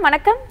பேசலாம்.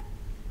 வணக்கம்.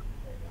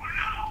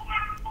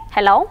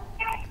 Hello,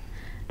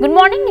 good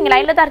morning. நீங்க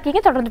லைன்ல தான்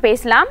இருக்கீங்க, தொடர்ந்து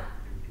பேசலாம்.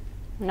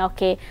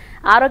 ஓகே,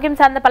 ஆரோக்கியம்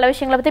சார்ந்த பல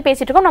விஷயங்களை பற்றி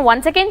பேசிட்டு இருக்கோம். நான்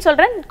ஒன்ஸ் அகெயின்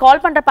சொல்கிறேன்,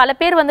 கால் பண்ணுற பல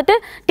பேர் வந்துட்டு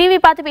டிவி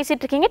பார்த்து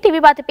பேசிட்டு இருக்கீங்க. டிவி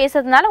பார்த்து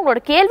பேசுறதுனால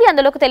உங்களோட கேள்வி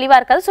அந்த அளவுக்கு தெளிவாக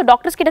இருக்காது. ஸோ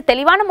டாக்டர்ஸ் கிட்ட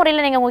தெளிவான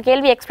முறையில் நீங்கள் உங்கள்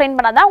கேள்வி எக்ஸ்பிளைன்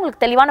பண்ணாதான்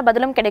உங்களுக்கு தெளிவான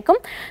பதிலும்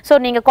கிடைக்கும். ஸோ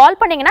நீங்கள் கால்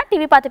பண்ணீங்கன்னா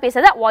டிவி பார்த்து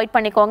பேசுறதை அவாய்ட்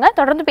பண்ணிக்கோங்க.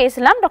 தொடர்ந்து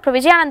பேசலாம். டாக்டர்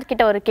விஜயானந்த்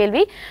கிட்ட ஒரு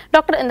கேள்வி.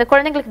 டாக்டர், இந்த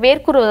குழந்தைங்களுக்கு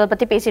வேர்க்குருவதை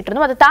பற்றி பேசிட்டு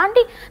இருந்தோம். அதை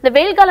தாண்டி இந்த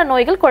வெயில்கால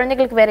நோய்கள்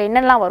குழந்தைங்களுக்கு வேற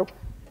என்னெல்லாம் வரும்?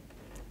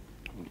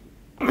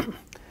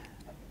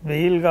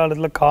 வெயில்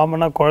காலத்தில்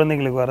காமனாக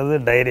குழந்தைங்களுக்கு வர்றது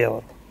டைரியா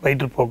வரும்,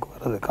 வயிற்றுப்போக்கு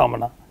வர்றது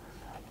காமனாக.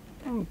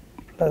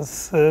 ப்ளஸ்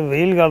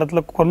வெயில்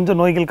காலத்தில் கொஞ்சம்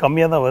நோய்கள்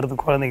கம்மியாக தான் வருது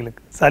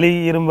குழந்தைங்களுக்கு. சளி,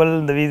 இரும்பல்,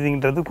 இந்த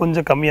வீசிங்கிறது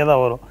கொஞ்சம் கம்மியாக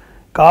தான் வரும்.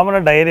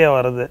 காமனாக டைரியா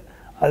வருது.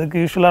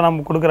 அதுக்கு யூஸ்வலாக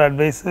நம்ம கொடுக்குற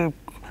அட்வைஸு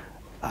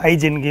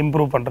ஹைஜீனுக்கு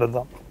இம்ப்ரூவ் பண்ணுறது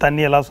தான்.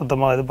 தண்ணியெல்லாம்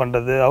சுத்தமாக இது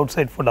பண்ணுறது, அவுட்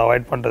சைட் ஃபுட்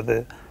அவாய்ட் பண்ணுறது,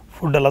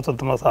 ஃபுட்டெல்லாம்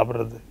சுத்தமாக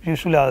சாப்பிட்றது.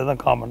 யூஸ்வலி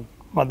அதுதான் காமன்.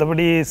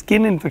 மற்றபடி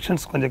ஸ்கின்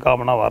இன்ஃபெக்ஷன்ஸ் கொஞ்சம்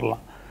காமனாக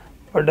வரலாம்.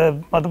 பட்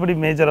மற்றபடி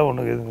மேஜராக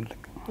ஒன்று எதுவும் இல்லை.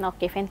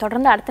 Okay fine.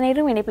 தொடர்ந்து அடுத்த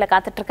நேரம் இணைப்பில்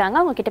காத்துட்ருக்காங்க,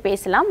 அவங்ககிட்ட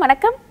பேசலாம்.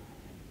 வணக்கம்.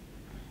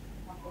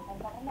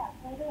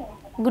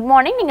 Good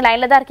morning. நீங்க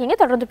லைன்ல தான் இருக்கீங்க,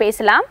 தொடர்ந்து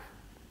பேசலாம்.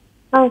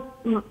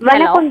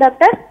 வணக்கம்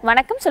டாக்டர்.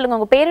 வணக்கம், சொல்லுங்க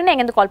உங்க பேர் என்ன,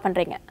 எங்க இருந்து கால்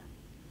பண்றீங்க?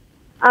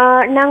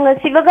 நாங்க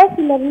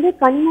சிவகாசில இருந்து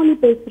கண்மொழி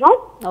பேசுறோம்.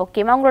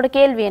 ஓகேமா, உங்களோட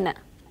கேள்வி என்ன?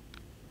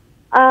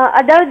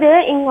 அதாவது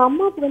எங்க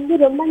அம்மாவுக்கு வந்து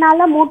ரொம்ப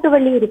நாளா மூட்டு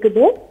வலி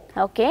இருக்குது.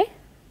 ஓகே.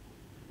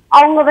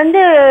 அவங்க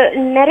வந்து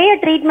நிறைய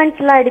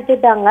ட்ரீட்மெண்ட்ஸ் எல்லாம்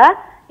எடுத்துட்டாங்க.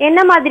 என்ன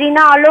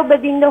மாதிரினா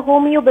அலோபதி, இந்த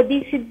ஹோமியோபதி,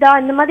 சித்தா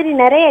இந்த மாதிரி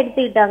நிறைய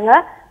எடுத்துக்கிட்டாங்க.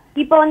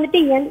 இப்ப வந்துட்டு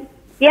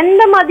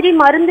எந்த மாதிரி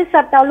மருந்து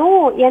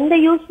சாப்பிட்டாலும் எந்த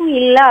யூஸும்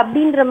இல்லை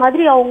அப்படின்ற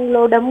மாதிரி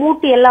அவங்களோட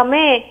மூட்டு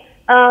எல்லாமே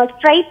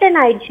ஸ்ட்ரைட்டன்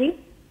ஆயிடுச்சு.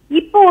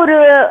 இப்போ ஒரு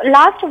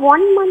லாஸ்ட்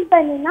 1 month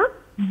என்னன்னா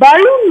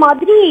பலூன்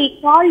மாதிரி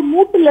கால்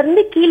மூட்டுல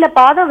இருந்து கீழே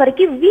பாதம்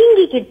வரைக்கும்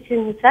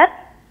வீங்கிக்கிடுச்சுங்க சார்.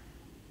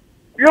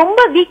 ரொம்ப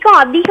வீக்கம்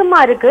அதிகமா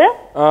இருக்கு.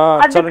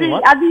 அதுக்கு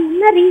அது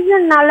என்ன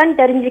ரீசன்னாலன்னு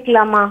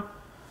தெரிஞ்சுக்கலாமா?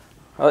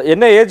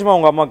 என்ன ஏஜ்மா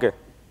உங்க அம்மாக்கு?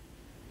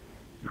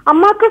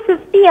 அம்மாக்கு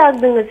 50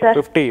 ஆகுதுங்க சார்.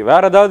 50.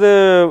 வேற ஏதாவது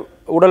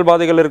உடல்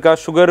பாதைகள் இருக்கா?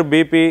 Sugar,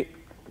 BP,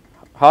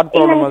 heart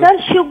problem?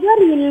 Sir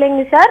sugar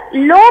இல்லைங்க சார்,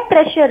 லோ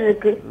பிரஷர்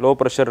இருக்கு. லோ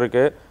பிரஷர்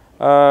இருக்கு.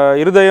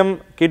 இருதயம்,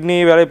 கிட்னி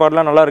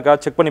வேலைப்பாடுலாம் நல்லா இருக்கா?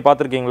 செக் பண்ணி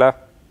பார்த்துருக்கீங்களா?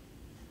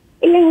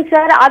 இல்லைங்க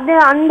சார், அது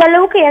அந்த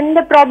அளவுக்கு எந்த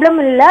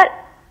ப்ராப்ளமும் இல்ல.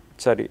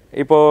 சரி,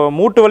 இப்போ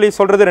மூட்டு வலி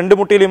சொல்றது 2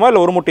 முட்டிலையுமா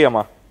இல்ல ஒரு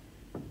முட்டியாமா?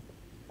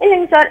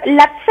 இல்லைங்க சார்,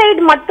 லெஃப்ட்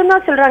சைடு மட்டும்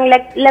தான் சொல்றாங்க.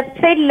 லெஃப்ட்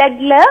சைடு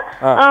லெக்ல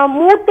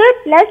மூட்டு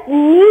பிளஸ்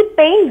நீ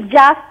பெயின்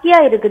ஜாஸ்தியா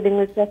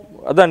இருக்குதுங்க சார்.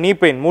 அதான் நீ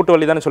பெயின், மூட்டு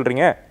வலி தானே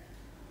சொல்றீங்க?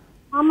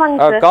 ஆமாங்க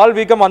சார். கால்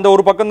வீக்கம் அந்த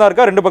ஒரு பக்கம் தான்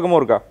இருக்கா, 2 பக்கமும்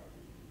இருக்கா?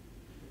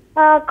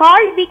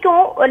 கால்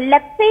வீக்கம்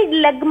லெஃப்ட் சைடு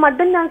லெக்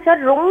மட்டும் தான் சார்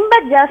ரொம்ப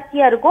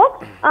ஜாஸ்தியா இருக்கும்.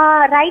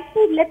 ரைட்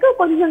சைடு லெக்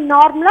கொஞ்சம்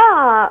நார்மலா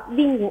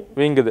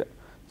வீங்குது.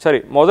 சரி,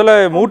 முதல்ல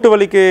மூட்டு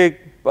வலிக்கு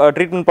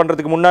ட்ரீட்மெண்ட்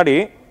பண்றதுக்கு முன்னாடி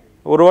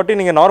ஒரு வாட்டி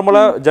நீங்க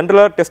நார்மலா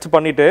ஜென்ரலா டெஸ்ட்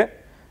பண்ணிட்டு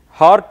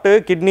ஹார்ட்,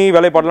 கிட்னி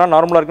வேலைப்பாடுலாம்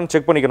நார்மலா இருக்குன்னு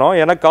செக் பண்ணிக்கணும்.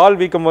 ஏன்னா கால்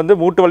வீக்கம் வந்து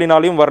மூட்டு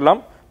வலினாலையும்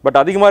வரலாம். பட்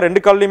அதிகமா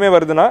 2 கால்லையுமே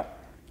வருதுன்னா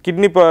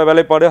கிட்னி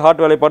வேலைப்பாடு,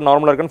 ஹார்ட் வேலைப்பாடு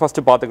நார்மலா இருக்குன்னு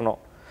ஃபர்ஸ்ட் பார்த்துக்கணும்.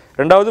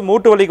 ரெண்டாவது,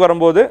 மூட்டு வலிக்கு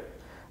வரும்போது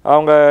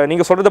அவங்க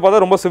நீங்க சொல்றத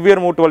பார்த்தா ரொம்ப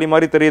சிவியர் மூட்டு வலி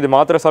மாதிரி தெரியுது.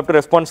 மாத்திரை சாப்பிட்டு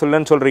ரெஸ்பான்ஸ்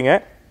இல்லைன்னு சொல்றீங்க.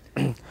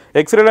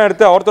 எக்ஸ்ரேலாம்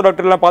எடுத்து ஆர்த்தோ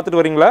டாக்டர்லாம்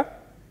பார்த்துட்டு வரீங்களா?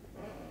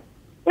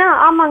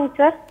 ஆமாங்க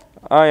சார்.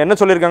 என்ன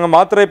சொல்லியிருக்காங்க?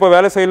 மாத்திரை இப்போ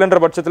வேலை செய்யலன்ற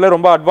பட்சத்தில்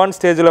ரொம்ப அட்வான்ஸ்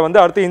ஸ்டேஜில் வந்து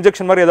அடுத்து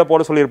இன்ஜெக்ஷன் மாதிரி ஏதாவது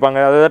போட சொல்லியிருப்பாங்க.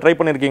 அதை ட்ரை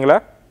பண்ணியிருக்கீங்களா?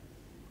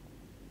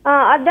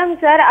 அதாங்க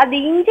சார், அது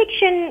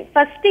இன்ஜெக்ஷன்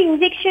ஃபர்ஸ்ட்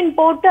இன்ஜெக்ஷன்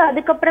போட்டு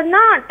அதுக்கப்புறம்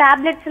தான்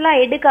டேப்லெட்ஸ் எல்லாம்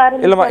எடுக்க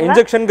ஆரம்பிச்சாங்க. இல்லம்மா,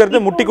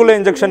 இன்ஜெக்ஷன்ங்கிறது முட்டிக்குள்ள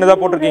இன்ஜெக்ஷன்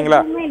ஏதாவது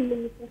போட்டிருக்கீங்களா?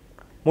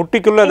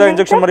 முட்டிக்குள்ள ஏதாவது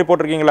இன்ஜெக்ஷன் மாதிரி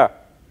போட்டிருக்கீங்களா?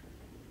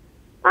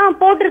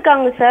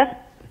 போட்டிருக்காங்க சார்.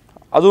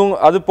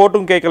 அது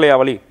போட்டும் கேட்கலையா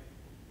வலி?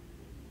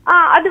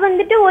 அது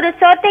வந்துட்டு ஒரு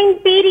சர்டைன்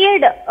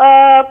பீரியட்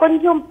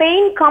கொஞ்சம்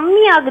பெயின்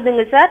கம்மி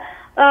ஆகுதுங்க சார்.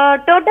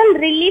 டோட்டல்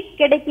ரிலீஃப்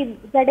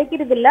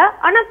கிடைக்கிறது இல்ல,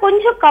 ஆனா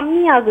கொஞ்சம்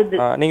கம்மி ஆகுது.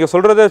 நீங்க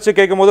சொல்றத வச்சு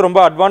கேட்கும்போது ரொம்ப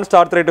அட்வான்ஸ்ட்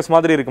ஆர்த்ரைட்டிஸ்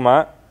மாதிரி இருக்குமா?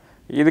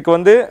 இதுக்கு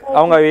வந்து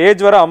அவங்க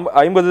ஏஜ் வர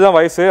 50 தான்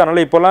வயசு.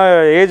 அதனால இப்போலாம்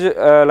ஏஜ்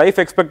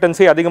லைஃப்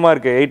எக்ஸ்பெக்டன்சி அதிகமாக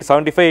இருக்கு.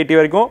 75, 80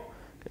 வரைக்கும்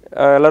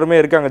எல்லாருமே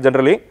இருக்காங்க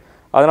ஜென்ரலி.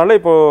 அதனால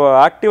இப்போ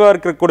ஆக்டிவாக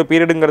இருக்கக்கூடிய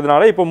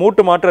பீரியடுங்கிறதுனால இப்போ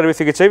மூட்டு மாற்று அறுவை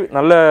சிகிச்சை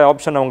நல்ல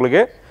ஆப்ஷன்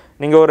அவங்களுக்கு.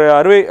 நீங்கள் ஒரு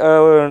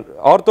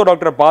ஆர்த்தோ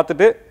டாக்டரை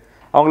பார்த்துட்டு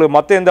அவங்களுக்கு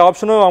மற்ற எந்த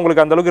ஆப்ஷனும்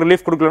அவங்களுக்கு அந்த அளவுக்கு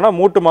ரிலீஃப் கொடுக்கலன்னா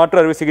மூட்டு மாற்று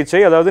அறுவை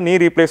சிகிச்சை, அதாவது நீ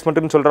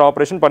ரீப்ளேஸ்மெண்ட்னு சொல்கிற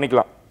ஆப்ரேஷன்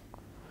பண்ணிக்கலாம்.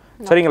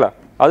 சரிங்களா?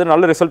 அது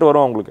நல்ல ரிசல்ட்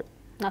வரும் உங்களுக்கு.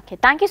 Okay,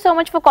 thank you so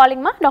much for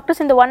காலிங்மா.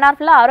 Doctors இந்த 1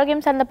 hour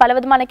ஆரோக்கியம் சார்ந்த பல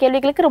விதமான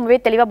கேள்விகளுக்கு ரொம்பவே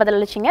தெளிவாக பதில்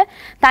அளிச்சிங்க.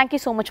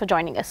 Thank you so much for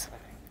joining us.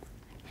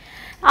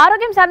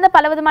 ஆரோக்கியம் சார்ந்த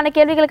பல விதமான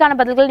கேள்விகளுக்கான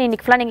பதில்கள்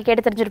இன்னைக்கு ஃபுல்லாக நீங்கள்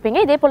கேட்டு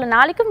தெரிஞ்சிருப்பீங்க. இதே போல்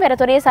நாளைக்கும் வேறு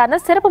துறையை சார்ந்த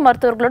சிறப்பு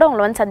மருத்துவர்களோடு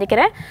உங்களை வந்து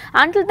சந்திக்கிறேன்.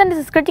 Until then,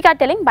 this is Kritika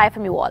telling bye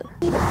from you all.